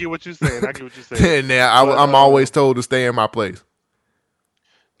 But I get what you're saying. And now I'm always told to stay in my place.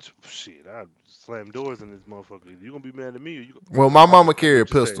 Shit, I slam doors in this motherfucker. You gonna be mad at me? Or you Well, my mama carried a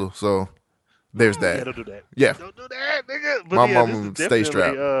pistol, so There's Yeah, that. don't do that. Yeah. Don't do that, nigga. But My yeah, this mama is stay definitely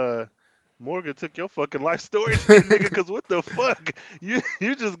strapped. Morgan took your fucking life story, shit, nigga. Because what the fuck?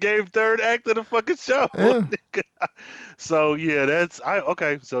 You just gave third act of the fucking show, Yeah. nigga. So yeah,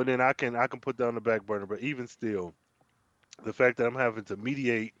 okay. So then I can put that on the back burner. But even still, the fact that I'm having to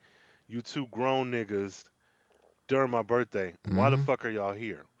mediate you two grown niggas during my birthday. Why the Mm-hmm. fuck are y'all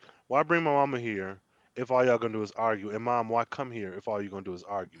here? Why bring my mama here if all y'all gonna do is argue? And mom, why come here if all you gonna do is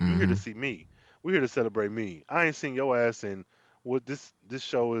argue? You here to Mm-hmm. see me. We're here to celebrate me. I ain't seen your ass in what this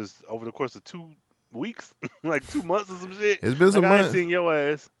show is over the course of 2 weeks, like 2 months or some shit. It's been Like some I ain't months. seen your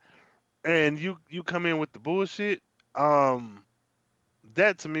ass, and you come in with the bullshit. Um,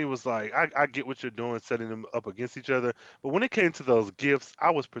 that to me was like I get what you're doing, setting them up against each other. But when it came to those gifts,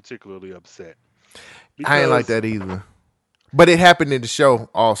 I was particularly upset I ain't like because that either. But it happened in the show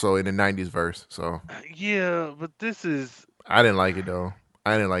also in the 90s verse. So yeah, but this is I didn't like it though.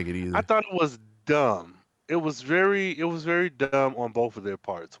 I didn't like it I either. thought it was dumb. It was very dumb on both of their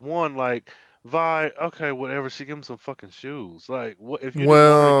parts. One, like Vi, okay, whatever. She give him some fucking shoes. Like, what if you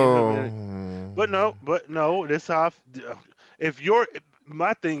didn't want to give him Well, any? But no. That's how. If your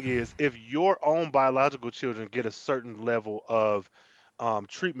my thing is, if your own biological children get a certain level of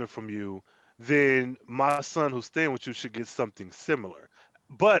treatment from you, then my son who's staying with you should get something similar.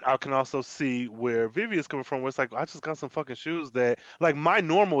 But I can also see where Vivian's coming from, where it's like, I just got some fucking shoes that, like, my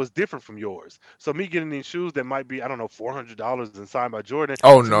normal is different from yours. So me getting these shoes that might be, I don't know, $400 and signed by Jordan,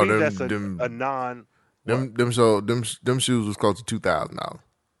 oh to no, me, that's them a them non what. them shoes was close to $2,000.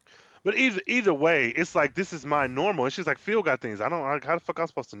 But either way, it's like this is my normal. And she's like, Phil got things. I don't. How the fuck I'm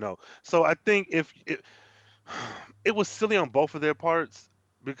supposed to know? So I think if it was silly on both of their parts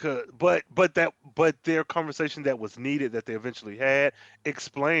because but their conversation that was needed that they eventually had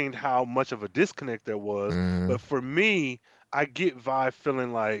explained how much of a disconnect there was. Mm-hmm. But for me, I get Vi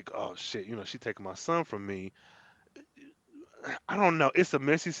feeling like, oh shit, she taking my son from me. I don't know. It's a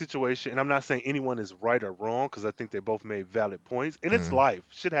messy situation, and I'm not saying anyone is right or wrong because I think they both made valid points. And it's Mm-hmm. life,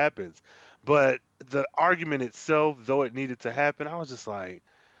 shit happens. But the argument itself, though it needed to happen, I was just like,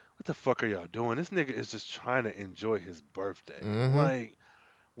 what the fuck are y'all doing? This nigga is just trying to enjoy his birthday. Mm-hmm. Like,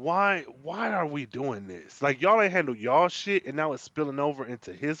 why are we doing this? Like y'all ain't handled y'all shit and now it's spilling over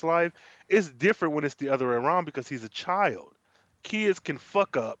into his life. It's different when it's the other way around because he's a child. Kids can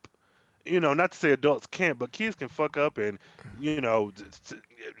fuck up. Not to say adults can't, but kids can fuck up and,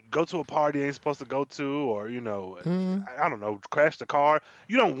 go to a party they ain't supposed to go to, or, Mm-hmm. I don't know, crash the car.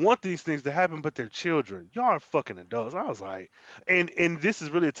 You don't want these things to happen, but they're children. Y'all are fucking adults. I was like, and this is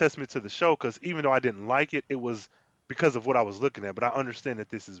really a testament to the show because even though I didn't like it, it was because of what I was looking at. But I understand that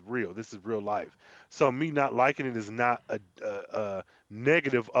this is real. This is real life. So me not liking it is not a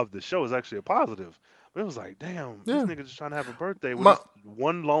negative of the show. It's actually a positive. But it was like, damn, this Yeah. nigga just trying to have a birthday with My his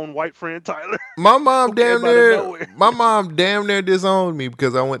one lone white friend Tyler, my who mom damn came out of near nowhere. my mom damn near disowned me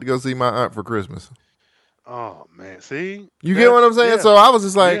because I went to go see my aunt for Christmas. Oh man, see, You get what I'm saying? yeah, So I was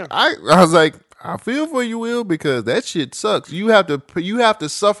just like, yeah. I was like, I feel for you, Will, because that shit sucks. You have to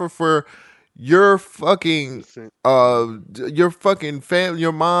suffer for your fucking Listen, your fucking family,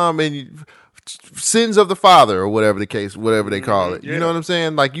 your mom, and sins of the father, or whatever they call it. You know yeah, what I'm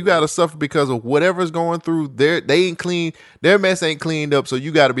saying? Like you got to suffer because of whatever's going through. They ain't clean. Their mess ain't cleaned up, so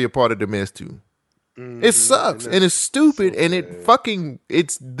you got to be a part of the mess too. It and sucks and it's that's stupid so and sad.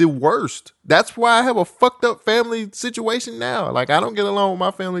 it's the worst. That's why I have a fucked up family situation now. Like I don't get along with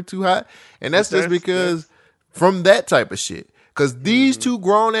my family too hot, and But that's just because that's from that type of shit. Because these hmm two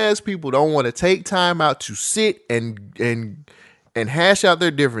grown ass people don't want to take time out to sit and hash out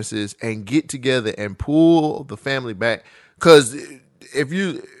their differences and get together and pull the family back. Because if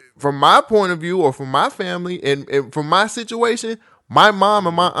you, from my point of view, or from my family and from my situation, my mom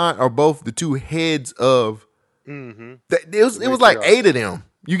and my hmm aunt are both the two heads of. hmm It was the it was like matriarch. 8 of them.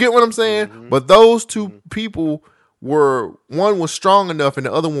 You get what I'm saying? hmm But those two hmm people were, one was strong enough and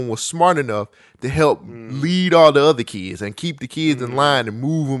the other one was smart enough to help hmm lead all the other kids and keep the kids in hmm line and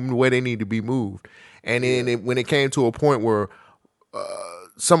move them the way they need to be moved. And then Yeah. when it came to a point where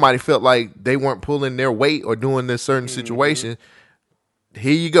somebody felt like they weren't pulling their weight or doing this certain hmm situation,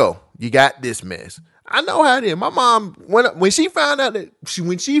 here you go. You got this mess. I know how it is. My mom, when she found out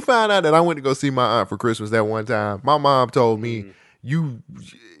that I went to go see my aunt for Christmas that one time, my mom told me, hmm you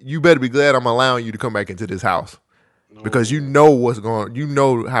better be glad I'm allowing you to come back into this house because you No. know what's going. You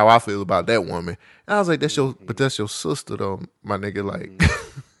know how I feel about that woman. And I was like, hmm that's your sister though, my nigga. Like,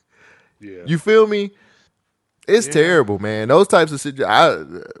 hmm Yeah. you feel me? It's Yeah. terrible, man. Those types of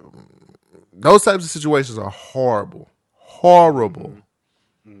situations are horrible, horrible.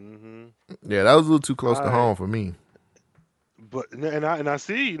 hmm hmm Yeah, that was a little too close to I home for me. but and I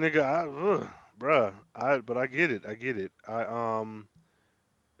see, nigga. bruh. But I get it. I get it.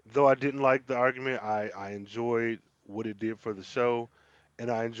 Though I didn't like the argument, I enjoyed what it did for the show, and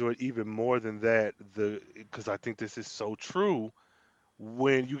I enjoyed even more than that because I think this is so true.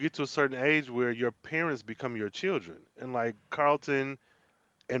 When you get to a certain age where your parents become your children, and like Carlton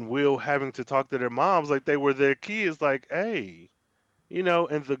and Will having to talk to their moms like they were their kids, like, hey,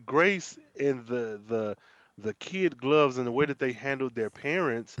 and the grace and the kid gloves and the way that they handled their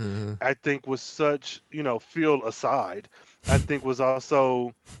parents, Mm-hmm. I think was such, Phil aside, I think was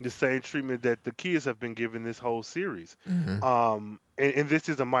also the same treatment that the kids have been given this whole series. Mm-hmm. And this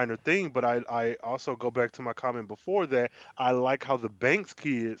is a minor thing, but I also go back to my comment before that I like how the Banks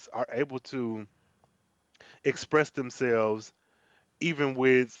kids are able to express themselves even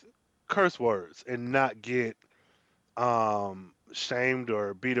with curse words and not get shamed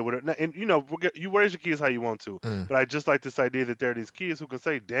or beat or whatever. And you raise your kids how you want to, Mm. but I just like this idea that there are these kids who can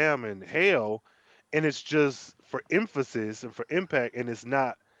say damn and hell, and it's just for emphasis and for impact, and it's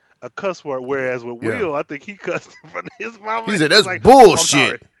not a cuss word. Whereas with Yeah. Will, I think he cussed in front of his mama. He And said he was that's like, "Oh, I'm sorry."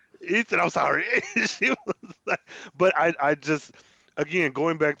 bullshit. He said, "I'm sorry." She was like, but I just, again,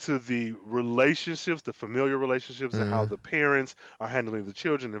 going back to the relationships, the familiar relationships, and how Mm-hmm. the parents are handling the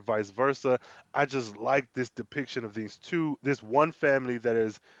children and vice versa. I just like this depiction of this one family that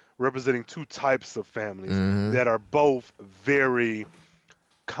is representing two types of families Mm-hmm. that are both very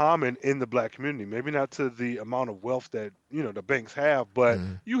common in the black community. Maybe not to the amount of wealth that, the Banks have, but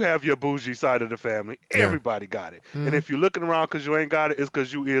Mm-hmm. you have your bougie side of the family. Yeah. Everybody got it. And Mm-hmm. if you're looking around because you ain't got it, it's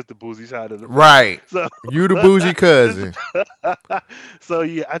because you is the bougie side of the family. Right. So, You the bougie this, cousin. so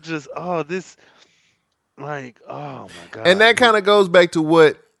yeah, I just, this, like, oh my And God. that kind of goes back to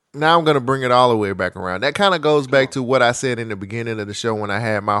what now I'm going to bring it all the way back around. That kind of goes Come back on. to what I said in the beginning of the show when I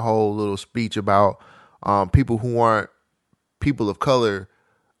had my whole little speech about people who aren't people of color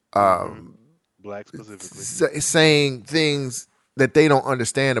Hmm. Black specifically. saying things that they don't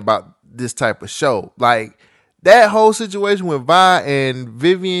understand about this type of show. Like that whole situation with Vi and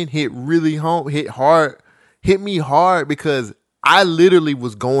Vivian hit really home, hit me hard because I literally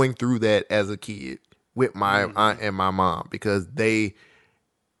was going through that as a kid with my Hmm. aunt and my mom because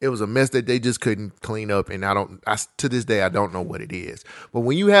it was a mess that they just couldn't clean up, and to this day I don't know what it is. But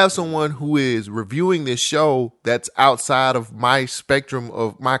when you have someone who is reviewing this show that's outside of my spectrum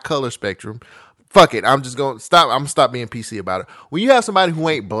of my color spectrum, fuck it, I'm just gonna stop. I'm gonna stop being PC about it. When you have somebody who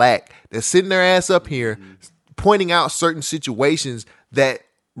ain't black that's sitting their ass up here pointing out certain situations that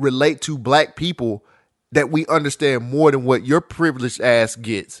relate to black people that we understand more than what your privileged ass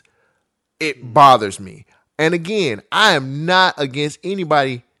gets, it bothers me. And again, I am not against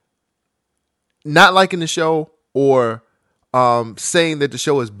anybody not liking the show or saying that the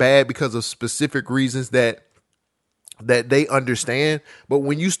show is bad because of specific reasons that they understand. But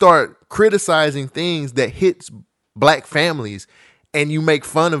when you start criticizing things that hits black families and you make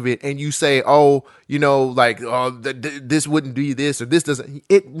fun of it and you say, oh, like, oh, this wouldn't do this or this doesn't,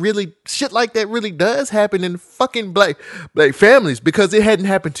 it really, shit like that really does happen in fucking black families because it hadn't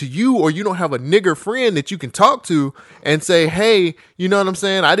happened to you or you don't have a nigger friend that you can talk to and say, hey, you know what I'm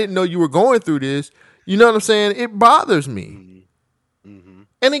saying? I didn't know you were going through this. You know what I'm saying? It bothers me. Hmm.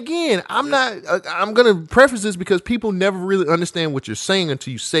 And again, I'm going to preface this because people never really understand what you're saying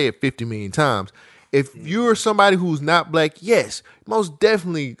until you say it 50 million times. If you're somebody who's not black, yes, most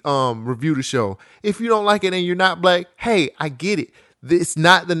definitely review the show. If you don't like it and you're not black, hey, I get it. It's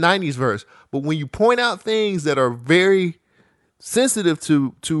not the 90s verse. But when you point out things that are very sensitive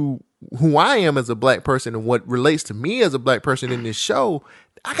to who I am as a black person and what relates to me as a black person in this show,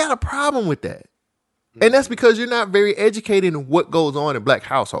 I got a problem with that. And that's because you're not very educated in what goes on in black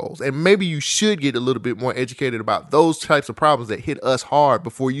households. And maybe you should get a little bit more educated about those types of problems that hit us hard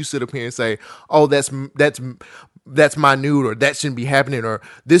before you sit up here and say, oh, that's minute or that shouldn't be happening or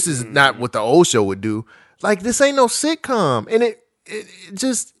this is not what the old show would do. Like this ain't no sitcom. And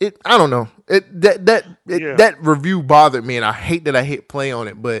I don't know. Yeah. That review bothered me and I hate that I hit play on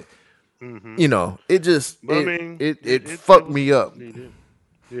it, but Hmm. it just But I mean, it it fucked was me up. needed.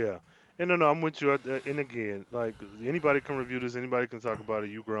 Yeah. And no, I'm with you. And again, like anybody can review this, anybody can talk about it.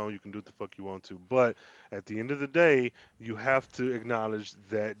 You grown, you can do what the fuck you want to. But at the end of the day, you have to acknowledge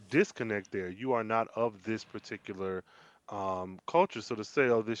that disconnect there. You are not of this particular culture. So to say,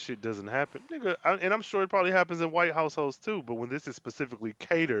 oh, this shit doesn't happen, nigga, and I'm sure it probably happens in white households too. But when this is specifically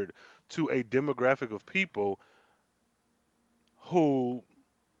catered to a demographic of people who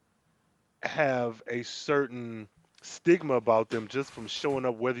have a certain stigma about them just from showing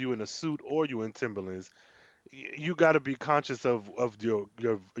up, whether you in a suit or you in Timberlands. You got to be conscious of your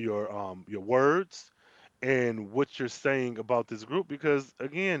words and what you're saying about this group because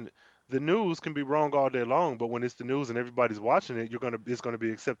again, the news can be wrong all day long, but when it's the news and everybody's watching it, it's gonna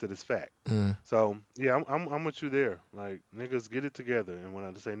be accepted as fact. So yeah, I'm with you there. Like niggas, get it together. And when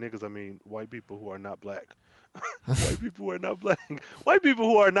I say niggas, I mean white people who are not black. White people who are not black. White people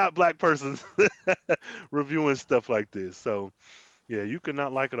who are not black persons reviewing stuff like this. So yeah, you could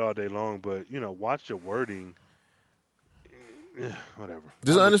not like it all day long, but watch your wording. Whatever.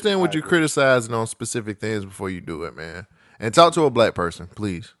 Just understand what you're criticizing on specific things before you do it, man. And talk to a black person,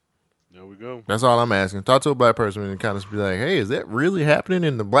 please. There we go. That's all I'm asking. Talk to a black person and kind of be like, hey, is that really happening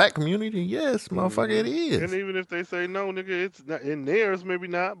in the black community? Yes, motherfucker, it is. And even if they say no, nigga, it's not in theirs, maybe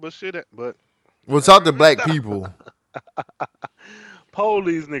not, but shit. But we'll talk to black people. Poll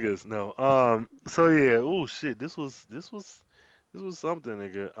these niggas. No. So yeah. Oh shit. This was something,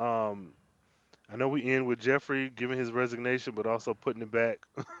 nigga. I know we end with Jeffrey giving his resignation, but also putting it back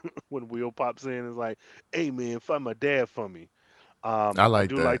when Will pops in and is like, "Hey man, find my dad for me." I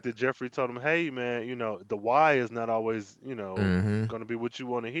do like that Jeffrey told him, "Hey man, the why is not always going to be what you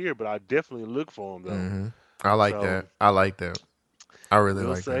want to hear, but I definitely look for him though." I like that. I like that. I really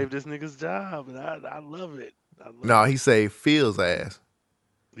like that. Save this nigga's job, and I love it. No, he saved Phil's ass.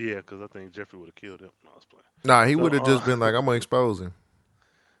 Yeah, because I think Jeffrey would have killed him. No, I was playing. Nah, he would have just been like, "I'm gonna expose him."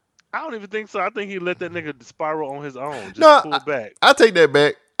 I don't even think so. I think he let that nigga spiral on his own. Just pull back. I take that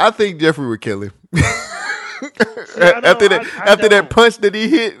back. I think Jeffrey would kill him. After that punch that he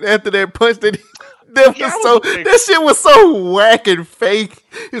hit, that shit was so whack and fake.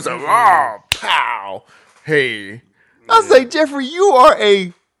 He was like, "Oh, pow, hey." I say, Jeffrey, you are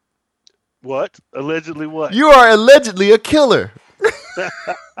a what? Allegedly what? You are allegedly a killer.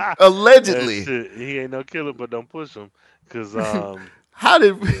 Allegedly, he ain't no killer, but don't push him, cause How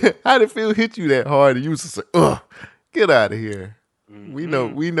did Phil hit you that hard? And you was just like, "Ugh, get out of here." We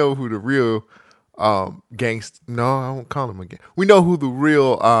know who the real gangster. No, I won't call him a gang. We know who the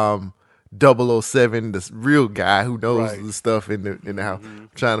real 007, the real guy who knows the stuff in the house.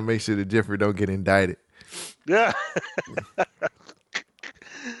 Trying to make sure that Jeffrey don't get indicted. Yeah.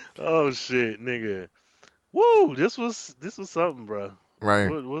 Oh shit, nigga. Woo! This was something, bro. Right.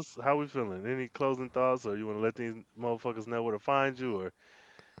 How we feeling? Any closing thoughts, or you want to let these motherfuckers know where to find you, or?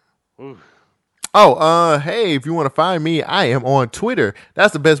 Ooh. Oh, hey, if you want to find me, I am on Twitter.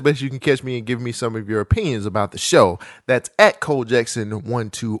 That's the best place you can catch me and give me some of your opinions about the show. That's at Cole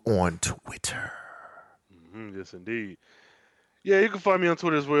Jackson12 on Twitter. Yes, indeed. Yeah, you can find me on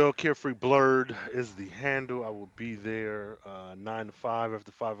Twitter as well. Carefree Blurred is the handle. I will be there 9 to 5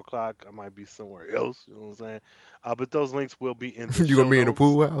 after 5 o'clock. I might be somewhere else. You know what I'm saying? But those links will be in the You going to be in the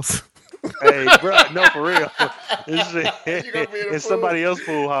pool house? Hey, bro, no, for real. It's somebody else's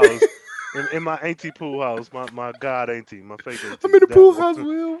pool house. In my auntie pool house, my god auntie, my fake auntie. I'm in the pool house,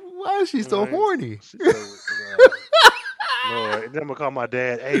 Will. Why is she so horny? Lord, and then I'm gonna call my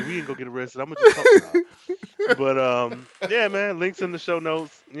dad. Hey, we ain't gonna get arrested. I'm gonna just talk about it. But yeah, man, links in the show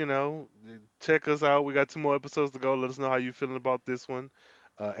notes. Check us out. We got 2 more episodes to go. Let us know how you feeling about this one.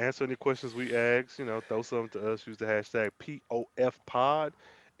 Answer any questions we ask. Throw something to us. Use the hashtag POFPod.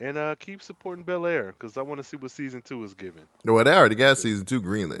 And keep supporting Bel Air, because I want to see what season 2 is giving. Well, they already got season 2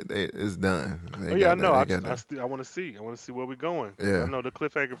 greenlit. It's done. I know. I want to see. I want to see where we're going. Yeah. I know the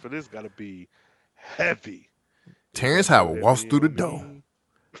cliffhanger for this got to be heavy. Terrence Howard walks through the door.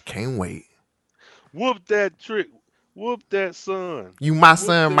 Can't wait. Whoop that trick. Whoop that son. You my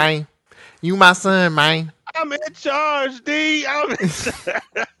son, man. You my son, man. I'm in charge, D. I'm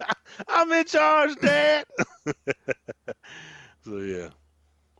in charge, Dad. So, yeah.